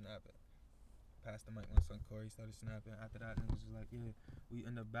 started snapping. Passed the mic, my son Corey started snapping. After that, niggas was like, yeah, we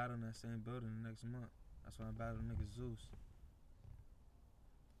end up battling that same building the next month. That's when I battled nigga Zeus.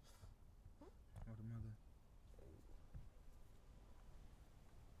 Or the mother.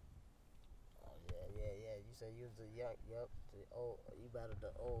 Oh, yeah. You said you was the young, you battled the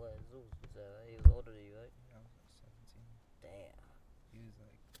old Zeus. You said, right? He was older than you, right? Yeah, I was like 17. Damn. He was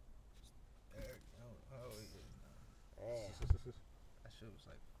like, I don't know how old he is now. Damn. That shit was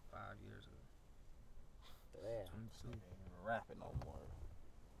like 5 years ago. Damn. 22. Ain't even rapping no more.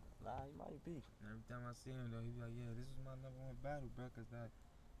 Nah, he might be. And every time I see him though, he be like, yeah, this is my number one battle, bro, cause that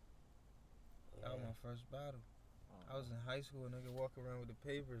was my first battle. I was in high school, and nigga walk around with the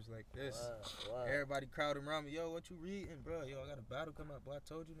papers like this. Wow. Everybody crowding around me, yo, what you reading, bro? Yo, I got a battle coming up, boy. I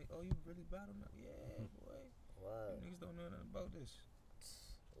told you, nigga, oh, you really battle now? Yeah, boy. Wow. You niggas don't know nothing about this.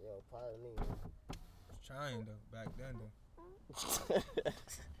 Yo, pardon me. I was trying though, back then though.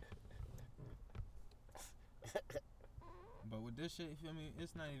 But with this shit, you feel me?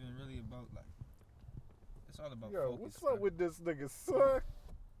 It's not even really about like. It's all about Yo, focus. what's up with this nigga, son? I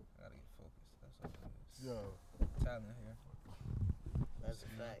gotta get focused. That's all it is. Yo. Talent here. That's a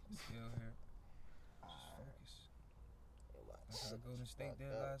fact. Skill here. Just focus. That's how Golden State did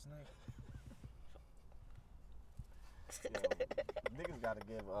last night. Niggas gotta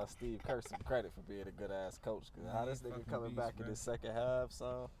give Steve Kerr some credit for being a good ass coach. Cause Yeah, how he this nigga fucking coming beast, back bro. in the second half,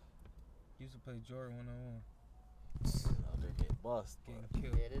 son. He used to play Jordan 1-on-1. Oh, they get bust. Getting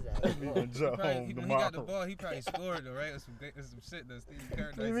killed. Yeah, this ass. Home When he tomorrow. got the ball, he probably scored though, right? It's some shit though. Steve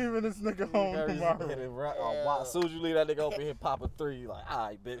Kerr. We leaving this nigga home tomorrow. As soon as you leave that nigga open here, pop a three. You like,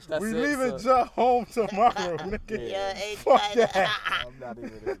 alright, bitch. That's We it. leaving son. Ja home tomorrow, nigga. Yeah, ain't Fuck trying that. to. I'm not even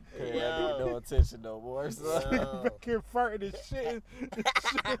paying that Yo. nigga no attention no more, son. Yo. Back here farting and shit.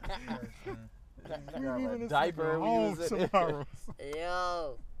 We leaving this Diaper nigga we home was in there. tomorrow.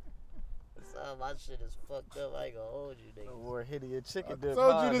 Yo. Son, my shit is fucked up. I ain't gonna hold you, No nigga. more hitting your chicken I dip.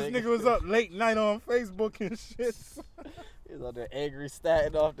 told you this nigga was up late night on Facebook and shit. He was on there angry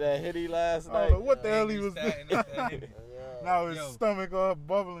statting off that hitty last I night. don't know what the hell he was doing. Yo. Now his Yo. stomach all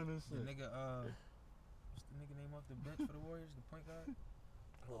bubbling and The shit. nigga, what's the nigga name off the bench for the Warriors? The point guard?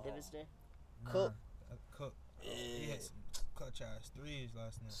 Who, Livingston? Cook. Cook. He hit some clutch ass threes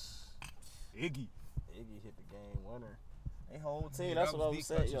last night. Iggy. Iggy hit the game winner. They whole team. Yeah, That's that what I the was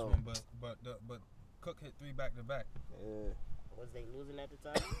saying, clutchest yo. one, but Cook hit 3 back to back. Yeah, Was they losing at the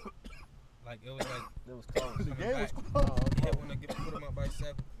time? Like it was like it was close. The game was back. close. He hit when they put him up by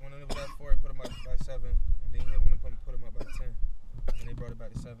 7. When it was at 4, he put him up by 7, and then he hit when they put him up by 10. And they brought it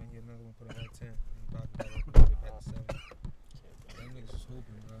back to 7. He hit another one, put him by 10. And he brought it back to 7. Them niggas was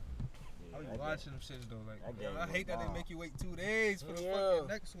hooping, bro. I be watching them shits though. Like, That yo, game I hate was that they wild. make you wait 2 days for the Yeah. fucking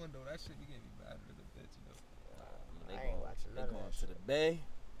next one though. That shit be getting me bad to the bitch, you know. I ain't watching They none of going that to the Bay.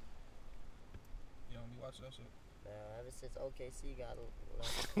 You don't be watching that shit. Ever since OKC got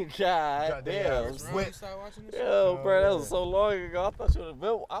God they damn. ass Bro, you started watching this shit? Yo, Oh, bro, that yeah. was so long ago. I thought you would have been.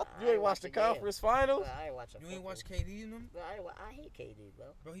 You ain't ain't watched the watched the game. conference finals? I ain't watching. You ain't watch KD in them? Bro, I hate KD, bro.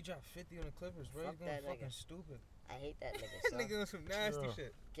 Bro, he dropped 50 on the Clippers, bro. Fuck He's going that fucking nigga. stupid. I hate that nigga. That Son. nigga on some nasty Yeah.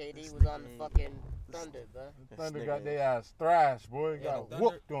 shit. KD was on the fucking Thunder, bro. Thunder nigga- got their ass thrashed, boy. Yeah, Got the Thunder-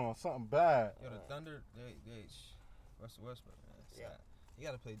 whooped on something bad. Yo, the Thunder, Russell Westbrook, man. Yeah. Sad. You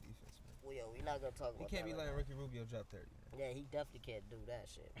gotta play defense, man. Well, yo, we not gonna talk He about can't that be right letting now. Ricky Rubio drop 30, man. Yeah, he definitely can't do that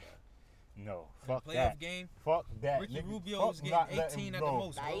shit, bro. No, In fuck the playoff that. game, Fuck that. Ricky nigga. Rubio Fuck was getting not letting 18 him at the go.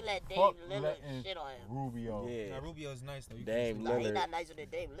 most. Nah, he let Dame Fuck Lillard letting shit on him. Rubio. Yeah. Now Rubio's nice though. You Dame can't Nah, he Lillard. not nicer than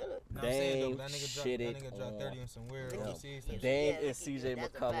Dame Lillard. No, I'm saying though, Dame that nigga shitted dropped on 30 on some weird them. overseas type shit. Dame Yeah, and Ricky, CJ that's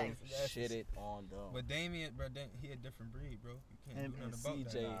a McCollum fact. shitted on them. But Damian, bro, he a different breed, bro. You can't And do nothing about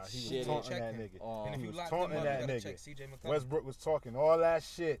CJ that. Nah, he shitted was taunting Check that him. nigga. And if He you was lock him taunting up, you that gotta nigga. check CJ McCollum. Westbrook was talking all that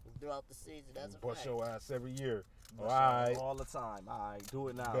shit. Throughout the season, that's a Bust fact. your ass every year. All right. All the time. All right, do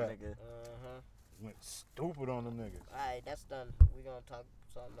it now, Bet. nigga. Went stupid on them niggas. Alright, that's done. We gonna talk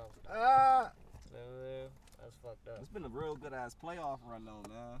something else. That's fucked up. It's been a real good ass playoff run though,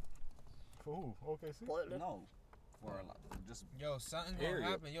 man. For who? OKC? Portland? No, for like, just Yo, something Period.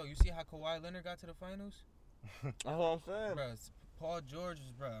 gonna happen. Yo, you see how Kawhi Leonard got to the finals? that's what I'm saying. Bro, Paul George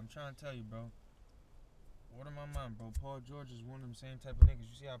is, bro, I'm trying to tell you, bro. Word of my mind, bro. Paul George is one of them same type of niggas.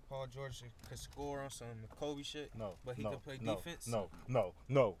 You see how Paul George could score on some Kobe shit? No. But he no, could play no, defense?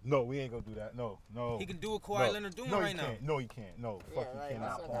 No, we ain't gonna do that. No. He can do what Kawhi Leonard doing right now. No, he can't. No, fuck, Yeah, he right. My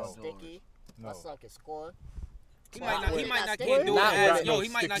cannot. son Paul got George. sticky. No. My son can score. He might not Not can't do with- it not as with- yo. He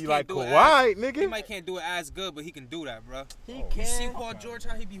might not sticky can't like do it Kawhi, as nigga. he might can't do it as good, but he can do that, bro. He You see can. Paul George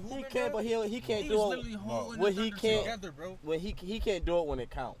how he be hooping, He can, bro? but he can't He do was it literally holding What his he under can't- together, bro. when he can't do it when it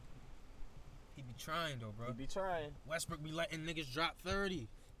count. He be trying though, bro. He be trying. Westbrook be letting niggas drop 30.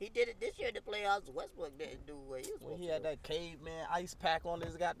 He did it this year in the playoffs. Westbrook didn't do what he was When supposed he to had do. that caveman ice pack on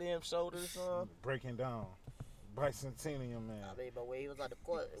his goddamn shoulders, Breaking down. Bicentennial man. I mean, but when he was on the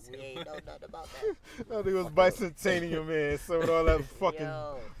court, we ain't know nothing about that. No, he was Bicentennial man. So with all that fucking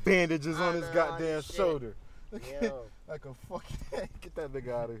Yo, bandages on his I know, goddamn this shit. shoulder. yo. Like a fucking get that nigga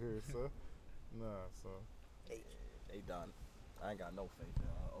out of here, son. Nah, son. they done. I ain't got no faith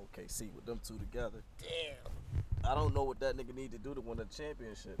in OKC with them two together. Damn. I don't know what that nigga need to do to win a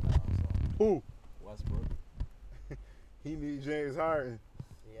championship now. So. Who? Westbrook. He need James Harden.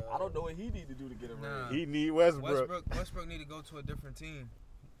 Yo. I don't know what he need to do to get a ring. Nah. He need Westbrook. Westbrook need to go to a different team.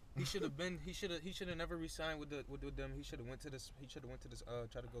 He should have been. He should have never re-signed with them. He should have went to this. He should have went to this.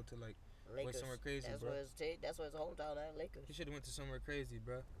 Try to go to like Lakers. somewhere crazy, That's bro. where his team. That's where his hometown at. Lakers. He should have went to somewhere crazy,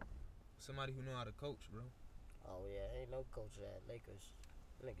 bro. Somebody who know how to coach, bro. Oh yeah, ain't no coach at Lakers.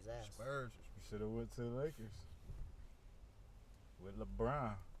 Niggas ass. Spurs. You should have went to the Lakers with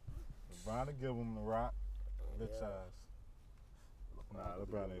LeBron. LeBron to give him the rock. Bitch Yeah. ass. Nah,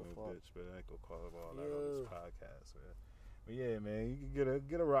 LeBron ain't no bitch, but I ain't gonna call him all that on this podcast, man. But yeah, man, you can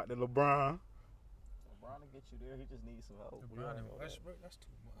get a rock to LeBron. LeBron will get you there. He just needs some help. LeBron and Westbrook. That's too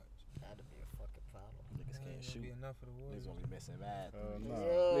much. That'd be a fucking problem. Niggas That can't ain't gonna shoot. be enough for the Warriors. Niggas gonna be missing mad. Nah.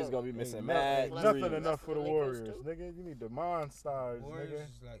 Niggas gonna be missing Ain't mad. nothing threes. enough for the Lakers, Warriors, too. nigga. You need the Monstars, Warriors nigga.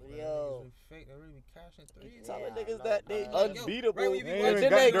 is like, bro, Yo. niggas really fake. They really be cashing threes. Telling Yeah, niggas I that know. they Yo, unbeatable. right when you be They And ain't then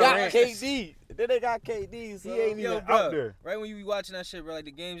got they got Durant. KD. Then they got KD. So He ain't Yo, even bro, out there. right when you be watching that shit, bro, like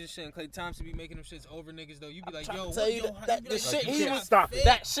the games and shit, and Clay Thompson be making them shits over niggas though. You be like, trying yo, to tell what, you yo, that you be the like, shit you he can't was stop it.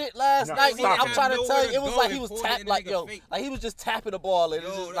 that shit last Nah, night. stop I'm it. trying to tell you, it was Nowhere like to he was go and tapping, pull it, like and yo, nigga fake. like he was just tapping the ball and Yo,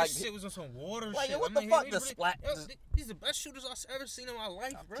 it's just that like shit was on some water Like, shit. what I'm the like, fuck, he the really- splat- yo, just- these the best shooters I've ever seen in my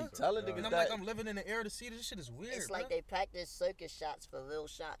life, bro. keep telling And niggas I'm that. like, I'm living in the air to see this shit is weird. It's bro. like they practice circus shots for real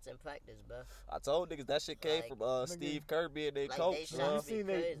shots in practice, bro. I told niggas that shit came Like, from nigga, Steve Kerr being their like coach. they Man, you shots be seen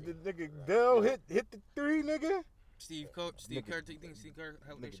crazy. the nigga Dell hit the three, nigga? Steve Nigga- Kerr, do you think Steve Kerr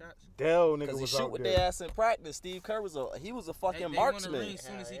helped their Nigga, shots? Dell nigga Because he was shoot out with there. their ass in practice. Steve Kerr was a fucking They marksman. won the ring as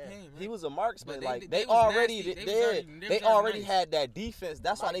soon as he Hell yeah. came. He man. was a marksman. But Like they they was already nasty. did. They was Already nice. had that defense.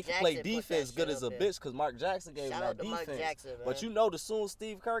 That's why Mark they can play Jackson put that defense shit good as a up there. bitch. Because Mark Jackson gave Shout him out that to Mark defense. Jackson, man. But you know, the soon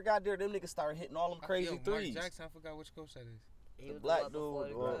Steve Kerr got there, them niggas started hitting all them crazy Yo, Mark threes. Jackson, I forgot which coach that is. He the was black one before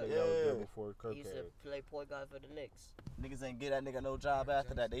dude, the bro, Kirk. That was there Yeah. before Kirk He used to had. play point guard for the Knicks. Niggas ain't get that nigga no job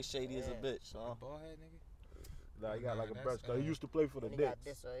after that. They shady as a Yeah. bitch. Huh? Ball head nigga. Nah, he got like a Nah, brush. that's, He used to play for the And he got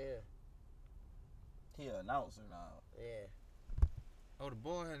Knicks. this right here. He an announcer now. Yeah. Oh, the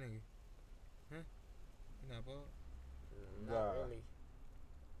ball head nigga. Huh? He not ball? Not Nah. really.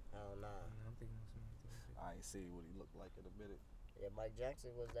 Oh, nah. I'm thinking of something. I ain't see what he looked like in a minute. Yeah, Mike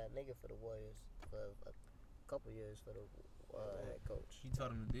Jackson was that nigga for the Warriors for a couple years for the head coach. He taught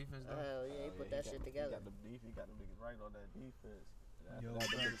him the defense though. Hell yeah, he put that shit together. He got them niggas right on that defense. Yo, That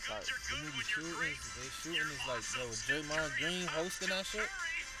bro, nigga start- the niggas shooting is like, yo, Draymond Green hosting that shit?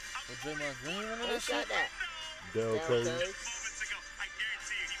 With Draymond Green running Who that shot shit? that? Dell Dell Curry. Curry.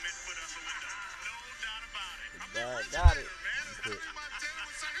 Dad got it.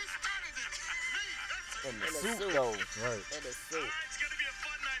 In the In the suit suit. though. Right. In his suit.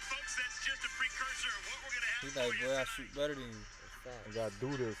 He like, boy, I shoot better than you. You Facts. gotta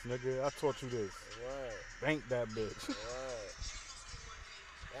do this, nigga. I taught you this. Word. Bank that bitch. Word.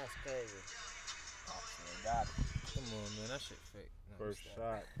 That's crazy. Oh, man, got it. Come on, man, that shit fake. No, First stop.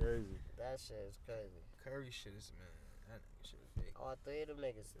 shot, crazy. That shit is crazy. Curry shit is, man, that nigga shit is fake. All three of them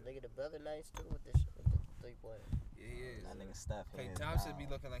niggas. Nigga, the brother nice too with the 3-pointer. Yeah, he is. That nigga Steph. Clay hands Thompson down. be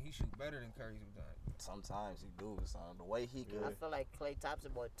looking like he shoot better than Curry sometimes. Sometimes he do. Son. The way he can. I feel like Klay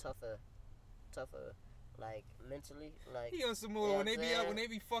Thompson more tougher like mentally, like. He on some You more know when they what be I'm up, when they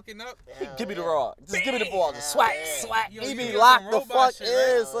be fucking up. Hell Give me the yeah. rock. Just give me the ball. Hell Swat, yeah. swat. Yo, He you be hear locked some the robot fuck shit, in.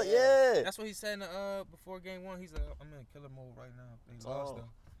 right? So, Yeah. yeah. That's what he said in the, before game 1. He's like, I'm in killer mode right now. They lost though.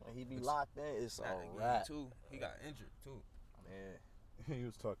 When he be It's- locked in, it's Not all in game right. 2. He got injured too. Man. He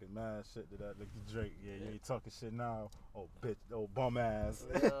was talking mad shit to that nigga Drake. Yeah, you ain't talking shit now. Oh, bitch. Oh, bum ass.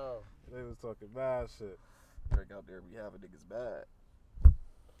 Yo, They was talking mad shit. Drake out there be having niggas bad.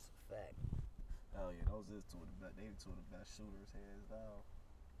 that's a fact. Hell yeah, those is two of the best. They two of the best shooters, hands down.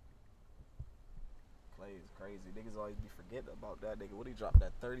 Clay is crazy. Niggas always be forgetting about that nigga. What he dropped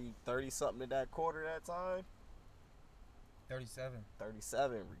that 30 something in that quarter that time? 37.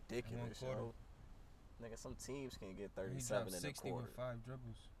 37, ridiculous, quarter. yo. Nigga, some teams can't get He 37 dropped in a 60 quarter. with 5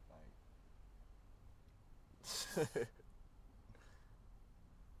 dribbles. Like,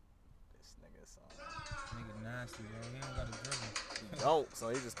 this nigga, son. Nigga nasty, bro. He don't got a dribble. He don't, so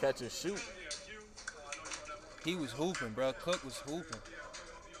he just catch and shoot. He was hooping, bro. Cook was hooping.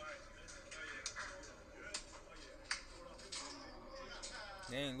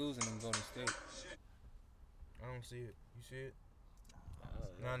 They ain't losing in Golden State. I don't see it. You see it?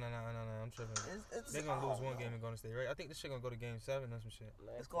 No. I'm tripping. They're gonna lose one game in Golden State, right? I think this shit gonna go to game 7 or some shit.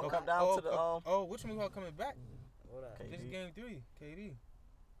 It's gonna come down to the which one we got coming back? What up? This is KD. game 3. KD.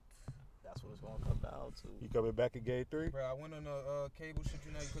 That's what it's gonna come down to. You coming back in game 3? Bro, I went on the cable shit.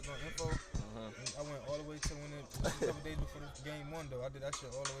 You know, you click on info. And I went all the way to when it a couple days before the game 1 though. I did that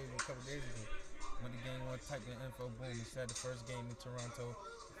shit all the way a couple days ago. Went to game 1, typed in info, boom. It said the first game in Toronto.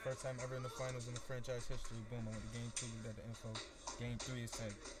 First time ever in the finals in the franchise history. Boom. I went to game 2, we got the info. Game 3 it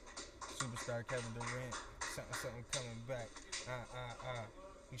said superstar Kevin Durant. Something coming back.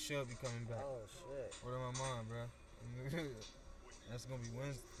 He should be coming back. Oh shit. Word on my mind, bro. That's gonna be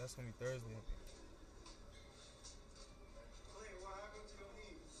Wednesday. That's gonna be Thursday. I think.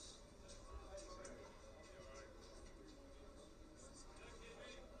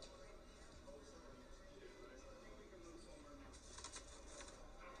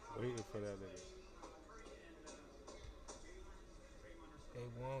 Waiting for that nigga. They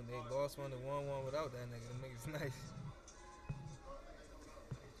won. They lost one. They won one without that nigga. Them niggas nice.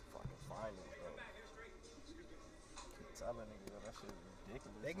 Fucking finals, bro. Keep telling niggas, that shit is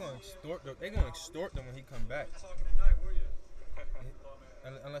ridiculous. They gonna extort them when he come back.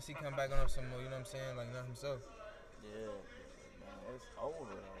 Unless he come back on some more, you know what I'm saying? Like not himself. Yeah, man, it's over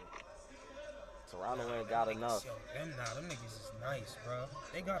though. Toronto ain't got enough. Yo, them niggas is nice, bro.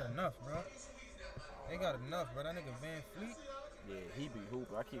 They got enough, bro. They got enough, bro. That nigga Van Fleet. Yeah, he be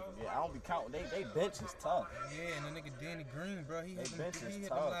hooping. I keep forgetting. I don't be counting. They bench is tough. Yeah, and the nigga Danny Green, bro. He They hit bench is them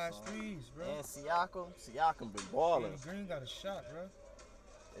tough, last son. threes, bro. And Siakam been balling. Danny Green got a shot, bro.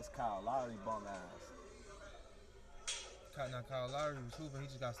 It's Kyle Lowry bum ass. Kyle Lowry was hooping. He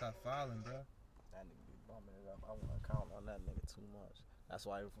just got to stop fouling, bro. That nigga be bumming it up. I want to count on that nigga too much. That's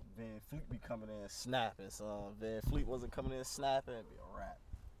why if Van Fleet be coming in snapping. So if Van Fleet wasn't coming in snapping, it'd be a wrap.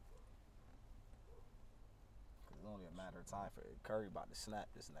 Cause it's only a matter of time for Curry about to snap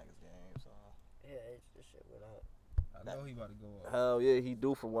this next game. So Yeah, this shit went out. I know he about to go up. hell yeah, he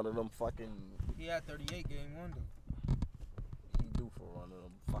due for one of them fucking. He had 38 game 1 though. He due for one of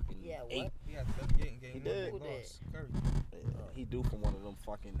them fucking Yeah, what? 8. He had 38 in game He 1. did. They Who did? lost. Curry. Yeah, he due for one of them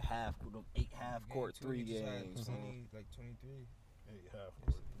fucking them 8 half court Game 2, 3 he just had games. 20, like 23. Hey, half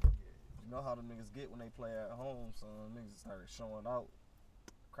court. You know how the niggas get when they play at home, so niggas started showing out.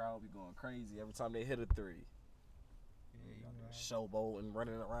 Crowd be going crazy every time they hit a 3. Yeah, you right. Showboating,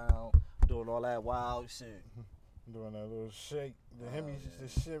 running around, doing all that wild shit. Doing that little shake. The Hemi, yeah.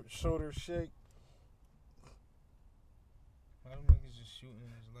 the shoulder shake. Why them niggas just shooting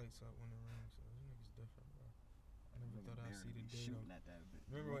and his lights up when it rains? So these niggas different, bro. I never thought I'd see the day shooting though. at that bitch.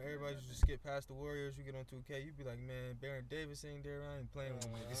 Remember when everybody used to skip past the Warriors? You get on 2K, you be like, man, Baron Davis ain't there. I ain't playing with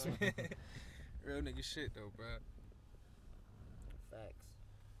them niggas, man. Real nigga shit though, bro. Facts.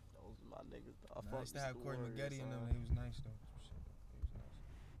 Those are my niggas. I used to have Corey Maggette in them. He was nice though. Some shit, though. He was nice.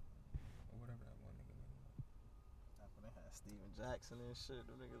 Or whatever that one nigga name was. When they had Steven Jackson and shit,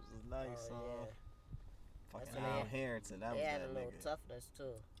 them niggas was nice. Oh, yeah. Fucking That's when Al Harrington, that They was had that a little nigga. toughness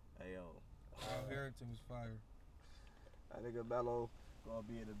too. Hey yo, Al Harrington was fire. that nigga Melo gonna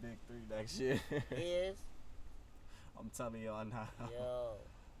be in the big 3 next year. He is? I'm telling y'all now. Yo.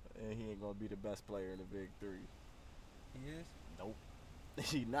 And he ain't gonna be the best player in the big 3. He is? Nope.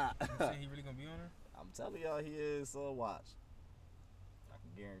 He not. You saying he really gonna be on her? I'm telling y'all he is, so watch. I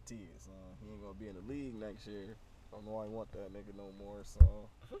can guarantee it, son. He ain't gonna be in the league next year. Don't know why I want that nigga no more, so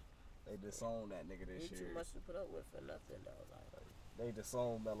they disown that nigga He this too year. much to put up with for nothing though. Like, They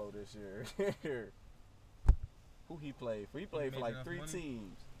disown Melo this year. Who he played for? He played for made like enough 3 money?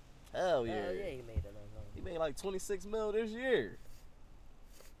 teams. Hell yeah. Hell yeah, he made it. He made like 26 mil this year.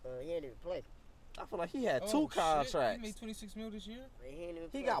 He ain't even played. I feel like he had Oh, two shit. contracts. He made 26 mil this year? He ain't even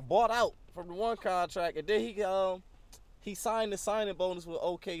He played. got bought out from the one contract, and then he signed the signing bonus with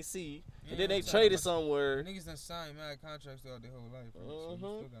OKC, and then they traded somewhere. Niggas done signed mad contracts throughout their whole life, bro. So you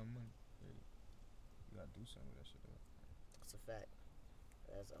still got money. You gotta do something with that shit, though. That's a fact.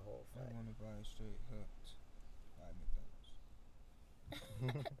 That's a whole I fact. want to buy a straight hooked. 5 McDonald's.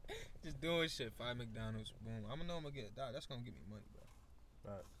 Just doing shit. 5 McDonald's. Boom. I'm gonna know I'm gonna get a dollar. That's gonna give me money, bro.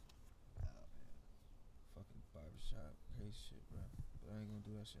 Right. Fucking barbershop. Crazy shit, bro. But I ain't gonna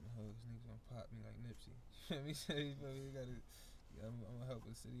do that shit in the hood. 'Cause niggas gonna pop me like Nipsey. You feel me? You gotta. Yeah, I'm gonna help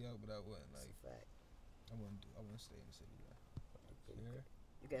the city out, but I wouldn't That's like. a fact. I wouldn't stay in the city, bro. Yeah.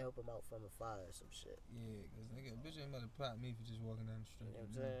 You can help him out from afar or some shit. Yeah, cause nigga, bitch ain't about to pop me for just walking down the street. You know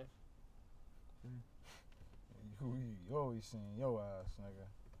what I'm saying? You always seen your ass, nigga.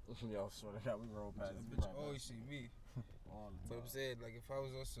 Yo, swear to God, we roll past this. Bitch always see me. All the But I'm time. saying, like, if I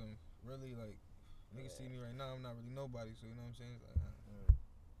was on some really, like, niggas see me right now, I'm not really nobody, so you know what I'm saying? It's like,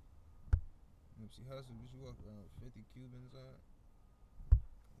 Nipsey Hussle, bitch, you walk around with 50 Cubans on.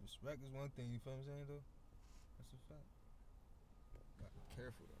 Respect is one thing, you feel what I'm saying, though? That's a fact. Gotta be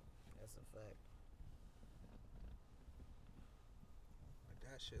careful, though. That's a fact. Like,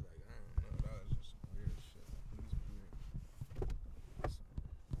 that shit, like, I don't know, that was just some weird shit. Like, niggas be weird. Some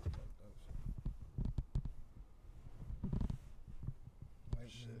fucked up shit.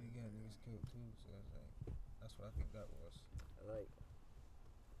 White man, again, niggas killed too, so it's like, that's what I think that was. Like,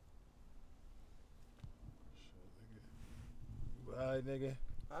 You high, nigga?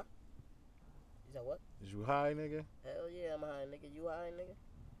 you said what? Is you high, nigga? Hell yeah, I'm high, nigga. You high, nigga?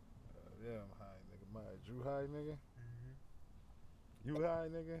 Yeah, I'm high, nigga. You high, nigga? You high,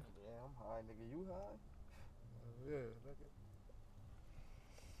 nigga? Yeah, I'm high, nigga. You high? Yeah, nigga.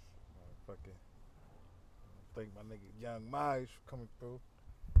 Fucking. Thank my nigga Yung Myj for coming through.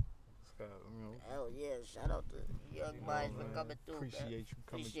 It's got, you know. Hell yeah. Shout out to Yung Myj for coming through. Appreciate you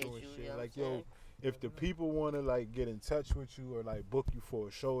coming Appreciate through and you, shit. you know Like, what I'm yo, if the people want to, like, get in touch with you or, like, book you for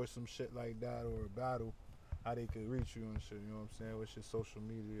a show or some shit like that or a battle, how they could reach you and shit, you know what I'm saying? What's your social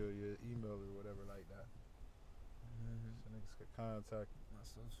media or your email or whatever like that? So niggas could contact you. My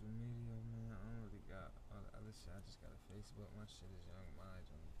social media, man, I don't really got all the other shit. I just got a Facebook. My shit is Yung Myj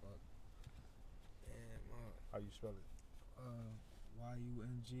on the fuck. And my How you spell it?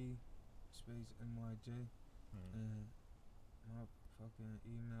 YUNG space MYJ. And my fucking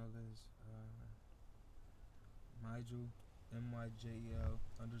email is Myjel MYJEL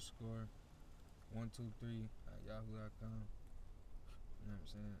 _ 123 @yahoo.com. You know what I'm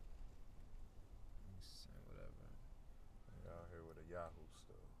saying? Niggas saying whatever. You out here with a Yahoo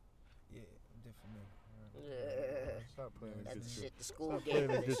stuff. Yeah, I'm different nigga. Yeah. Stop playing to That's get the you. shit the school Stop gave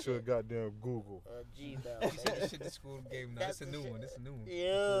playing me. to get you a goddamn Google. Gmail. You said man. this shit the school game now. That's This a the new shit. one. This a new one.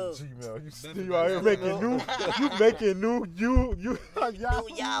 Yo. Gmail. Better You out here than making that. new. You making new. You New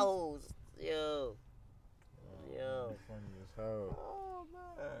Yahoo. Yahoos. Yo. Yo. Funny as hell. Oh,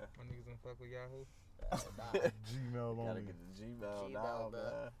 man. My niggas don't fuck with Yahoo. Gmail Gotta only. get the Gmail Gmail, now, man.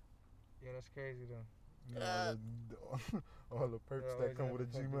 man. Yeah, that's crazy though. You know, all the perks Yeah, I that always come with a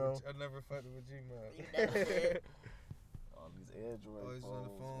never fucked Gmail. I never fucked with Gmail. You never did? All these Android Always phones, on the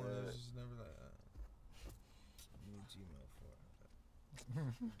phone. man. I was just never like, I need Gmail for it.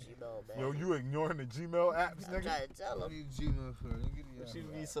 Gmail, man. Yo, you ignoring the Gmail apps, I'm nigga? trying to tell I him. need Gmail for it. Nigga, What you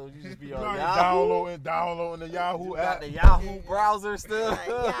yeah. be so you just be You on ain't Yahoo? downloading the Yahoo You app. got the Yahoo browser still? Right,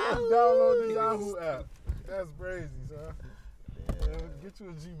 Yahoo. Download the Yahoo app. That's crazy, son. Yeah, get you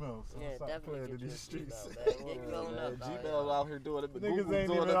a Gmail, son. Yeah, Stop definitely playing get in you a these streets. Gmail, man. Get grown Man, up. Gmail out here doing it, but Niggas Google's ain't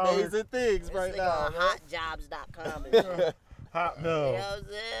doing even out here- amazing things This right nigga now, on man. hotjobs.com and shit. You know Hotmail. what I'm I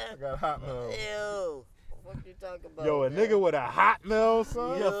saying? got Hotmail. Ew. What you talking about? Yo, a man? nigga with a Hotmail,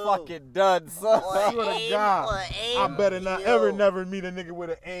 son. You're fucking done, son. Or I swear to aim, God. or aim. I better not Yo. ever never meet a nigga with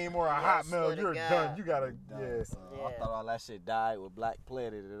an AIM or a I swear Hotmail. to You're God. done. You gotta, Done, yeah. son. Yeah. I thought all that shit died with Black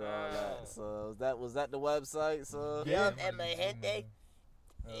Planet and all that. So was that the website, son? Yeah. Yup, and my gente.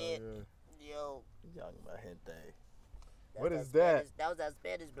 Hell Yeah. yeah. Yo. Young my gente. What is Spanish- that? That was that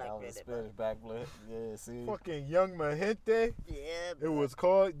Spanish Black That was a Planet, Spanish Black Planet. Yeah, see. Fucking Young Mahente. Yeah, It bro. was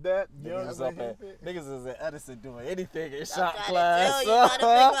called that. Young Niggas was up at Mahente. niggas was in Edison doing anything in I'm shot trying to class. tell you, gotta figure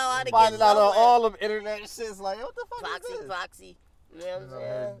out how to get Finding out on somewhere. all them internet shits like, what the fuck Proxy, is this? proxy. You know what I'm You know,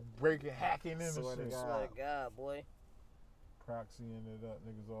 saying? breaking, hacking in and Swear to shit. God. Swear to God, boy. Proxying it up,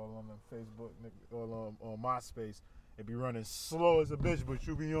 niggas all on the Facebook, niggas all on MySpace. It be running slow as a bitch, but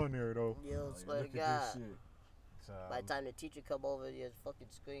you be on there though. Yo, swear to Look God. at this shit. So, By the time the teacher come over, your fucking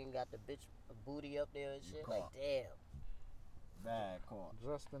screen got the bitch booty up there and shit. Like, caught. damn. Bad call.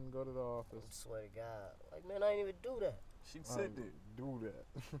 Justin, go to the I office. swear to God. Like, man, I ain't even do that. She I said ain't it. do that.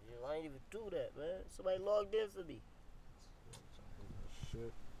 I ain't even do that, man. Somebody logged in for me.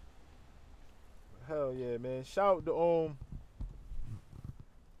 Shit. Hell yeah, man. Shout out to all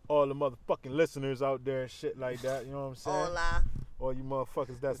the motherfucking listeners out there and shit like that. You know what I'm saying? Hola. All you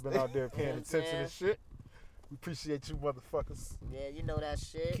motherfuckers that's been out there paying Yeah, attention man. to shit. We appreciate you motherfuckers. Yeah, you know that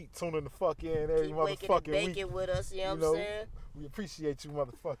shit. Keep tuning the fuck in every Keep waking and motherfucking baking week. with us, you know You what know, I'm saying? We appreciate you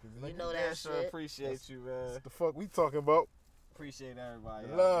motherfuckers. You nigga. know Yeah, that sure shit. appreciate you, man. What the fuck we talking about? Appreciate everybody.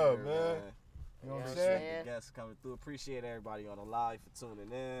 The out love, there, man. You know what Yeah, I'm I'm saying? saying? The guests coming through. Appreciate everybody on the live for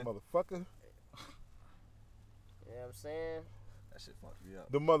tuning in. Motherfucker. You know what I'm saying? That shit fucked me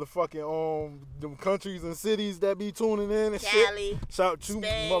up. The motherfucking them countries and cities that be tuning in and shit. Cali, Shout out to you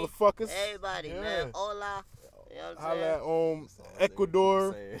Spain, motherfuckers. everybody, Yeah. man. Hola. You know what I'm Holla saying? at That's all I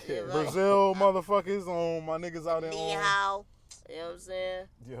Ecuador, say. Yeah, right. Brazil, motherfuckers. My niggas out there. Ni hao. You know what I'm saying?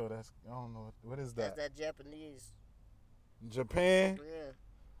 Yo, that's I don't know what is That's that? that Japanese. Japan.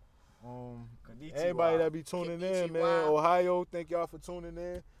 Yeah. Konnichiwa. Everybody that be tuning in, man. Konnichiwa. Ohio, thank y'all for tuning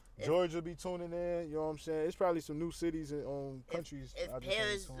in. If- Georgia be tuning in. You know what I'm saying? It's probably some new cities and countries. If I just ain't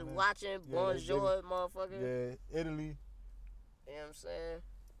Paris tuning in. watching, Yeah, bonjour, motherfucker. Yeah, Italy. You know what I'm saying?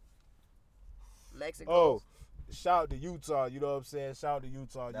 Mexico. Oh, shout out to Utah. You know what I'm saying? Shout out to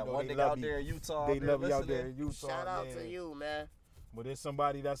Utah. That you know one they nigga love out me. there in Utah. They out there love me out there listening. in Utah. Shout out man. to you, man. But there's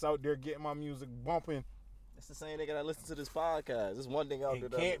somebody that's out there getting my music bumping. It's the same nigga that listens to this podcast. There's one nigga out there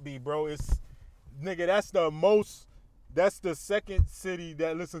It that can't be, bro. It's nigga. That's the second city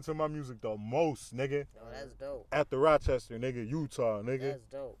that listens to my music the most, nigga. Oh, that's dope. After Rochester, nigga, Utah, nigga. That's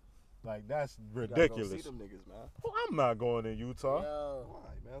dope. Like that's You gotta go ridiculous. see them niggas, man. Well, I'm not going to Utah. Yo, Why,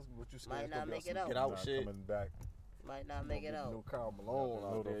 man? That's what you scared. Might It's gonna not be make some it out. Get I'm out not shit. coming back. might not make it out. No Karl Malone No,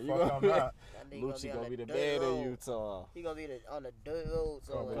 out the there. You fuck gonna I'm be, not. That nigga Lucci gonna on be the dirt man in road. Utah. He gonna be on the dirt road.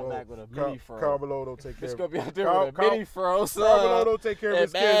 So Carmelo. Come back with a Car- mini fro. Carmelo don't take care Bitch of gonna be out there Carl- with a mini fro, son. Carmelo don't take care of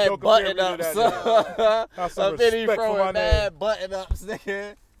his And kids. mad Don't compare me button to ups, that nigga. son. Have some A mini respect fro for my and name. mad button ups,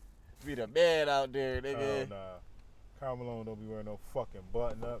 nigga. Be the man out there, Oh, nigga. nah. Carmelo don't be wearing no fucking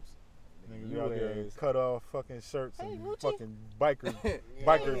button ups. Nigga, You you out there in is. cut off fucking shirts Hey, and Lucci. fucking biker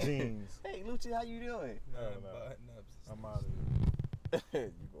Yeah. jeans. Hey, Lucci, how you doing? No, no. Button-ups. I'm out of here.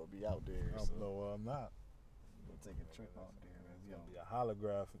 You gonna be out there. I'm, so no, I'm not. you gonna take a trip out there. It's Yo, gonna be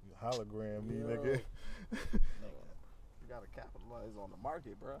a hologram me, Yo. nigga. you gotta capitalize on the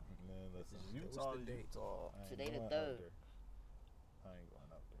market, bro. Man, listen, Utah, the date? Utah. I ain't Today the going out 3rd. there. I ain't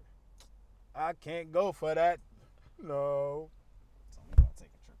going out there. I can't go for that. No. So we gotta take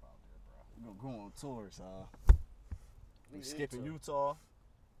a trip out there, bro. We gonna go on tours, huh? We need skipping to. Utah.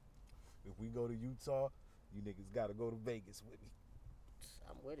 If we go to Utah, you niggas gotta go to Vegas with me.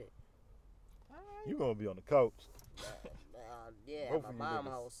 I'm with it. You gonna be on the couch. Yeah, Both at of my you mom's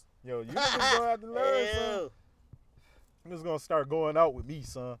niggas. house. Yo, you niggas gonna have to learn, son. Ew. You just gonna start going out with me,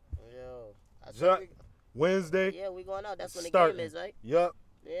 son. Yo. I Jutt. said Wednesday. yeah, we going out. That's when the Starting. game is, right? Yup.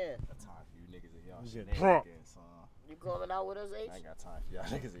 Yeah. Got time for you niggas and y'all You get shenanigans, drunk. son. You coming out with us, H? I ain't got time for y'all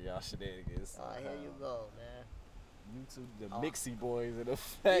niggas and y'all shenanigans. Oh, here you go, man. You two, the Oh. Mixie boys in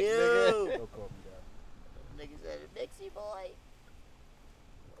effect, You. nigga. Don't call me that. Nigga said, Dixie boy.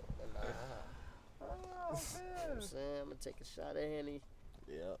 Nah. Oh, You know what I'm saying? I'm gonna take a shot at Henny. Yep.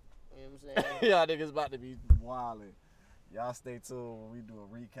 You know what I'm saying? Y'all niggas about to be wildin'. Y'all stay tuned when we do a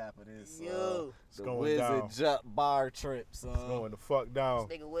recap of this. Yo. The going Wiz down. and Jutt bar trip, son. It's going the fuck down.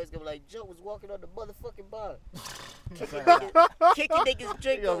 This nigga Wiz gonna be like, Joe was walking on the motherfucking bar. Kicking You niggas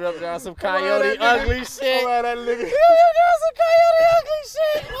drink gonna be up over. there on some Come on, coyote that nigga. ugly shit. Come on, that nigga. You doing some coyote ugly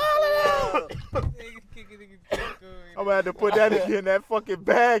shit. Wildin' out. I'm gonna have to put that nigga in that fucking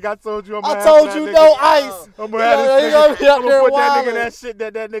bag. I told you I'm gonna I have told that you nigga. no ice. I'm gonna have You this gonna nigga. be up I'm gonna there put that nigga wildin'. that shit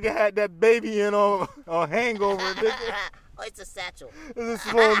that nigga had that baby in on hangover. Nigga. Oh, it's a satchel. There's a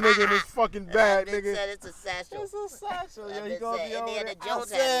small nigga in this fucking bag, That bitch nigga. said it's a satchel. It's a satchel. That Yo, bitch you gonna said be over Indiana there. I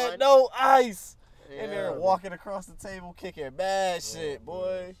Jones had said one. no ice. In there Yeah. walking across the table kicking bad shit, Oh, boy.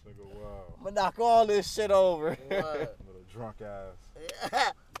 man, this nigga wild. I'm gonna knock all this shit over. What? Little drunk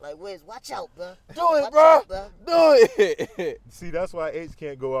ass. Like, Wiz, watch out, bro. Do it, Watch bro. out, bro. Do it. See, that's why H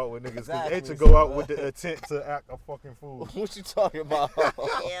can't go out with niggas. Cause Exactly, H will go out son. with the intent to act a fucking fool. What you talking about?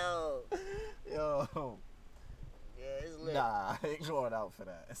 Yo. Yo. Yeah, it's lit. Nah, I ain't going out for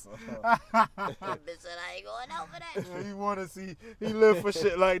that. So. That bitch said I ain't going out for that. Yeah, he wanna see, he live for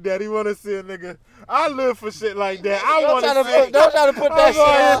shit like that. He wanna see a nigga. I live for shit like that. I Don't wanna try to see. put, don't try to put that I'm shit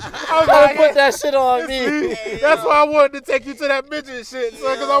on. like- Don't try to put that shit on It's me. me. Hey, That's yo. why I wanted to take you to that midget shit,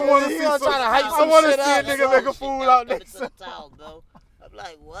 son, cause I wanna He see gonna some. try to hype I some wanna shit see up. a nigga make a fool out there. To the town, bro. I'm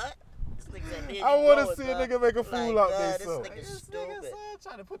like, what? This nigga said, me and I you want to going, see bro. a nigga make a fool Like, out bruh, there. this So nigga This stupid. nigga son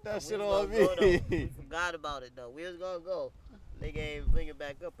trying to put that We shit was on gonna go, though. me. We forgot about it though. We was gonna go. Nigga ain't bring it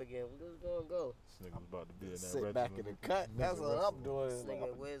back up again. We was gonna go. this nigga's about to be in that Sit back in the regimen. cut. That's Nigga what I'm wrestling. doing. This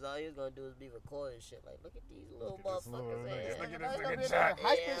nigga Wiz, all he was gonna do is be recording shit. Like, look at these little Look at this little motherfuckers. nigga. Hey, Look at look this at nigga this Jack.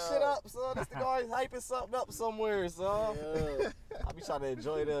 Hyping shit up, son. This nigga always hyping something up somewhere, son. Yo. I be trying to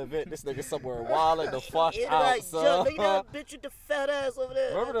enjoy the event. This nigga somewhere wilding the fuck Yeah, out, like, son. look at that bitch with the fat ass over there.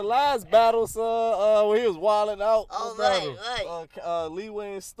 Remember the last battle, son, when he was wilding out? Oh, What right, battle? Lee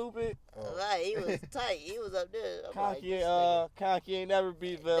Wayne stupid. Right, he was tight. He was up there. I'm like, Conky, this nigga. Conky ain't never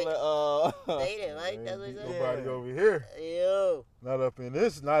beat villain. They didn't, right? That's what he Ain't said. nobody Yeah. over here. Yo. Not up in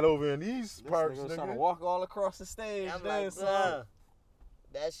this. Not over in these This parts, nigga was trying to nigga. walk all across the stage. I'm then, like, son. bruh.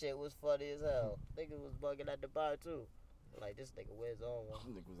 That shit was funny as hell. Nigga was bugging at the bar, too. Like, this nigga Wiz on one.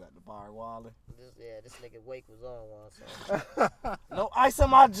 This nigga was at the bar wilding. This nigga Wake was on one, so. No ice in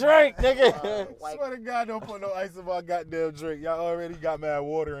my drink, nigga. White, Swear to God, don't put no ice in my goddamn drink. Y'all already got mad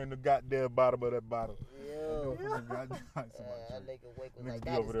water in the goddamn bottom of that bottle. yo. Don't put no goddamn ice in my That drink. nigga Wake was Niggas like, be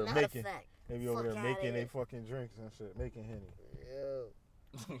that over is there not making- a fact. They be over Fuck there outta making here. they fucking drinks and shit. Making Henny. Yo.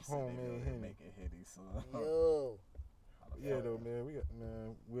 Homemade Henny. Making hitty, son. Yo. Yeah, though,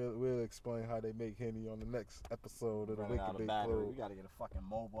 man. We'll explain how they make Henny on the next episode of the Running out Wicked of Big battery. Club. We gotta get a fucking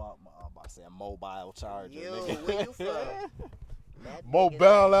mobile. I'm about to say a mobile charger. Yo, nigga. where you from? That Mobile,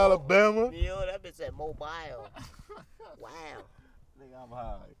 nigga's at Alabama. Yo, that bitch said mobile. Wow. Nigga, I'm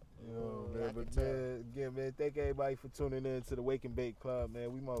high. You know, I man, can but tell. man, again, man, thank everybody for tuning in to the Wake and Bake Club,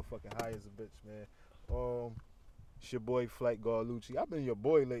 man. We motherfucking high as a bitch, man. It's your boy Flight Garlucci. I've been your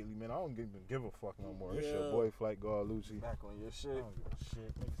boy lately, man. I don't even give a fuck no more. It's your Yeah. boy Flight Garlucci. Back on your I shit. don't give a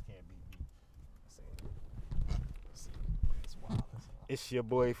shit. Niggas can't beat me. It's wild. It's your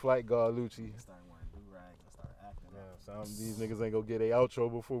boy Flight Garlucci. Start wearing do-rags and start acting Yeah, up. some of these niggas ain't gonna get a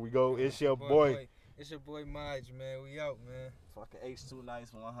outro before we go. It's your boy. It's your boy Myj, man. We out, man. Fucking H2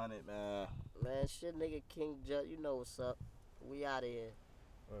 Nice 100, man. Man, shit, nigga King Jutt, you know what's up. We out of here.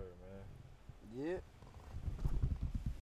 Word, man. Yeah.